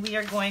layer and we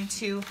are going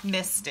to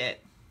mist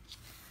it.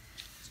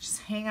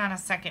 Just hang on a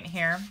second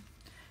here.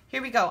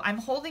 Here we go. I'm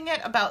holding it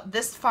about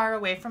this far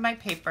away from my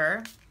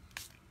paper.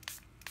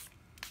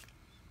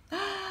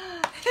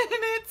 And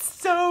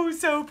it's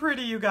so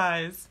pretty, you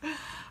guys.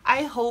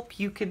 I hope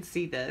you can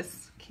see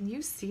this. Can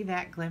you see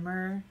that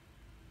glimmer?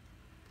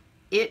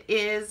 It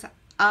is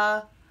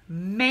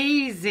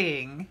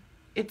amazing.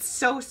 It's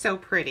so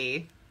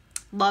pretty.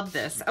 Love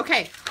this.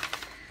 Okay,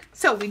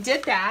 so we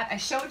did that. I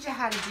showed you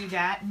how to do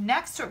that.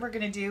 Next, what we're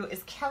going to do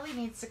is Kelly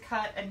needs to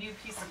cut a new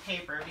piece of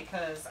paper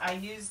because I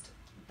used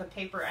the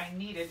paper I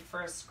needed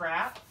for a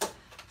scrap.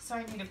 So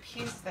I need a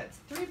piece that's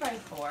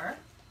 3x4.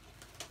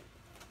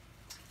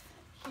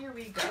 Here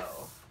we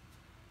go.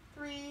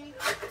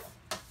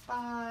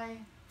 3x4.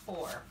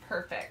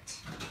 Perfect.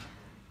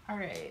 All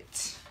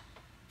right.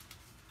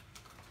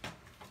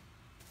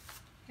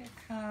 Here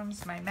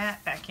comes my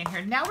mat back in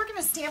here. Now we're going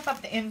to stamp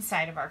up the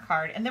inside of our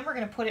card, and then we're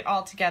going to put it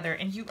all together,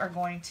 and you are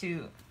going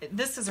to,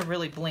 this is a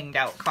really blinged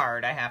out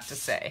card, I have to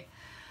say.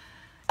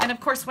 And of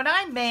course, when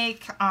I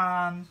make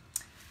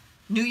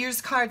New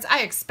Year's cards,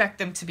 I expect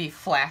them to be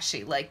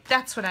flashy. Like,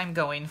 that's what I'm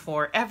going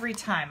for every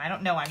time. I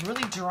don't know, I'm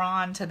really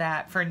drawn to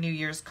that for New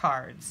Year's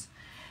cards.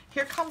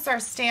 Here comes our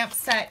stamp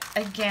set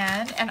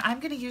again, and I'm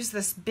going to use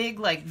this big,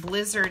 like,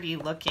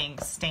 blizzardy looking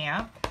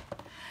stamp.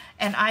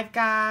 And I've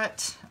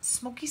got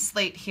smoky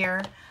slate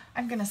here.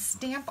 I'm going to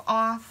stamp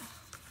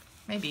off,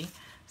 maybe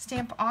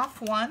stamp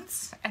off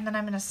once, and then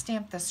I'm going to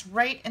stamp this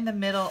right in the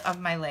middle of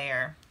my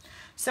layer.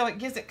 So it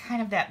gives it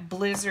kind of that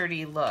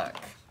blizzardy look.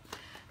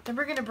 Then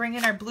we're going to bring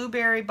in our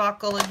blueberry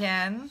buckle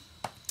again,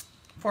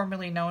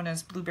 formerly known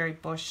as blueberry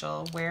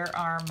bushel. Where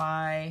are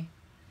my,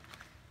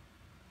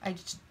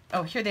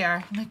 oh, here they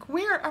are. I'm like,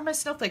 where are my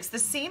snowflakes? The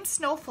same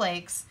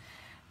snowflakes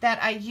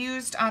that I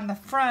used on the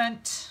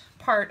front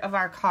part of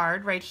our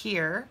card right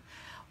here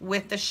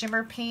with the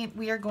shimmer paint,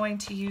 we are going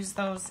to use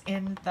those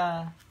in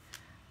the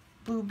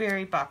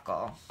blueberry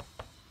buckle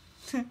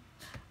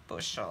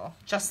bushel,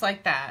 just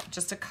like that.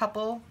 Just a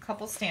couple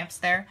stamps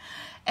there.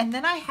 And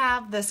then I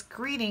have this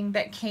greeting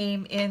that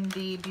came in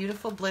the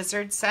beautiful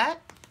Blizzard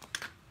set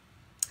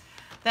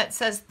that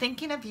says,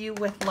 "Thinking of you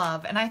with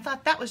love." And I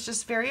thought that was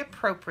just very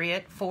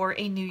appropriate for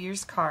a New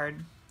Year's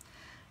card.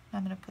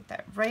 I'm going to put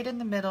that right in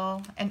the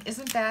middle. And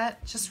isn't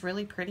that just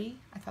really pretty?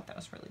 I thought that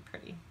was really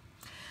pretty.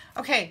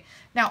 Okay,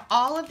 now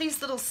all of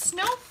these little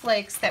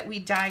snowflakes that we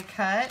die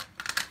cut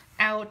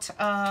out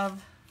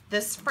of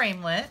this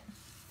framelit,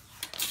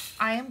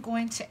 I am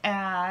going to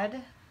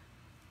add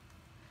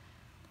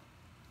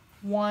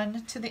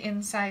one to the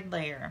inside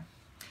layer.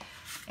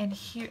 And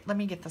here, let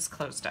me get this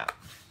closed up.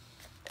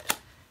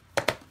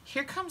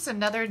 Here comes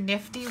another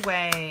nifty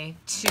way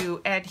to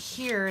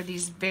adhere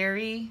these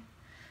very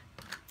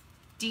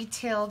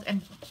detailed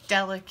and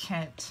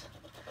delicate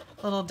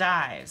little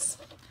dies.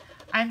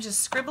 I'm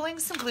just scribbling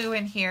some glue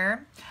in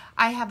here.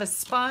 I have a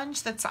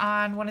sponge that's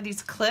on one of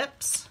these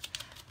clips,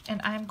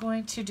 and I'm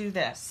going to do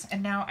this.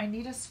 And now I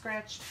need a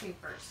scratch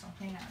paper, so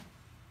hang on.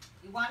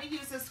 You want to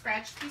use a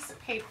scratch piece of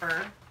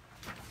paper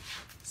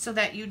so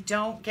that you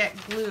don't get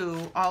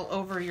glue all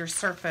over your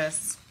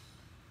surface.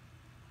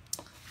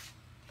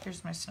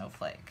 Here's my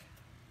snowflake.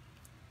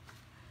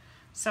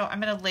 So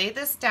I'm going to lay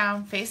this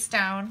down, face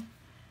down,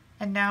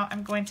 and now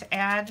I'm going to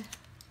add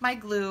my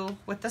glue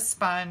with the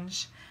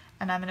sponge,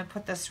 and I'm going to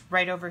put this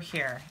right over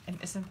here. And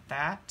isn't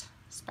that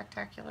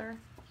spectacular?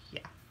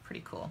 Yeah,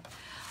 pretty cool.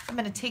 I'm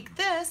going to take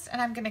this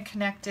and I'm going to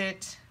connect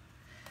it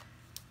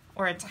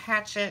or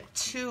attach it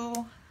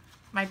to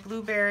my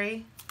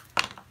blueberry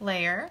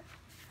layer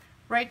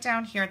right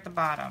down here at the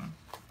bottom.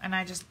 And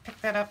I just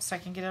pick that up so I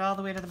can get it all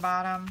the way to the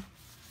bottom.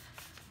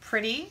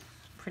 Pretty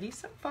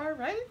so far,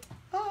 right?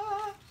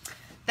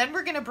 Then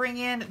we're going to bring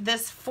in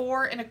this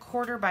 4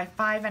 1/4 by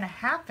 5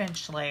 1/2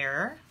 inch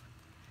layer.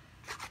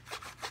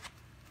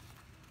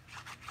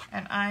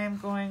 And I am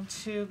going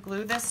to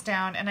glue this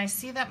down. And I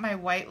see that my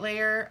white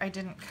layer, I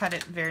didn't cut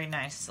it very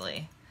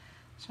nicely.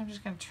 So I'm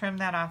just going to trim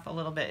that off a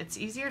little bit. It's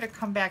easier to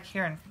come back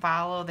here and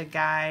follow the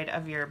guide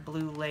of your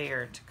blue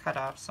layer to cut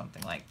off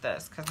something like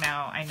this, because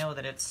now I know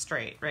that it's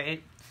straight,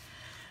 right?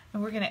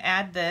 And we're going to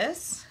add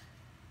this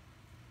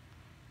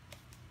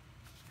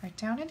right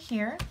down in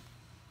here.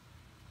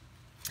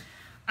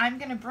 I'm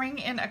going to bring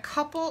in a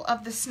couple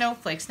of the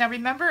snowflakes. Now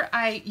remember,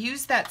 I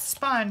used that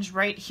sponge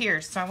right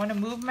here, so I want to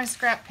move my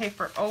scrap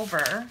paper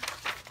over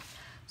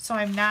so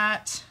I'm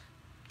not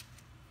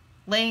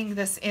laying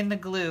this in the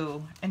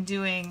glue and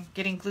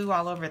getting glue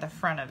all over the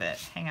front of it.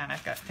 Hang on,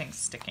 I've got things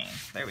sticking.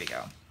 There we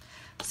go.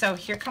 So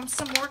here comes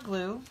some more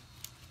glue.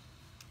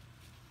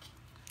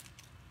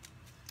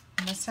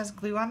 And this has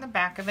glue on the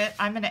back of it.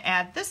 I'm going to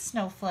add this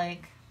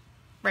snowflake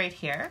right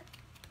here.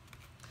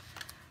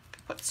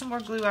 Put some more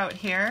glue out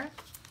here.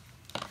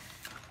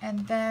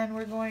 And then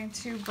we're going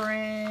to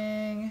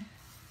bring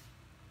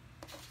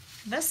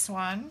this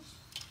one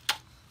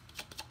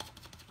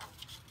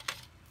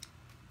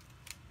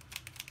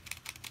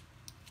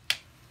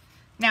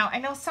Now, I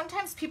know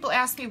sometimes people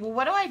ask me, well,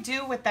 what do I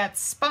do with that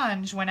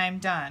sponge when I'm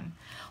done?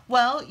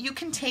 Well, you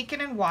can take it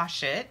and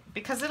wash it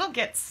because it'll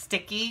get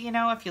sticky. You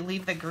know, if you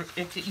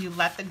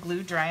let the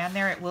glue dry on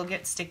there, it will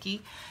get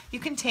sticky. You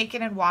can take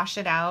it and wash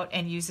it out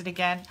and use it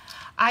again.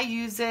 I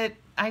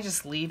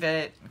just leave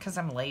it because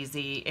I'm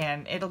lazy,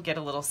 and it'll get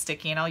a little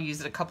sticky, and I'll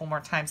use it a couple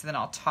more times, and then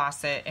I'll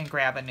toss it and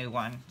grab a new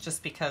one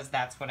just because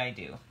that's what I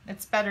do.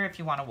 It's better if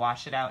you want to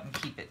wash it out and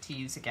keep it to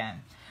use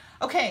again.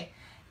 Okay,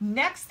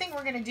 next thing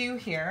we're going to do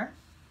here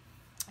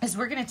is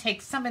we're going to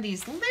take some of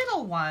these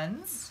little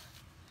ones.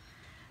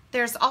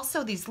 There's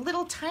also these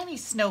little tiny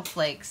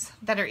snowflakes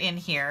that are in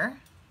here.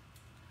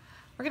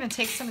 We're going to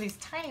take some of these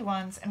tiny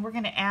ones and we're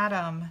going to add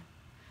them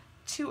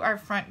to our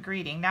front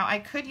greeting. Now I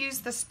could use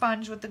the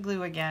sponge with the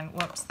glue again.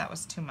 Whoops, that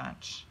was too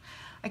much.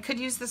 I could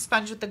use the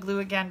sponge with the glue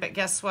again, but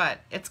guess what?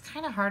 It's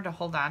kind of hard to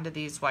hold on to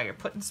these while you're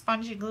putting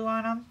spongy glue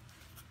on them.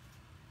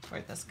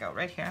 Where'd this go?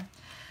 Right here.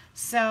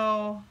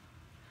 So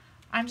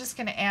I'm just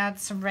going to add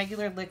some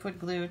regular liquid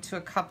glue to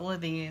a couple of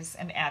these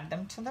and add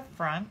them to the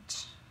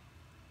front.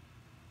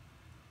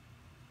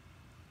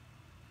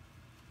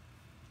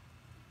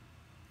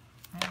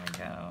 There we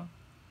go.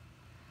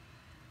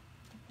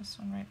 Put this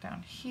one right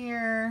down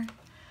here,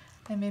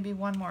 and maybe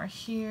one more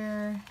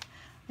here.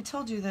 I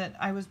told you that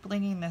I was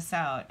blinging this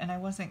out, and I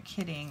wasn't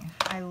kidding.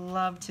 I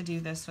love to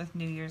do this with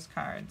New Year's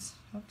cards.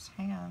 Oops,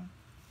 hang on.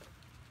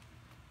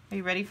 Are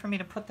you ready for me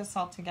to put this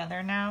all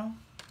together now?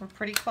 We're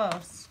pretty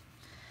close.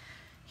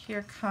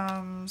 Here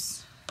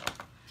comes,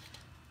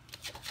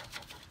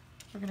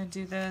 we're going to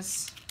do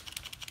this,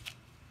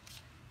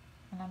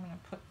 and I'm going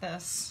to put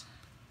this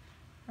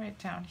right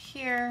down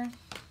here.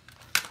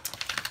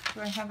 Do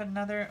I have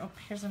another? Oh,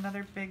 here's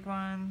another big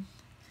one.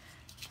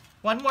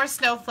 One more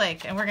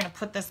snowflake, and we're going to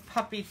put this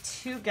puppy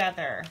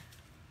together.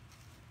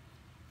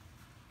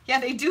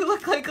 Yeah, they do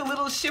look like a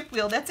little ship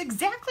wheel. That's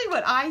exactly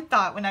what I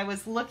thought when I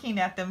was looking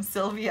at them,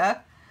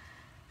 Sylvia.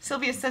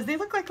 Sylvia says they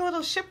look like a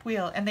little ship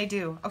wheel, and they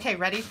do. Okay,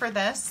 ready for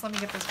this? Let me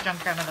get this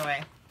junk out of the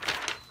way.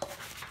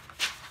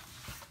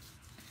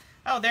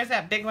 Oh, there's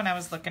that big one I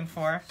was looking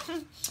for.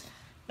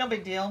 No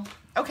big deal.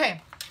 Okay.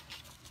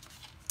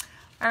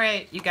 All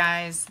right, you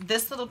guys,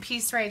 this little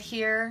piece right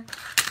here,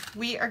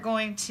 we are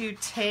going to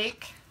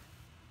take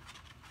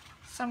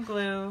some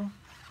glue,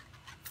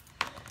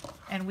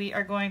 and we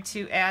are going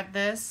to add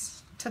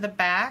this to the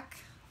back,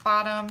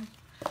 bottom,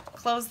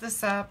 close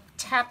this up,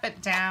 tap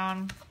it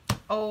down.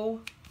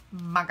 Oh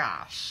my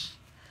gosh.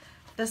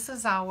 This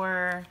is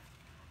our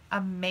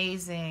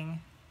amazing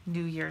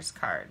New Year's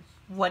card.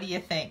 What do you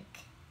think?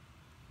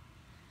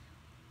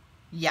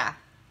 Yeah.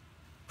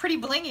 Pretty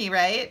blingy,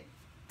 right?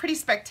 Pretty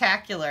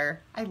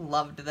spectacular. I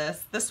loved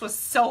this. This was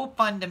so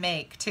fun to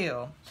make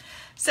too.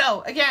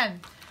 So again,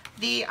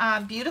 the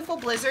beautiful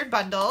Blizzard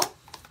bundle,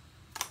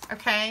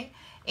 okay?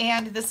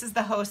 And this is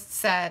the host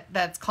set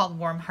that's called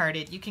Warm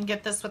Hearted. You can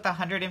get this with a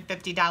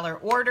 $150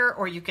 order,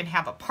 or you can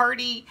have a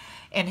party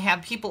and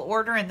have people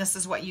order, and this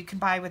is what you can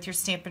buy with your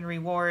Stampin'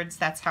 Rewards.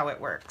 That's how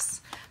it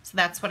works. So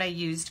that's what I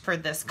used for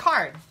this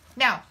card.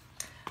 Now,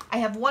 I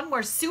have one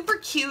more super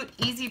cute,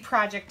 easy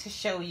project to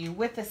show you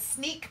with a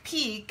sneak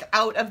peek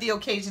out of the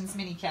Occasions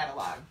mini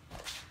catalog.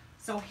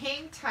 So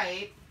hang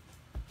tight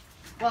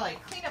while I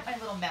clean up my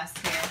little mess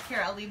here.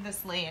 Here, I'll leave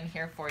this lay in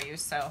here for you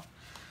so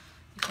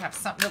You can have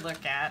something to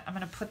look at. I'm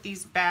going to put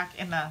these back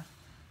in the...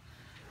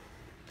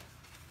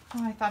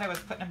 Oh, I thought I was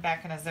putting them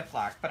back in a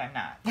Ziploc, but I'm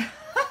not.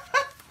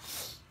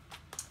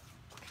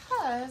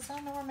 Because I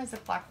don't know where my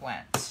Ziploc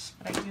went.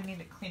 But I do need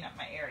to clean up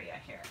my area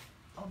here.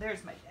 Oh,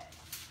 there's my bed.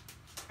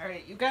 All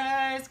right, you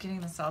guys, getting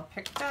this all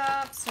picked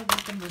up so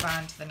we can move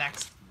on to the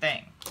next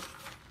thing.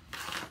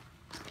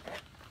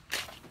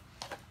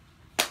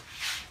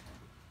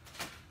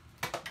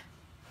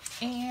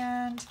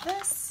 And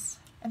this,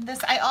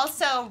 I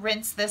also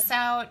rinse this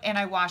out and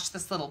I wash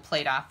this little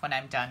plate off when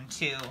I'm done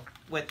too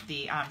with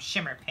the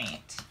shimmer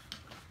paint.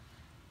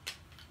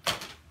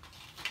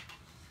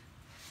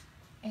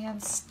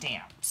 And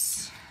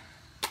stamps.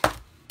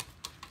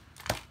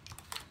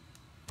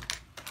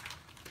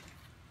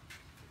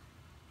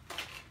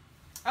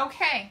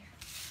 Okay,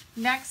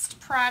 next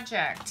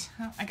project.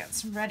 Oh, I got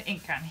some red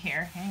ink on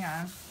here. Hang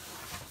on.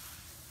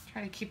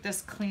 Try to keep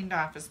this cleaned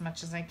off as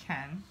much as I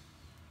can.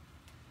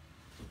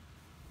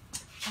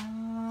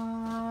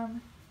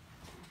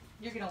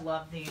 You're gonna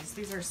love these.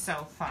 These are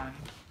so fun.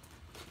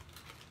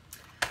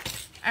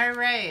 All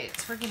right,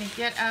 we're gonna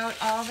get out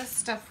all the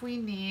stuff we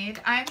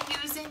need. I'm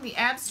using the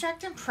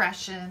Abstract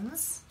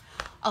Impressions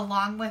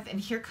along with, and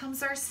here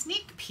comes our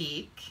sneak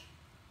peek.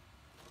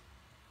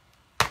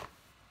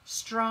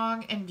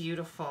 Strong and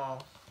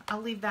Beautiful.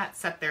 I'll leave that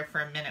set there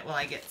for a minute while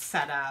I get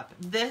set up.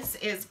 This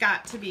is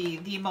got to be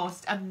the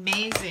most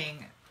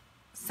amazing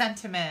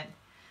sentiment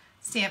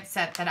stamp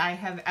set that I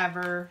have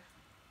ever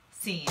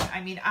seen.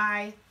 I mean,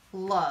 I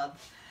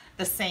love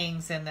the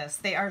sayings in this.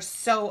 They are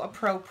so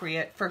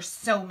appropriate for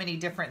so many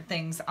different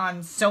things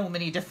on so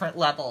many different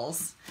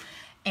levels.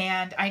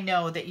 And I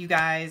know that you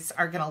guys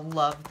are going to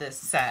love this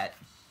set.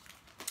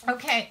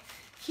 Okay,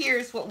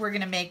 here's what we're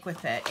going to make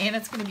with it. And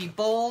it's going to be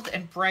bold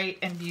and bright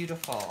and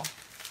beautiful.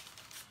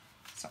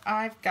 So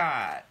I've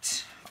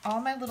got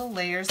all my little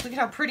layers. Look at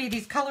how pretty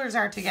these colors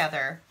are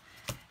together.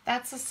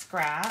 That's a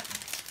scrap.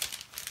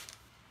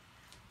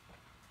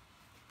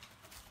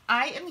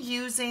 I am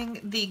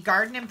using the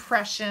Garden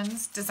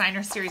Impressions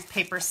Designer Series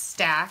paper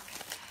stack,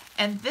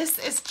 and this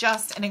is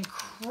just an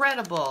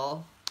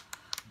incredible,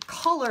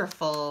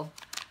 colorful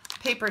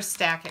paper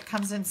stack. It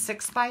comes in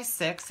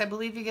 6x6. I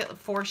believe you get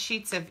 4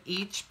 sheets of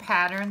each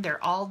pattern.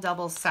 They're all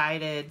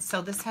double-sided,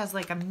 so this has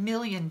like a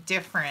million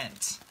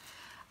different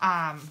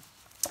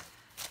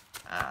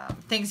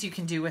things you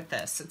can do with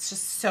this. It's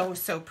just so,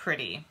 so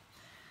pretty.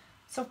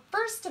 So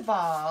first of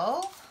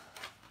all,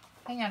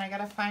 hang on, I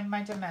gotta find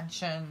my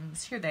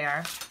dimensions. Here they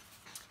are.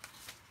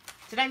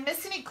 Did I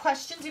miss any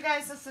questions, you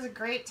guys? This is a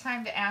great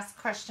time to ask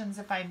questions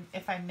if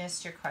I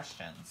missed your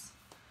questions.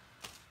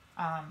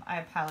 I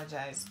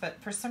apologize,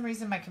 but for some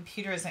reason my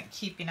computer isn't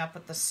keeping up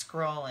with the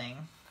scrolling.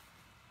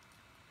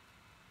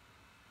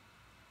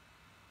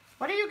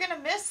 What are you gonna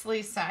miss,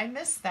 Lisa? I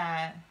missed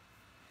that.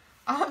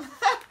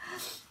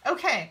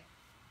 Okay,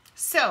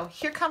 so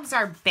here comes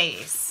our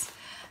base.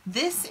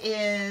 This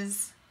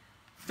is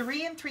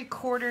 3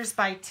 3/4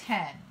 by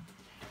 10.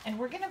 And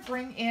we're gonna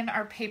bring in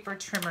our paper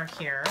trimmer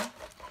here.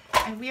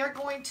 And we are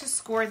going to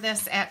score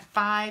this at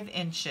 5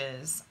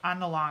 inches on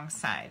the long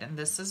side. And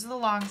this is the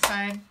long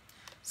side,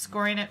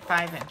 scoring at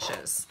 5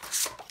 inches.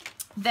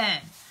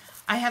 Then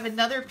I have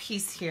another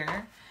piece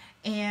here.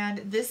 And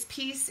this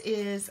piece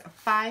is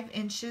 5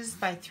 inches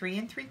by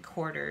 3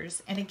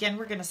 3/4. And again,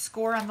 we're gonna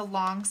score on the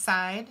long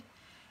side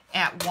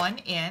at 1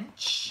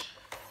 inch,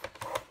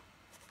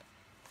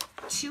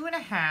 2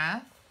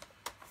 1/2,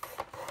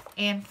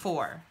 and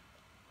 4.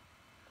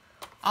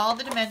 All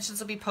the dimensions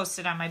will be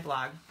posted on my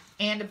blog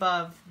and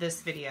above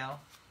this video.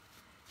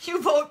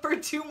 You vote for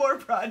 2 more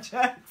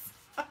projects.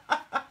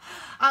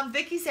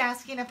 Vicky's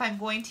asking if I'm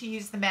going to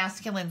use the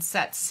masculine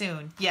set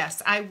soon.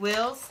 Yes, I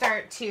will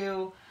start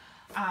to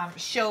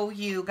show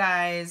you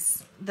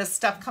guys the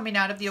stuff coming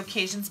out of the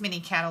Occasions mini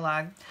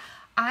catalog.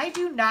 I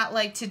do not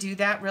like to do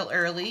that real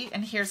early,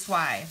 and here's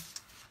why.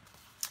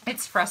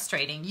 It's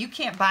frustrating. You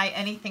can't buy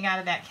anything out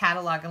of that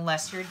catalog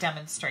unless you're a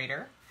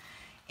demonstrator.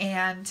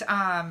 And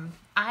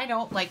I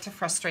don't like to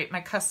frustrate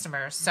my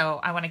customers, so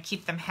I want to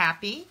keep them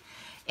happy.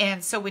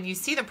 And so when you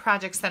see the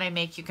projects that I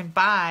make, you can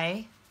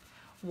buy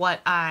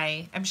what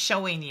I am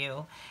showing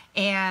you.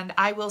 And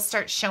I will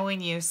start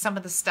showing you some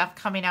of the stuff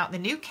coming out in the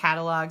new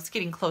catalogs,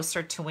 getting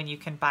closer to when you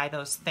can buy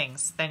those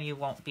things. Then you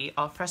won't be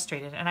all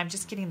frustrated. And I'm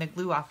just getting the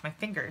glue off my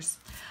fingers.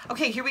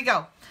 Okay, here we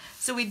go.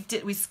 So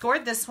we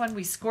scored this one.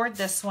 We scored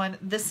this one.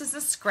 This is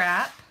a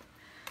scrap.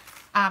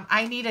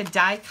 I need a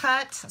die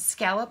cut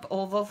scallop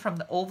oval from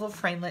the oval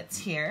framelits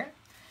here.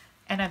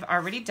 And I've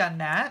already done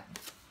that.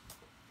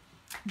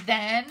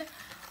 Then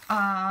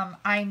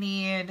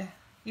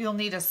you'll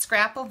need a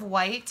scrap of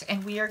white,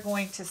 and we are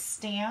going to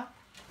stamp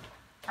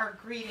our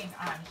greeting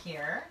on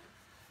here.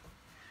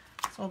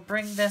 So we'll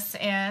bring this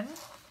in,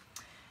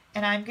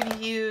 and I'm going to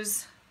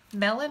use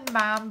Melon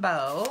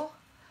Mambo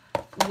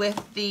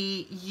with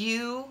the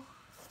 "You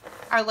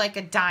are like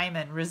a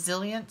diamond,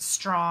 resilient,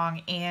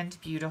 strong, and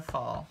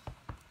beautiful."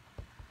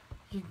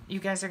 You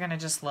guys are going to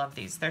just love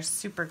these. They're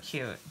super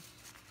cute.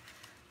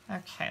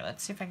 Okay,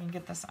 let's see if I can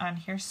get this on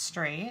here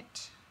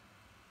straight.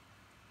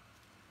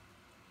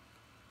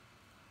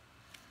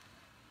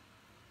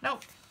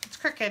 Nope, it's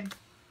crooked.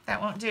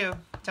 That won't do.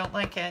 Don't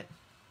like it.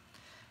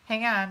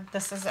 Hang on,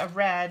 this is a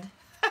red.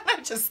 I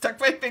just stuck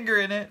my finger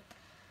in it.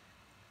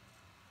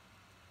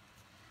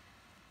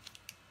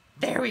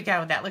 There we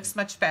go. That looks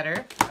much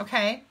better.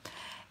 Okay.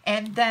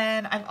 And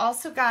then I've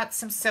also got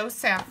some So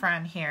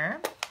Saffron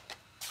here.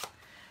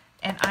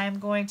 And I'm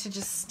going to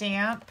just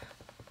stamp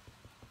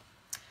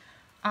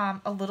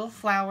a little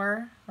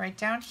flower right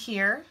down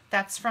here.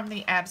 That's from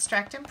the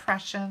Abstract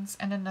Impressions,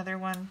 and another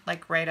one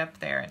like right up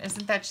there. And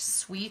isn't that just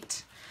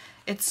sweet?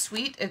 It's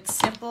sweet, it's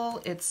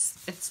simple,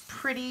 it's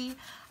pretty.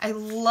 I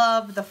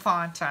love the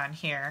font on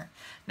here.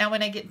 Now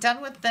when I get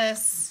done with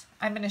this,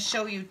 I'm going to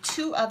show you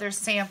 2 other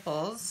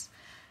samples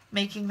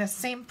making the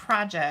same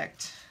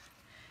project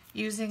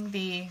using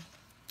the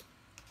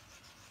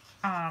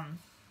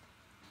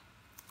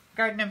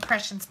Garden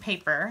Impressions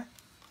paper.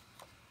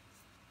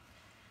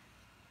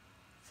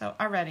 So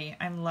already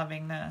I'm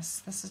loving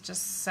this. This is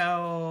just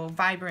so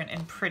vibrant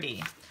and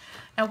pretty.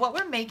 Now what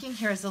we're making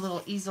here is a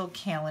little easel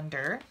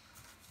calendar.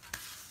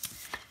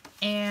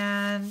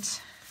 And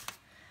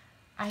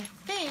I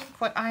think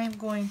what I am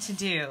going to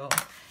do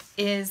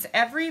is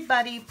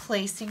everybody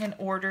placing an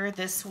order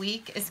this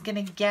week is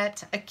going to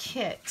get a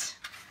kit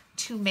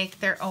to make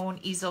their own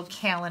easel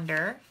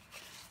calendar.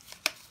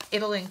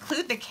 It'll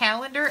include the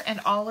calendar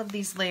and all of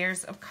these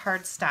layers of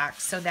cardstock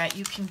so that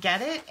you can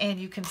get it and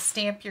you can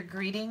stamp your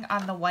greeting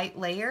on the white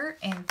layer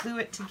and glue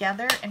it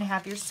together and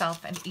have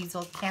yourself an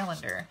easel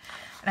calendar.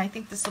 And I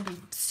think this will be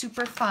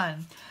super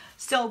fun.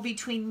 So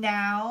between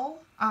now,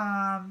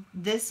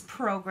 this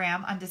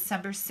program on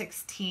December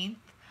 16th,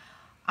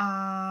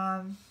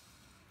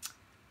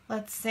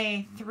 let's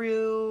say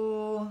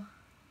through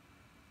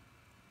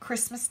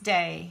Christmas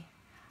Day,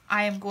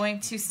 I am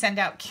going to send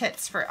out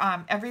kits for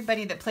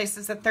everybody that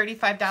places a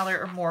 $35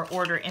 or more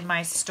order in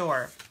my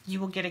store. You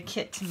will get a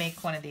kit to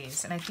make one of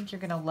these, and I think you're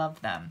going to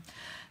love them.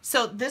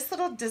 So this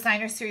little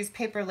Designer Series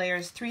paper layer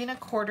is 3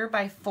 1/4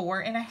 by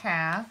 4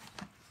 1/2,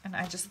 and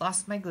I just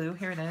lost my glue.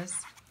 Here it is.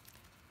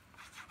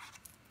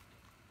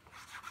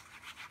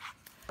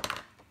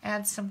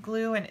 Add some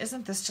glue, and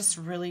isn't this just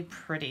really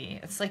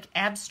pretty? It's like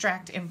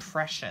Abstract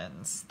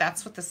Impressions.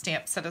 That's what the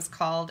stamp set is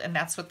called, and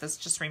that's what this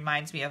just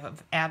reminds me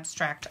of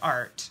abstract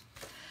art.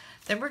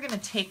 Then we're going to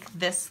take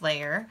this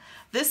layer.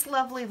 This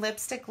lovely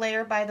lipstick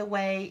layer, by the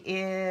way,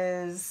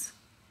 is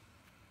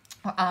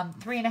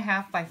 3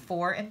 1/2 by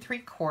 4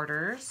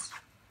 3/4.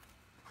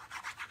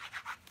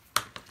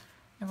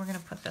 And we're going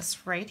to put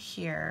this right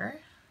here.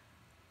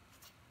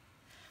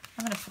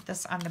 I'm going to put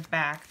this on the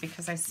back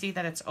because I see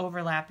that it's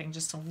overlapping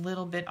just a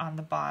little bit on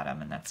the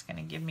bottom, and that's going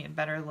to give me a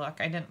better look.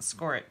 I didn't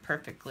score it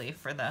perfectly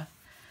for the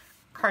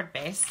card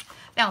base.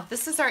 Now,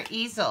 this is our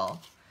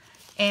easel,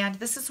 and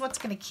this is what's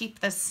going to keep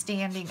this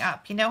standing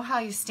up. You know how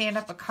you stand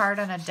up a card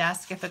on a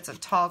desk if it's a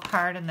tall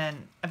card, and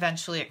then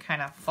eventually it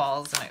kind of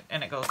falls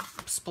and it goes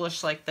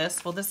splush like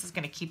this? Well, this is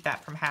going to keep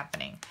that from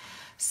happening.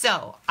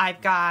 So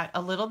I've got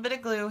a little bit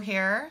of glue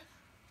here,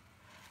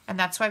 and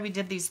that's why we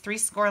did these 3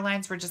 score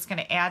lines. We're just going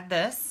to add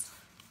this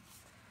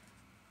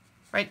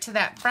right to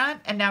that front,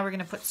 and now we're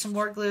going to put some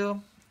more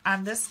glue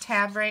on this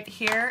tab right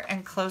here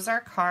and close our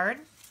card.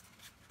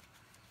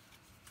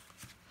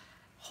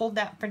 Hold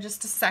that for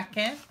just a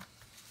second.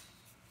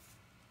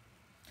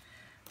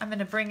 I'm going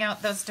to bring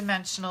out those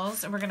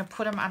dimensionals, and we're going to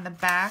put them on the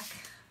back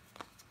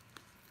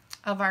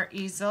of our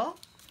easel.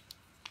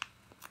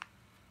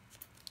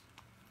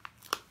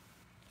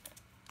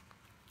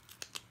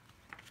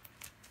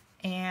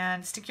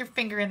 And stick your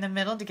finger in the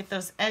middle to get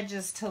those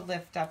edges to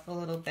lift up a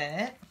little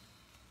bit.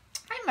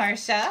 Hi,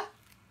 Marcia.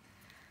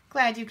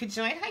 Glad you could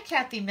join. Hi,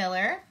 Kathy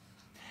Miller.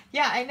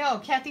 Yeah, I know.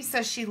 Kathy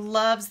says she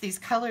loves these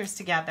colors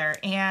together,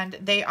 and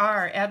they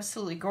are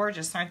absolutely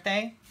gorgeous, aren't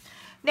they?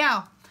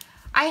 Now,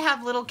 I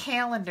have little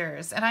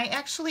calendars, and I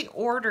actually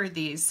order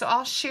these, so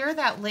I'll share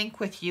that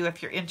link with you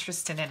if you're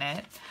interested in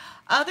it.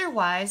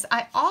 Otherwise,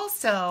 I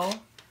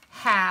also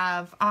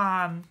have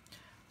a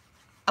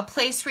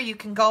place where you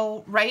can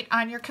go right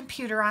on your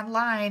computer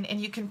online,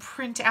 and you can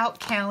print out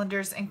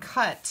calendars and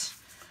cut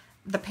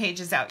the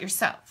pages out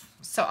yourself.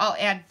 So I'll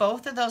add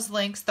both of those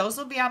links. Those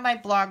will be on my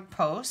blog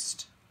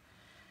post,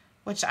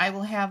 which I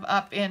will have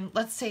up in,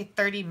 let's say,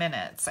 30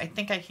 minutes. I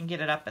think I can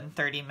get it up in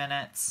 30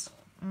 minutes.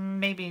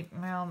 Maybe,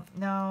 well,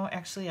 no,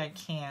 actually I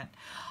can't.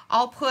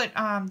 I'll put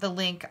the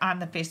link on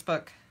the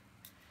Facebook,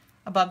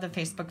 above the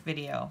Facebook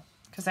video,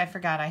 because I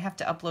forgot I have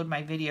to upload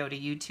my video to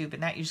YouTube,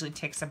 and that usually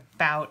takes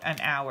about an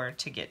hour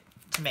to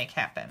make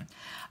happen.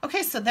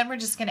 Okay, so then we're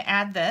just going to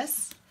add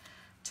this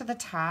to the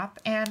top,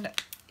 and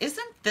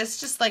isn't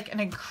this just like an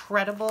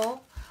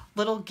incredible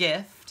little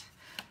gift?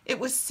 It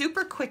was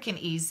super quick and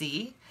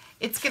easy.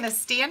 It's going to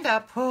stand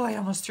up. Oh, I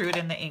almost threw it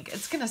in the ink.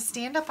 It's going to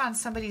stand up on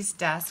somebody's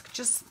desk.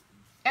 Just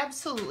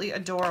absolutely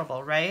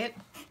adorable, right?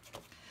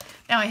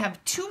 Now I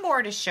have 2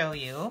 more to show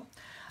you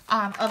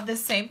of the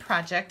same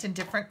project in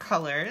different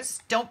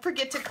colors. Don't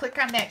forget to click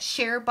on that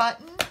share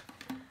button.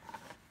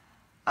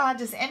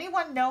 Does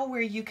anyone know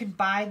where you can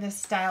buy this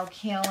style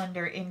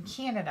calendar in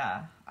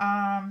Canada?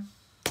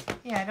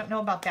 Yeah, I don't know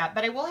about that,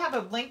 but I will have a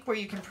link where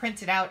you can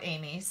print it out,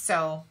 Amy,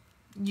 so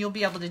you'll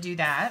be able to do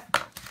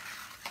that.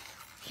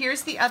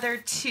 Here's the other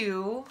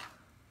two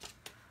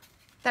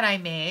that I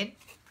made.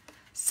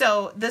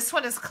 So this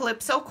one is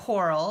Calypso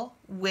Coral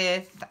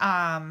with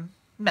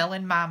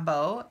Melon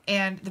Mambo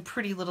and the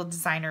pretty little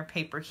designer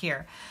paper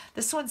here.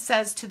 This one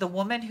says, to the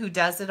woman who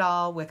does it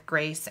all with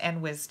grace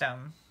and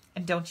wisdom.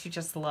 And don't you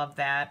just love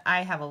that?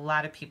 I have a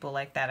lot of people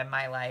like that in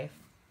my life.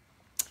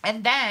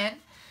 And then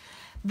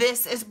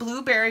this is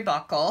Blueberry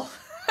Buckle.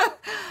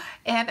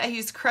 And I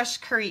use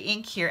Crushed Curry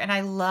ink here. And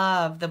I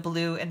love the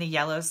blue and the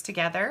yellows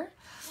together.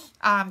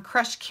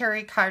 Crushed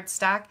Curry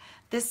cardstock.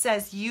 This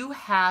says, you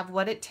have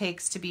what it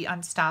takes to be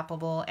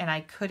unstoppable, and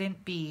I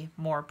couldn't be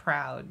more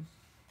proud.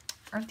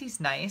 Aren't these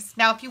nice?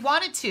 Now, if you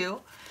wanted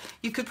to,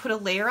 you could put a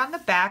layer on the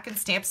back and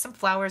stamp some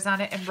flowers on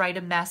it and write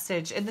a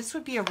message. And this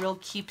would be a real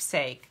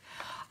keepsake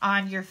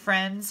on your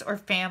friends or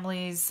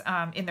families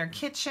in their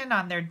kitchen,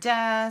 on their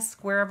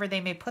desk, wherever they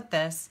may put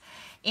this.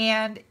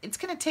 And it's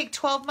going to take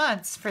 12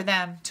 months for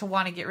them to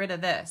want to get rid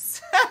of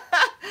this.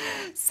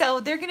 So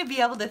they're going to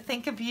be able to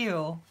think of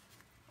you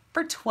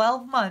for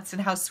 12 months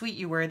and how sweet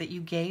you were that you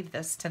gave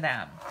this to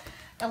them.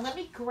 Now let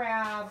me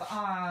grab,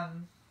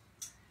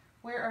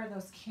 where are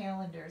those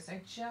calendars? I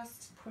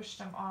just pushed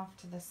them off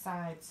to the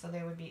side so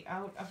they would be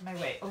out of my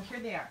way. Oh, here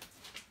they are.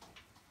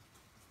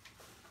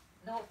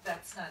 Nope,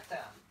 that's not them.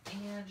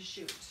 And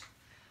shoot,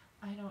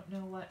 I don't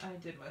know what I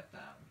did with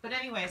them. But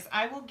anyways,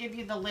 I will give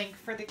you the link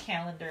for the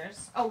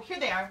calendars. Oh, here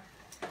they are.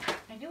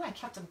 I knew I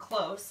kept them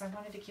close. I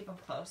wanted to keep them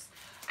close.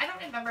 I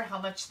don't remember how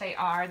much they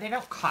are. They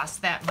don't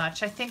cost that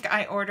much. I think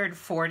I ordered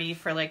 40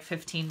 for like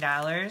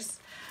 $15.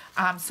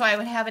 So I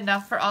would have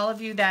enough for all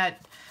of you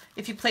that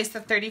if you place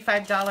the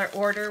 $35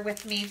 order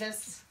with me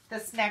this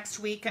next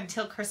week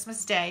until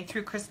Christmas Day,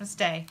 through Christmas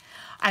Day,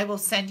 I will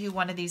send you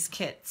one of these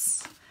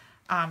kits.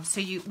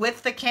 So you,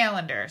 with the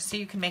calendar, so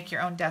you can make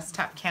your own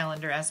desktop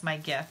calendar as my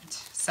gift.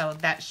 So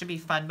that should be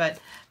fun. But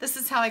this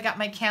is how I got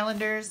my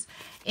calendars.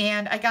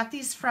 And I got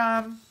these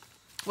from,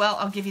 well,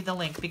 I'll give you the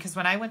link, because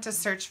when I went to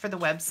search for the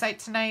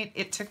website tonight,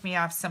 it took me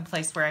off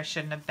someplace where I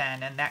shouldn't have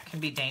been, and that can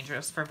be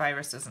dangerous for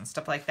viruses and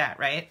stuff like that,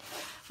 right?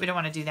 We don't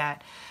want to do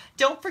that.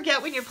 Don't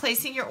forget, when you're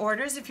placing your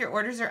orders, if your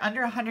orders are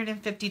under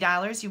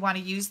 $150, you want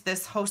to use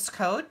this host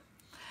code.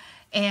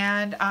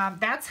 And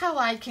that's how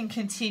I can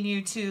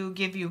continue to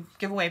give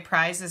away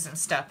prizes and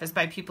stuff, is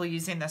by people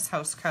using this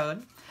host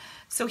code.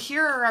 So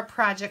here are our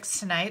projects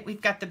tonight.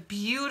 We've got the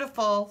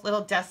beautiful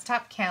little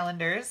desktop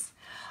calendars.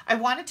 I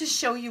wanted to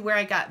show you where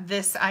I got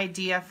this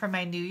idea for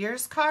my New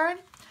Year's card.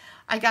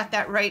 I got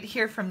that right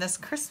here from this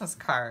Christmas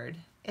card.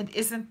 And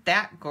isn't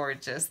that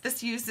gorgeous?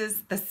 This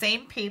uses the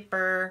same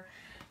paper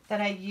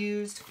that I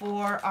used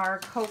for our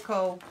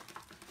cocoa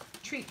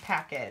treat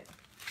packet.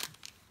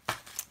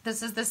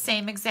 This is the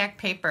same exact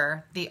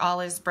paper, the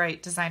All Is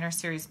Bright Designer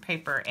Series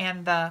paper,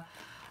 and the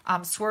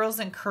Swirls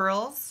and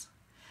Curls,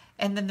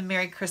 and then the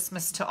Merry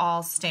Christmas to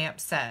All stamp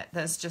set.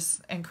 That's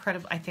just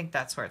incredible. I think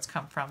that's where it's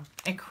come from.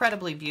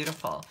 Incredibly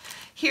beautiful.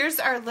 Here's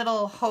our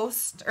little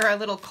host, or our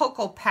little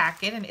cocoa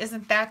packet, and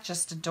isn't that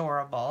just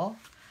adorable?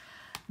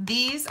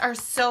 These are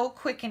so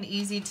quick and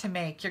easy to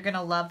make. You're going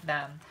to love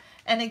them.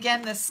 And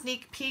again, the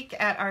sneak peek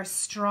at our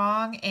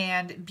strong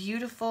and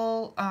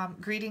beautiful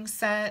greeting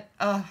set.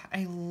 Oh,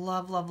 I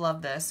love, love,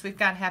 love this. We've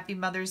got Happy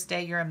Mother's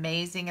Day. You're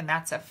amazing, and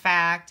that's a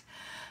fact.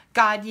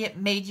 God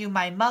made you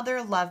my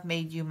mother. Love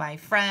made you my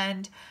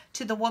friend.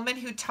 To the woman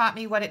who taught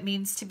me what it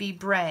means to be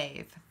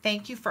brave.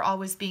 Thank you for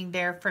always being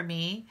there for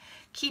me.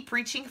 Keep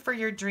reaching for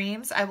your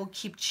dreams. I will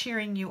keep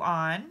cheering you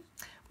on.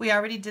 We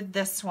already did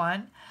this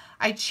one.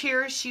 I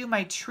cherish you,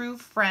 my true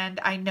friend.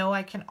 I know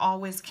I can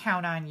always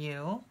count on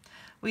you.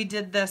 We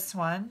did this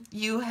one.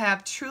 You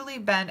have truly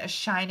been a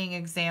shining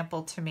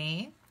example to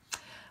me.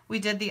 We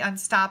did the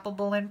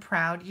Unstoppable and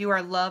Proud. You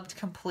are loved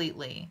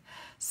completely.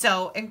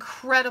 So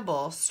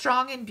incredible,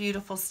 strong and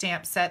beautiful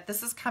stamp set.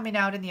 This is coming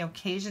out in the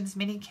Occasions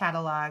mini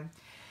catalog.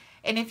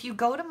 And if you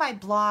go to my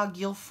blog,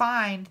 you'll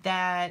find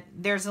that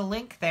there's a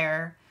link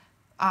there,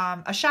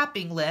 a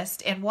shopping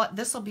list, and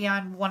this will be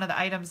on one of the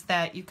items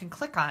that you can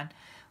click on.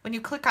 When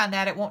you click on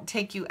that, it won't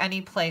take you any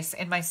place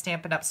in my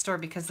Stampin' Up! Store,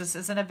 because this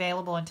isn't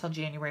available until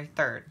January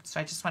 3rd. So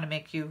I just want to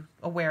make you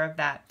aware of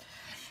that.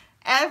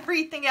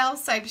 Everything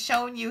else I've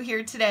shown you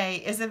here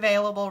today is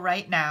available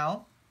right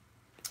now.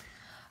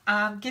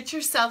 Get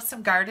yourself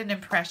some Garden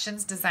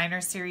Impressions Designer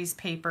Series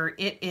paper.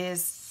 It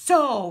is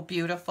so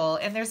beautiful,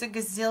 and there's a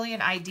gazillion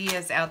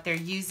ideas out there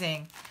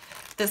using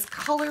this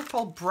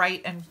colorful,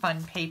 bright, and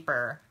fun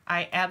paper.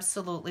 I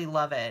absolutely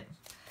love it.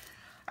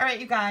 All right,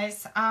 you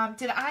guys,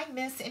 did I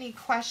miss any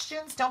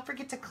questions? Don't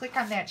forget to click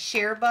on that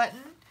share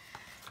button.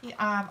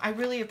 I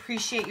really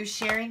appreciate you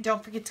sharing.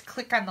 Don't forget to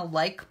click on the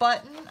like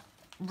button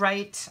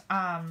right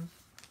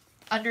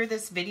under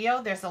this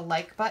video. There's a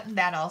like button.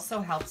 That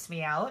also helps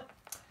me out.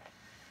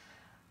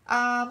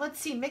 Let's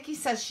see. Mickey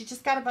says she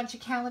just got a bunch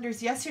of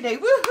calendars yesterday.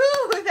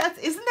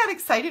 Woohoo! Isn't that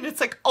exciting? It's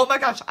like, oh my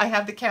gosh, I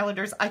have the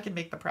calendars. I can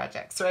make the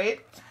projects,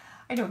 right?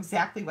 I know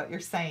exactly what you're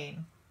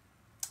saying.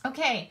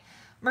 Okay.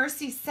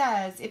 Mercy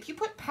says, if you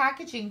put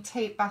packaging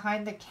tape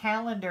behind the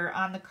calendar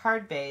on the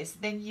card base,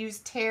 then use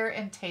tear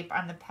and tape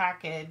on the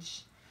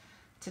package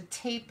to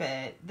tape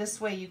it. This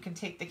way you can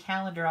take the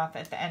calendar off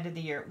at the end of the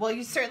year. Well,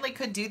 you certainly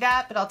could do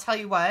that, but I'll tell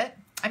you what.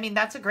 I mean,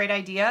 that's a great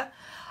idea.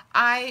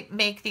 I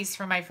make these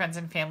for my friends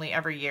and family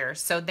every year,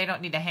 so they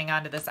don't need to hang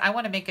on to this. I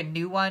want to make a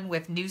new one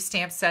with new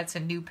stamp sets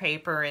and new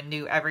paper and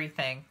new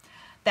everything.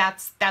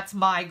 That's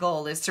my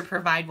goal, is to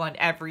provide one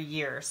every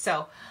year.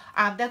 So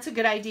that's a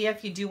good idea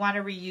if you do want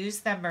to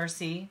reuse them,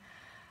 Mercy.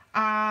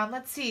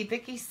 Let's see.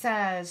 Vicki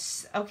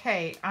says,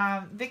 okay,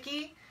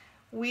 Vicki,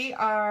 we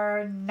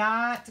are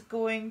not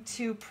going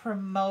to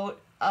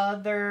promote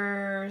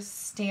other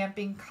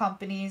stamping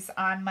companies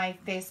on my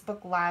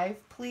Facebook Live,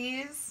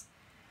 please.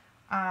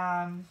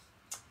 And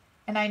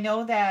I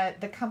know that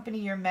the company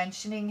you're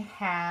mentioning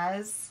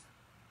has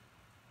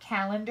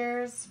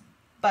calendars,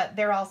 but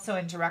they're also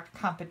in direct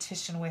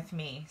competition with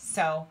me.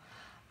 So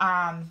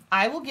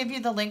I will give you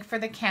the link for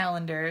the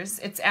calendars.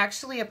 It's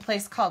actually a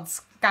place called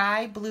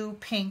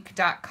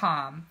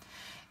skybluepink.com.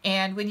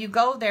 And when you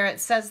go there, it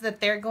says that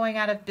they're going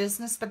out of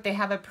business, but they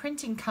have a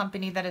printing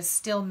company that is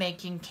still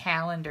making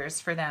calendars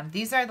for them.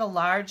 These are the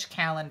large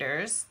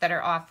calendars that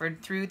are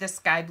offered through the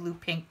Sky Blue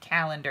Pink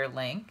calendar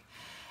link.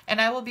 And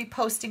I will be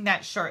posting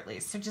that shortly.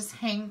 So just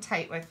hang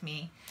tight with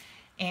me.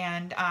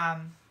 And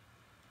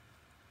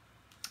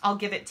I'll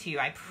give it to you,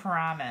 I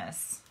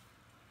promise.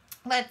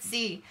 Let's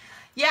see.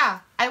 Yeah,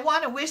 I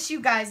want to wish you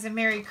guys a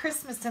Merry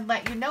Christmas and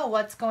let you know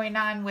what's going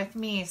on with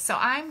me. So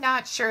I'm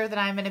not sure that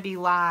I'm going to be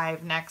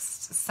live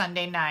next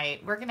Sunday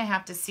night. We're going to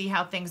have to see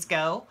how things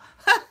go.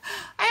 I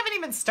haven't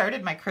even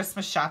started my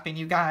Christmas shopping,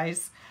 you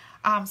guys.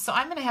 So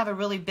I'm going to have a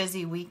really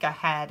busy week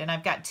ahead. And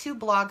I've got 2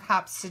 blog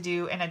hops to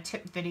do and a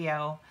tip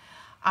video.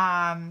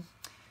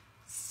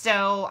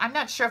 So I'm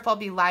not sure if I'll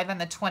be live on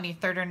the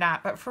 23rd or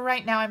not, but for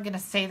right now, I'm going to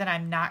say that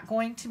I'm not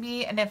going to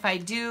be. And if I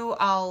do,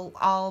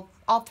 I'll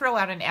throw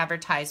out an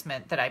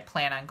advertisement that I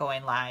plan on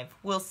going live.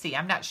 We'll see.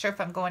 I'm not sure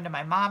if I'm going to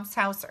my mom's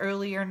house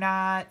early or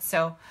not.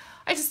 So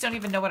I just don't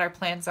even know what our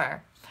plans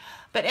are.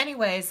 But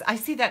anyways, I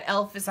see that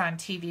Elf is on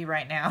TV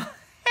right now, and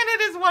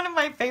it is one of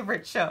my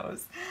favorite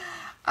shows.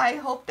 I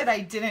hope that I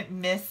didn't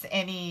miss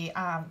any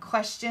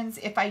questions.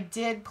 If I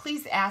did,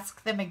 please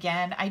ask them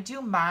again. I do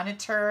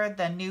monitor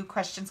the new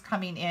questions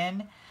coming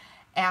in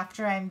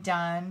after I'm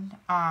done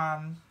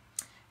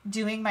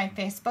doing my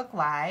Facebook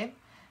Live.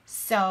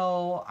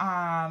 So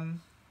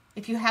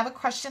if you have a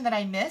question that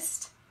I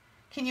missed,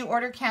 can you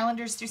order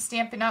calendars through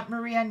Stampin' Up,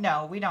 Maria?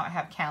 No, we don't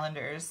have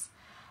calendars.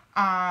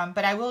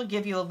 But I will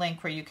give you a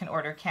link where you can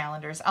order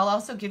calendars. I'll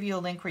also give you a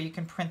link where you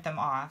can print them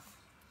off.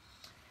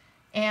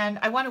 And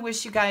I want to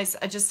wish you guys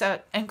just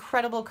an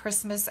incredible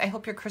Christmas. I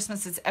hope your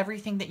Christmas is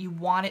everything that you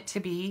want it to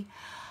be.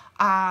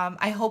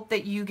 I hope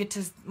that you get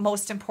to,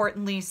 most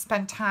importantly,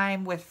 spend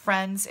time with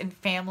friends and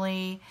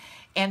family,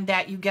 and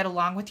that you get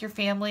along with your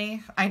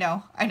family. I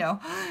know.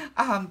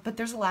 But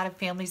there's a lot of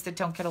families that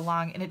don't get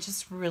along, and it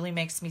just really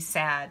makes me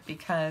sad,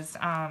 because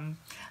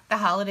the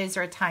holidays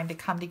are a time to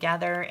come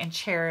together and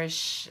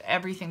cherish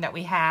everything that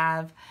we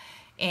have.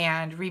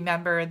 And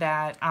remember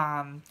that,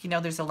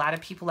 there's a lot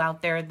of people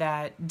out there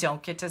that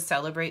don't get to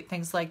celebrate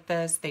things like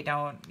this. They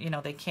don't,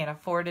 they can't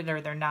afford it,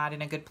 or they're not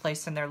in a good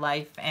place in their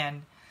life.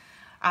 And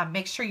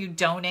make sure you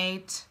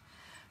donate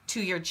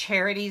to your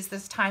charities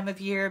this time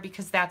of year,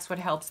 because that's what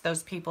helps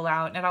those people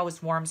out. And it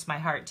always warms my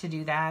heart to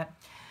do that.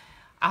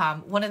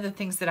 One of the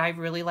things that I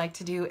really like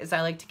to do is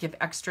I like to give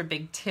extra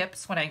big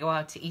tips when I go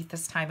out to eat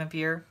this time of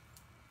year,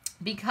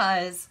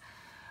 because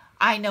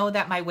I know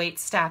that my wait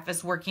staff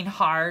is working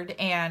hard,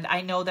 and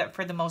I know that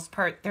for the most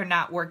part, they're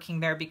not working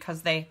there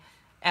because they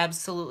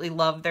absolutely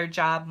love their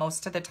job.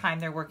 Most of the time,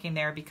 they're working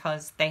there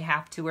because they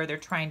have to, or they're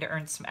trying to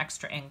earn some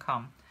extra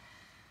income.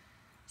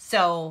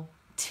 So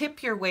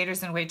tip your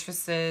waiters and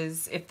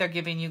waitresses if they're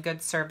giving you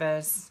good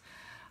service.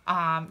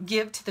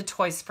 Give to the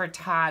Toys for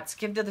Tots.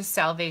 Give to the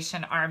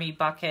Salvation Army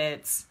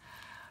buckets.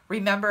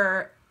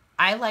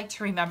 I like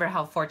to remember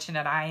how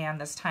fortunate I am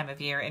this time of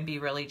year and be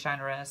really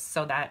generous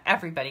so that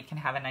everybody can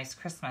have a nice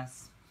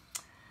Christmas.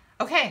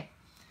 Okay,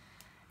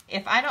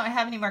 if I don't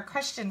have any more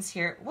questions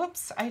here,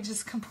 whoops, I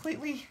just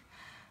completely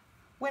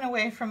went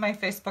away from my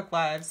Facebook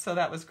Live, so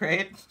that was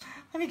great.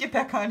 Let me get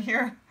back on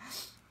here.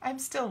 I'm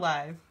still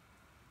live.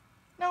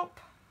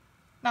 Nope,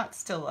 not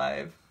still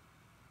live.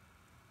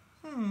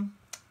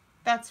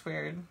 That's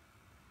weird.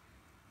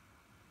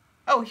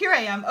 Oh, here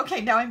I am.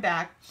 Okay, now I'm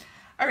back.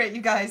 All right,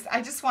 you guys,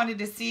 I just wanted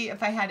to see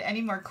if I had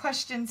any more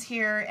questions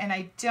here, and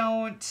I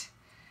don't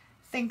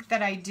think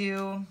that I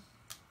do.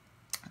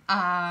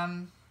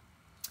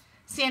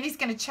 Sandy's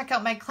going to check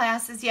out my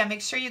classes. Yeah, make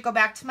sure you go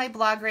back to my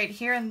blog right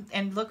here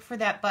and look for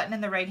that button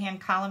in the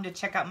right-hand column to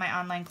check out my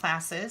online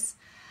classes.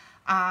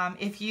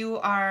 If you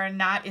are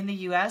not in the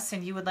U.S.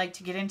 and you would like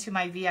to get into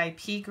my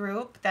VIP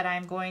group, that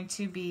I'm going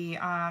to be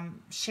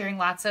sharing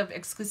lots of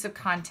exclusive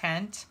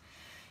content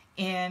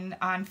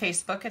on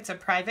Facebook. It's a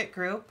private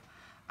group.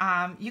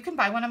 you can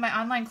buy one of my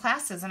online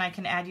classes and I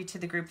can add you to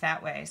the group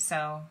that way.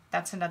 So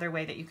that's another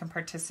way that you can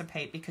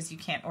participate because you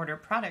can't order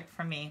product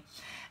from me.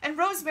 And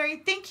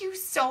Rosemary, thank you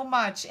so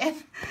much. And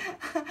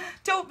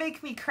don't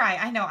make me cry.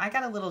 I know I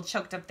got a little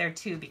choked up there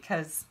too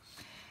because,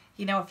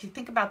 you know, if you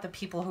think about the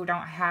people who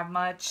don't have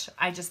much,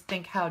 I just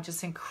think how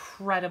just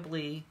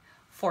incredibly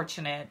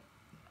fortunate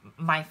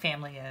my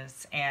family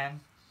is. And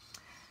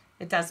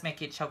it does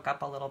make you choke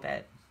up a little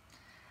bit.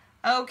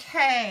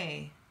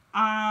 Okay.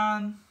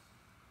 I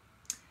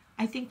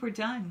think we're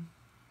done.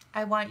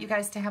 I want you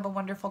guys to have a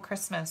wonderful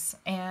Christmas.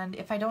 And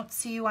if I don't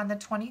see you on the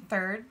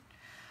 23rd,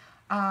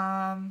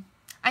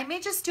 I may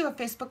just do a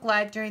Facebook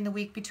Live during the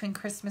week between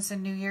Christmas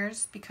and New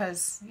Year's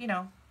because, you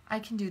know, I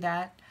can do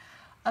that.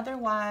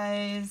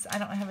 Otherwise, I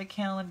don't have a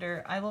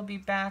calendar. I will be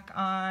back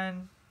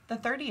on the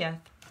 30th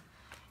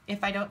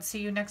if I don't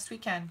see you next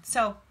weekend.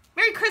 So,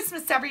 Merry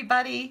Christmas,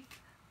 everybody.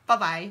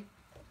 Bye-bye.